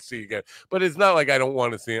happier to see you again. But it's not like I don't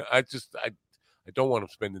want to see him. I don't want him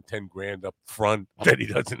spending $10,000 up front that he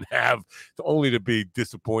doesn't have, only to be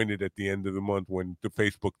disappointed at the end of the month when the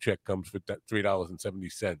Facebook check comes for that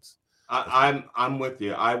 $3.70. I'm with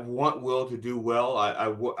you. I want Will to do well. I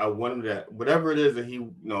want him to, whatever it is that he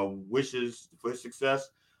wishes for his success.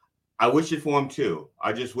 I wish it for him too.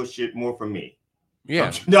 I just wish it more for me.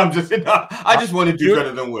 Yeah, I just want to do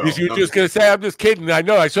better than Will. You're just gonna say I'm just kidding. I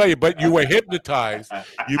know I saw you, but you were hypnotized.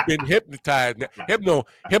 You've been hypnotized,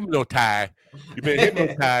 hypnotized. You've been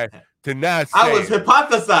hypnotized to not say. I was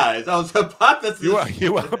hypothesized.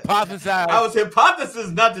 You were hypothesized. I was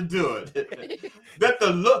hypothesized not to do it. Let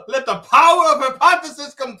the power of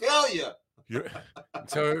hypothesis compel you.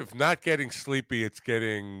 So if not getting sleepy, it's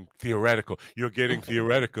getting theoretical. You're getting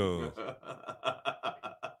theoretical.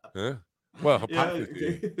 Huh? Well,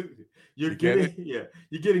 hypothesis. You're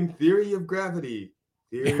getting theory of gravity.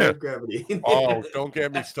 Theory of gravity. Oh, don't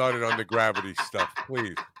get me started on the gravity stuff,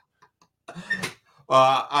 please. You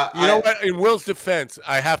know what? In Will's defense,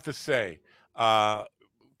 I have to say, the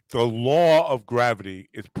law of gravity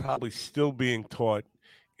is probably still being taught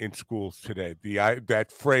in schools today.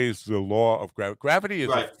 That phrase, the law of gravity. Gravity is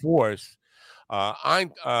a force.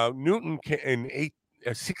 Newton in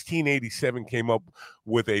 1687 came up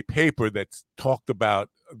with a paper that talked about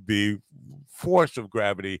the force of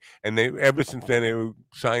gravity, and ever since then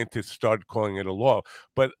scientists started calling it a law.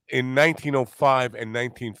 But in 1905 and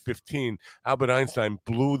 1915, Albert Einstein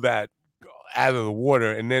blew that out of the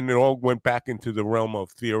water, and then it all went back into the realm of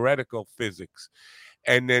theoretical physics.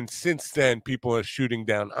 And then since then, people are shooting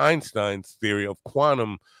down Einstein's theory of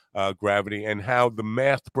quantum gravity and how the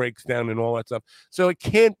math breaks down and all that stuff. So it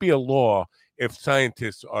can't be a law if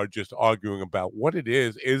scientists are just arguing about what it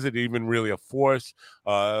is. Is it even really a force?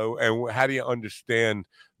 And how do you understand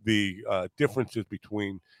the differences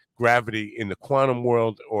between gravity in the quantum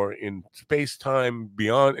world or in space-time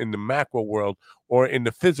beyond, in the macro world, or in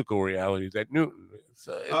the physical realities that Newton is?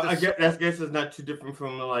 I guess it's not too different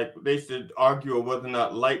from, like, they should argue whether or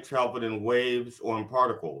not light traveled in waves or in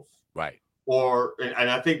particles. Right. And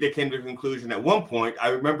I think they came to the conclusion at one point. I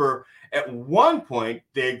remember at one point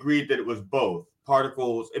they agreed that it was both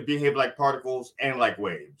particles. It behaved like particles and like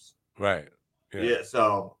waves. Right. Yeah.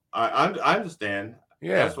 So I understand.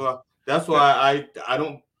 Yeah. That's why I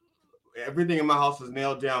don't. Everything in my house is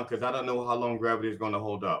nailed down because I don't know how long gravity is going to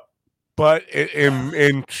hold up. But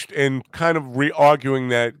in kind of re-arguing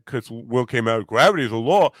that, because Will came out, gravity is a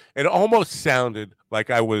law, it almost sounded like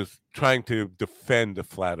I was trying to defend the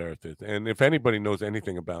flat earthers. And if anybody knows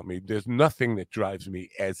anything about me, there's nothing that drives me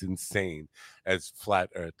as insane as flat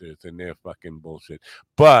earthers and their fucking bullshit.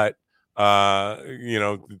 But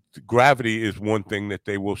gravity is one thing that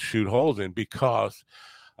they will shoot holes in, because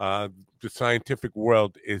the scientific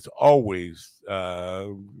world is always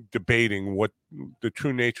debating what the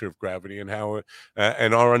true nature of gravity and how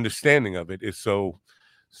and our understanding of it is. So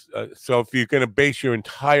if you're going to base your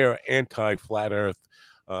entire anti-flat Earth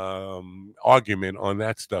argument on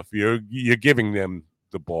that stuff, you're giving them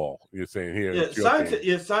the ball. You're saying here,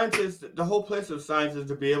 scientists. The whole place of science is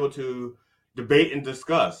to be able to debate and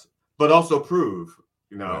discuss, but also prove.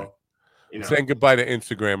 Right. Saying goodbye to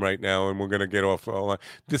Instagram right now, and we're going to get off.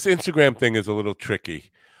 This Instagram thing is a little tricky,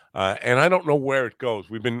 and I don't know where it goes.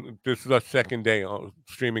 This is our second day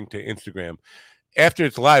streaming to Instagram. After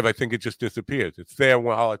it's live, I think it just disappears. It's there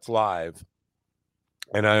while it's live,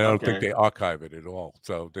 and I don't think they archive it at all.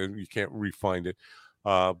 So then you can't re-find it,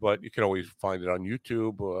 but you can always find it on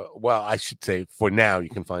YouTube. Well, I should say for now, you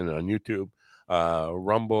can find it on YouTube,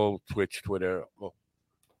 Rumble, Twitch, Twitter.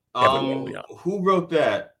 Who wrote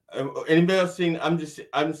that? Anybody else seen? I'm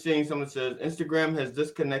seeing someone says Instagram has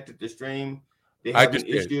disconnected the stream. They have an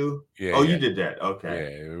issue. Yeah, you did that.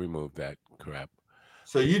 Okay. Yeah, removed that crap.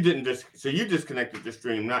 So you didn't you disconnected the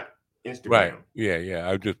stream, not Instagram. Right. Yeah.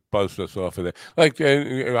 I just buzzed us off of that. Like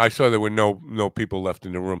I saw there were no people left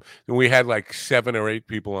in the room, and we had like 7 or 8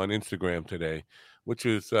 people on Instagram today, which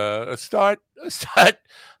is a start. A start.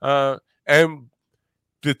 And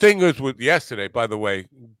the thing is with yesterday, by the way,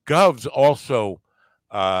 Govs also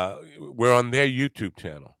were on their YouTube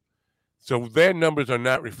channel, so their numbers are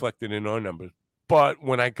not reflected in our numbers. But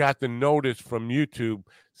when I got the notice from YouTube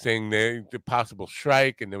saying the possible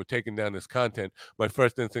strike and they were taking down this content, my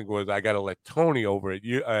first instinct was I got to let Tony over at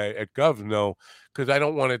Gov know, because I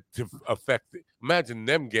don't want it to affect. Imagine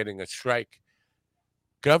them getting a strike,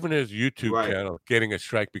 Governor's YouTube channel getting a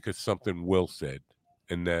strike because something Will said,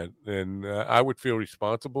 and I would feel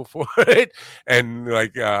responsible for it. And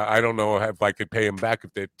like I don't know if I could pay him back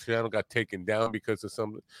if their channel got taken down because of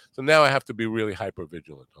something. So now I have to be really hyper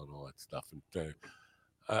vigilant on all that stuff. And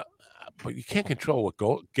but you can't control what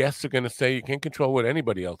guests are going to say. You can't control what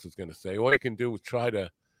anybody else is going to say. All you can do is try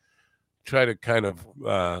to kind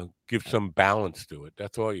of give some balance to it.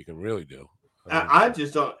 That's all you can really do. I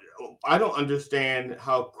just don't. I don't understand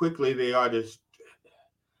how quickly they are just.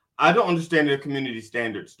 I don't understand their community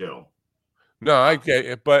standards still. No, I get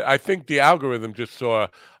it, but I think the algorithm just saw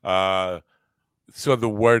the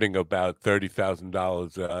wording about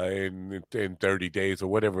 $30,000 in 30 days or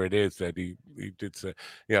whatever it is that he did say.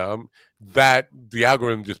 That the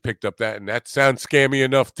algorithm just picked up that, and that sounds scammy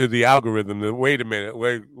enough to the algorithm. That, wait a minute,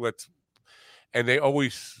 let's. And they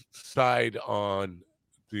always side on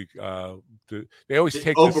they always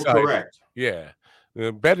take the side. Overcorrect. Yeah.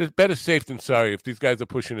 Better safe than sorry. If these guys are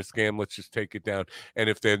pushing a scam, let's just take it down. And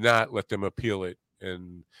if they're not, let them appeal it.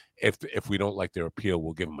 And if we don't like their appeal,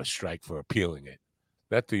 we'll give them a strike for appealing it.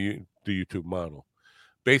 That's the YouTube model.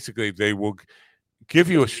 Basically, they will give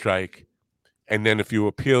you a strike, and then if you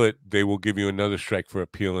appeal it, they will give you another strike for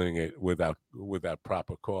appealing it without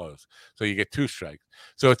proper cause. So you get 2 strikes.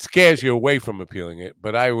 So it scares you away from appealing it.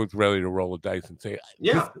 But I was ready to roll the dice and say,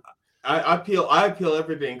 yeah, I appeal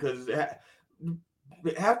everything because.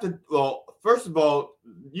 Have to. Well, first of all,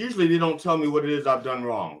 usually they don't tell me what it is I've done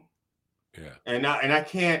wrong. Yeah. And I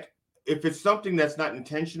can't, if it's something that's not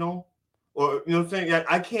intentional, or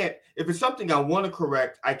I can't. If it's something I want to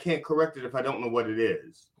correct, I can't correct it if I don't know what it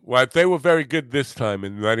is. Well, they were very good this time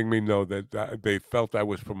in letting me know that they felt I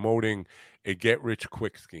was promoting a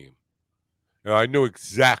get-rich-quick scheme. I knew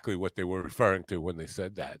exactly what they were referring to when they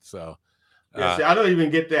said that. So. Yeah, see, I don't even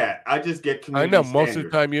get that. I just get community standards. Most of the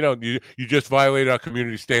time you don't. You just violated our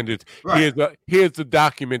community standards. Right. Here's the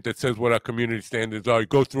document that says what our community standards are. You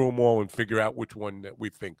go through them all and figure out which one that we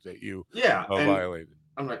think that you violated.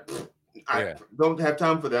 I'm like, I don't have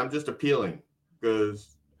time for that. I'm just appealing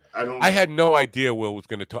because I don't. I had no idea Will was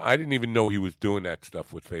going to talk. I didn't even know he was doing that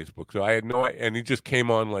stuff with Facebook. So I had no, and he just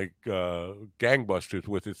came on like gangbusters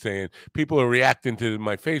with it, saying people are reacting to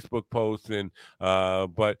my Facebook posts. And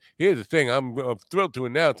but here's the thing: I'm thrilled to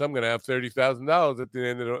announce I'm going to have $30,000 at the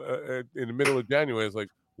end of in the middle of January. It's like,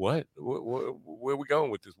 what? Where are we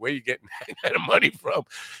going with this? Where are you getting that money from?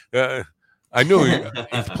 I knew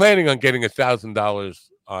he's planning on getting $1,000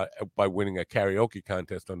 by winning a karaoke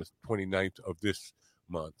contest on the 29th of this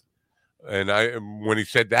month. And when he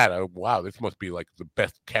said that, wow, this must be like the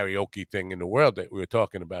best karaoke thing in the world that we were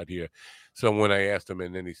talking about here. So when I asked him,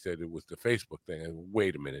 and then he said it was the Facebook thing, I said,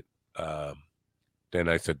 wait a minute. Then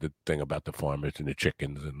I said the thing about the farmers and the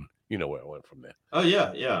chickens, and you know where I went from there. Oh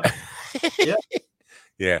yeah. Yeah.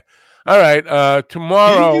 Yeah. All right.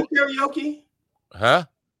 Tomorrow. Do you do karaoke? Huh?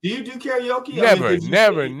 Do you do karaoke? Never.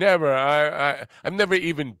 I've never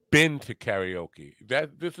even been to karaoke.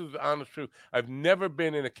 This is the honest truth. I've never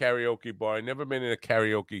been in a karaoke bar. I've never been in a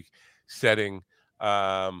karaoke setting.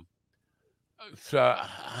 So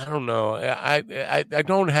I don't know. I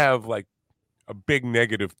don't have like a big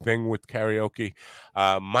negative thing with karaoke.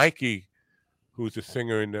 Mikey, who's a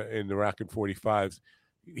singer in the Rockin' 45s,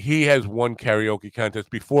 he has won karaoke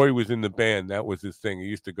contest before he was in the band. That was his thing. He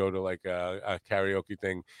used to go to like a karaoke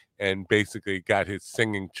thing and basically got his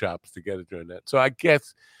singing chops together during that. So I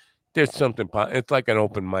guess there's something. It's like an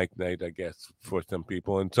open mic night, I guess, for some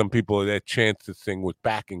people, and some people that chance to sing with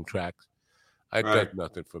backing tracks. Does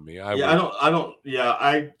nothing for me. I don't. Yeah,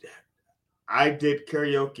 I did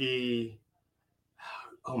karaoke.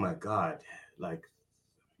 Oh my God, like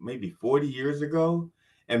maybe 40 years ago.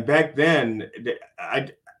 And back then, I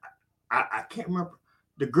can't remember.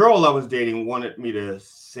 The girl I was dating wanted me to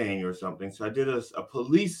sing or something. So I did a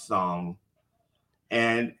Police song.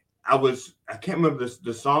 And I can't remember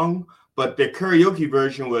the song, but the karaoke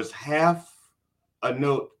version was half a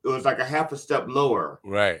note. It was like a half a step lower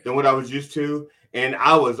than what I was used to. And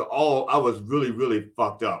I was really, really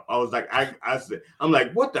fucked up. I was like, I'm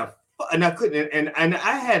like, what the and I couldn't. And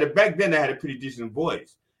I had back then. I had a pretty decent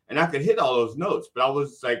voice, and I could hit all those notes. But I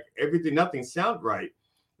was like, nothing sounded right.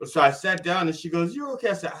 So I sat down, and she goes, "You're okay."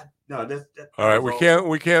 I said, "No, that's all right.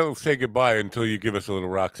 We can't say goodbye until you give us a little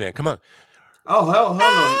Roxanne. Come on." Oh hell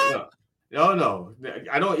no!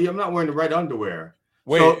 I don't. I'm not wearing the right underwear.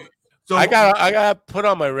 Wait. So I got put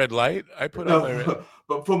on my red light.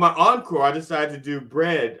 But for my encore, I decided to do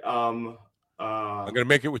Bread. I'm gonna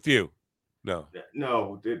make it with you. No,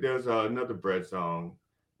 there's another Bread song.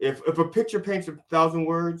 If a picture paints 1,000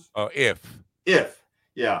 words. Oh, if.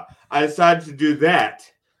 Yeah, I decided to do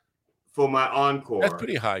that for my encore. That's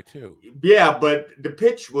pretty high too. Yeah, but the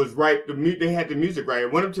pitch was right. They had the music right. I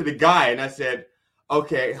went up to the guy and I said,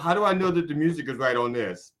 "Okay, how do I know that the music is right on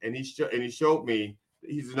this?" And he showed me.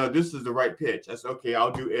 He said, "No, this is the right pitch." I said, "Okay,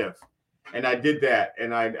 I'll do if," and I did that,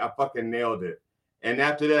 and I fucking nailed it. And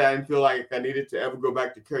after that, I didn't feel like I needed to ever go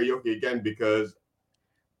back to karaoke again because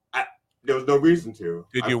there was no reason to.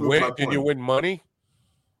 Did you win? Did you win money?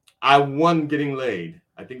 I won getting laid.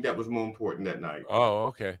 I think that was more important that night. Oh,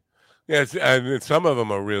 okay. Yes, and some of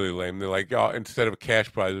them are really lame. They're like, oh, instead of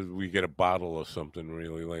cash prizes, we get a bottle or something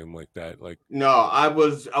really lame like that. Like, no, I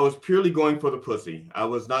was purely going for the pussy. I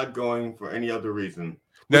was not going for any other reason.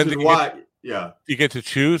 Which is why, you get to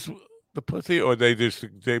choose the pussy, or they just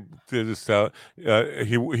he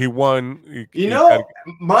won.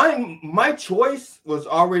 My choice was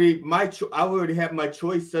already I already had my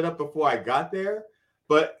choice set up before I got there.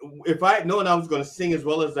 But if I had known I was going to sing as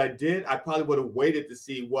well as I did, I probably would have waited to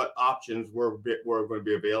see what options were going to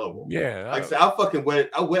be available. Yeah, like I said,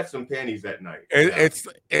 I wet some panties that night.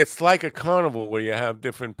 It's like a carnival where you have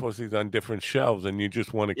different pussies on different shelves, and you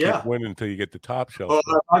just want to keep winning until you get the top shelf.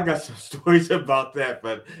 Oh, I got some stories about that,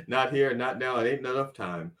 but not here, not now. It ain't enough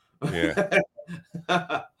time. Yeah.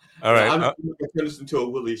 All right. I'm going to listen to a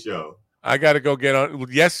Willie show. I got to go get on.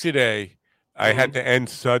 Yesterday, I had to end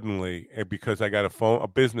suddenly because I got a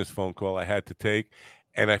business phone call I had to take,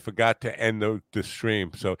 and I forgot to end the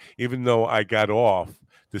stream. So even though I got off,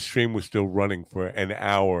 the stream was still running for an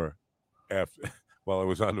hour while I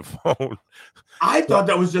was on the phone. I thought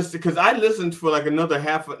that was just because I listened for like another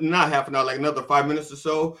not half an hour, like another 5 minutes or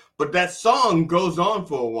so. But that song goes on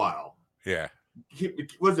for a while. Yeah.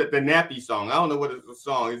 Was it the Nappy song? I don't know what it's a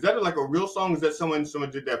song. Is that like a real song? Is that someone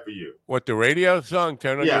did that for you? What, the radio song?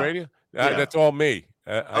 Turn on your radio? That's all me.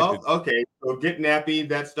 Okay. So Get Nappy,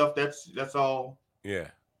 that stuff. That's all. Yeah.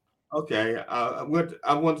 Okay. I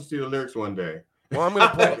want to see the lyrics one day. Well, I'm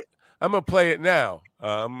gonna play. I'm gonna play it now.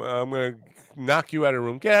 I'm gonna knock you out of the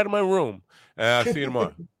room. Get out of my room. I'll see you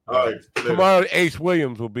tomorrow. All right. Tomorrow, Ace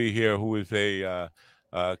Williams will be here, who is a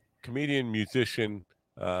comedian, musician,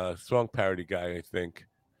 song parody guy, I think.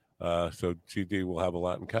 So GD will have a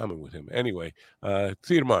lot in common with him. Anyway,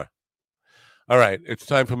 see you tomorrow. All right, it's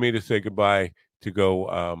time for me to say goodbye, to go,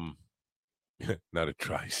 not a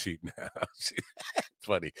tri-seat now. It's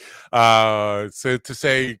funny. So to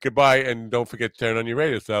say goodbye, and don't forget to turn on your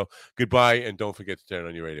radio. So goodbye, and don't forget to turn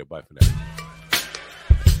on your radio. Bye for now.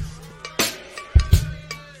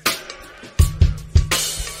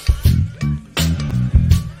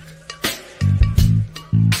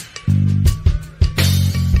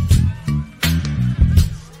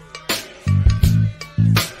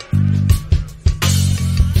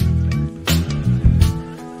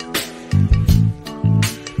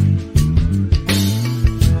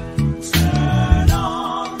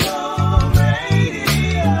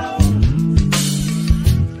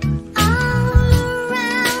 I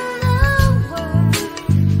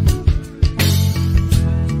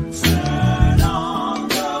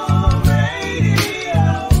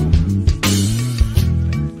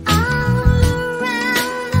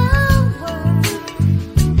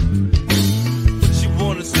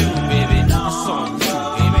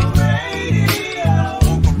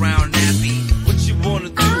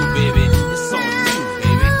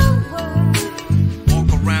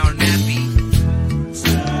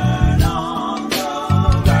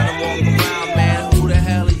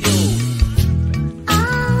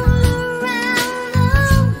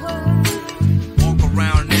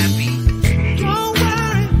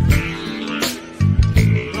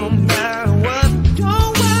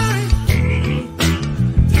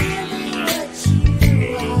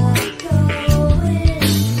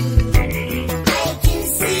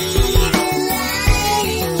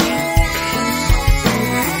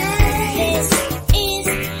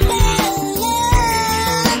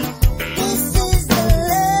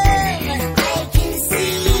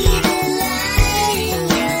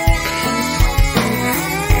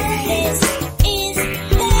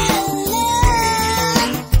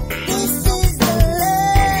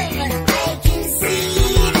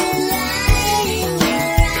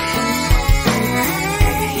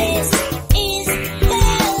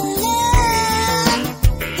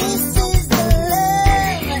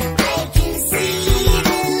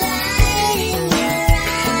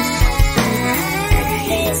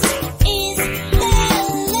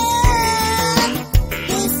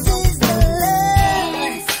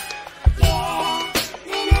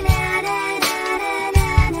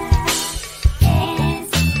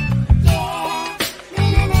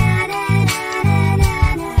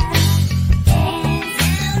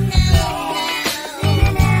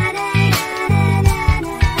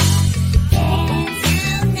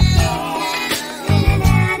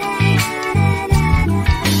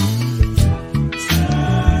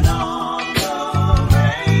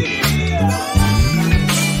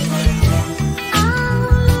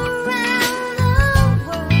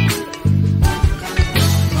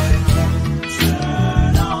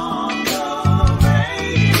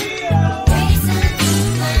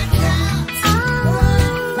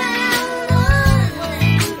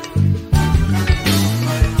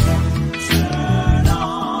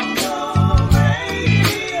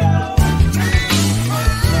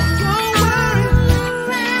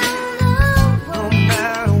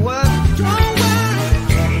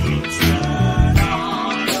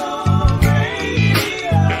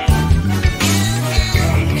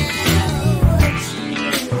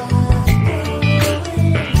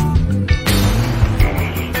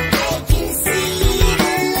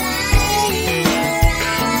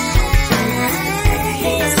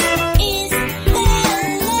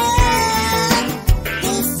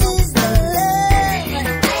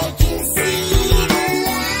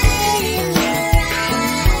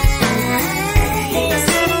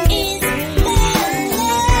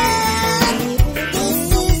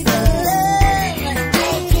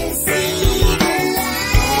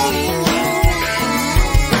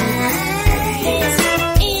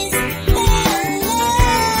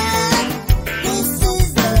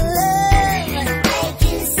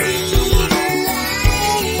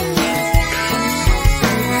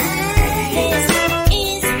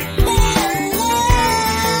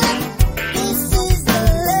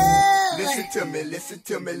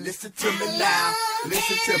me, listen to me now.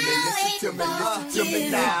 Listen to me, listen to me, listen to me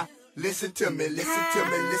now. Listen to me, listen to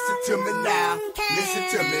me, listen to me now. Listen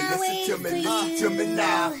to me, listen to me, listen to me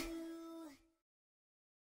now.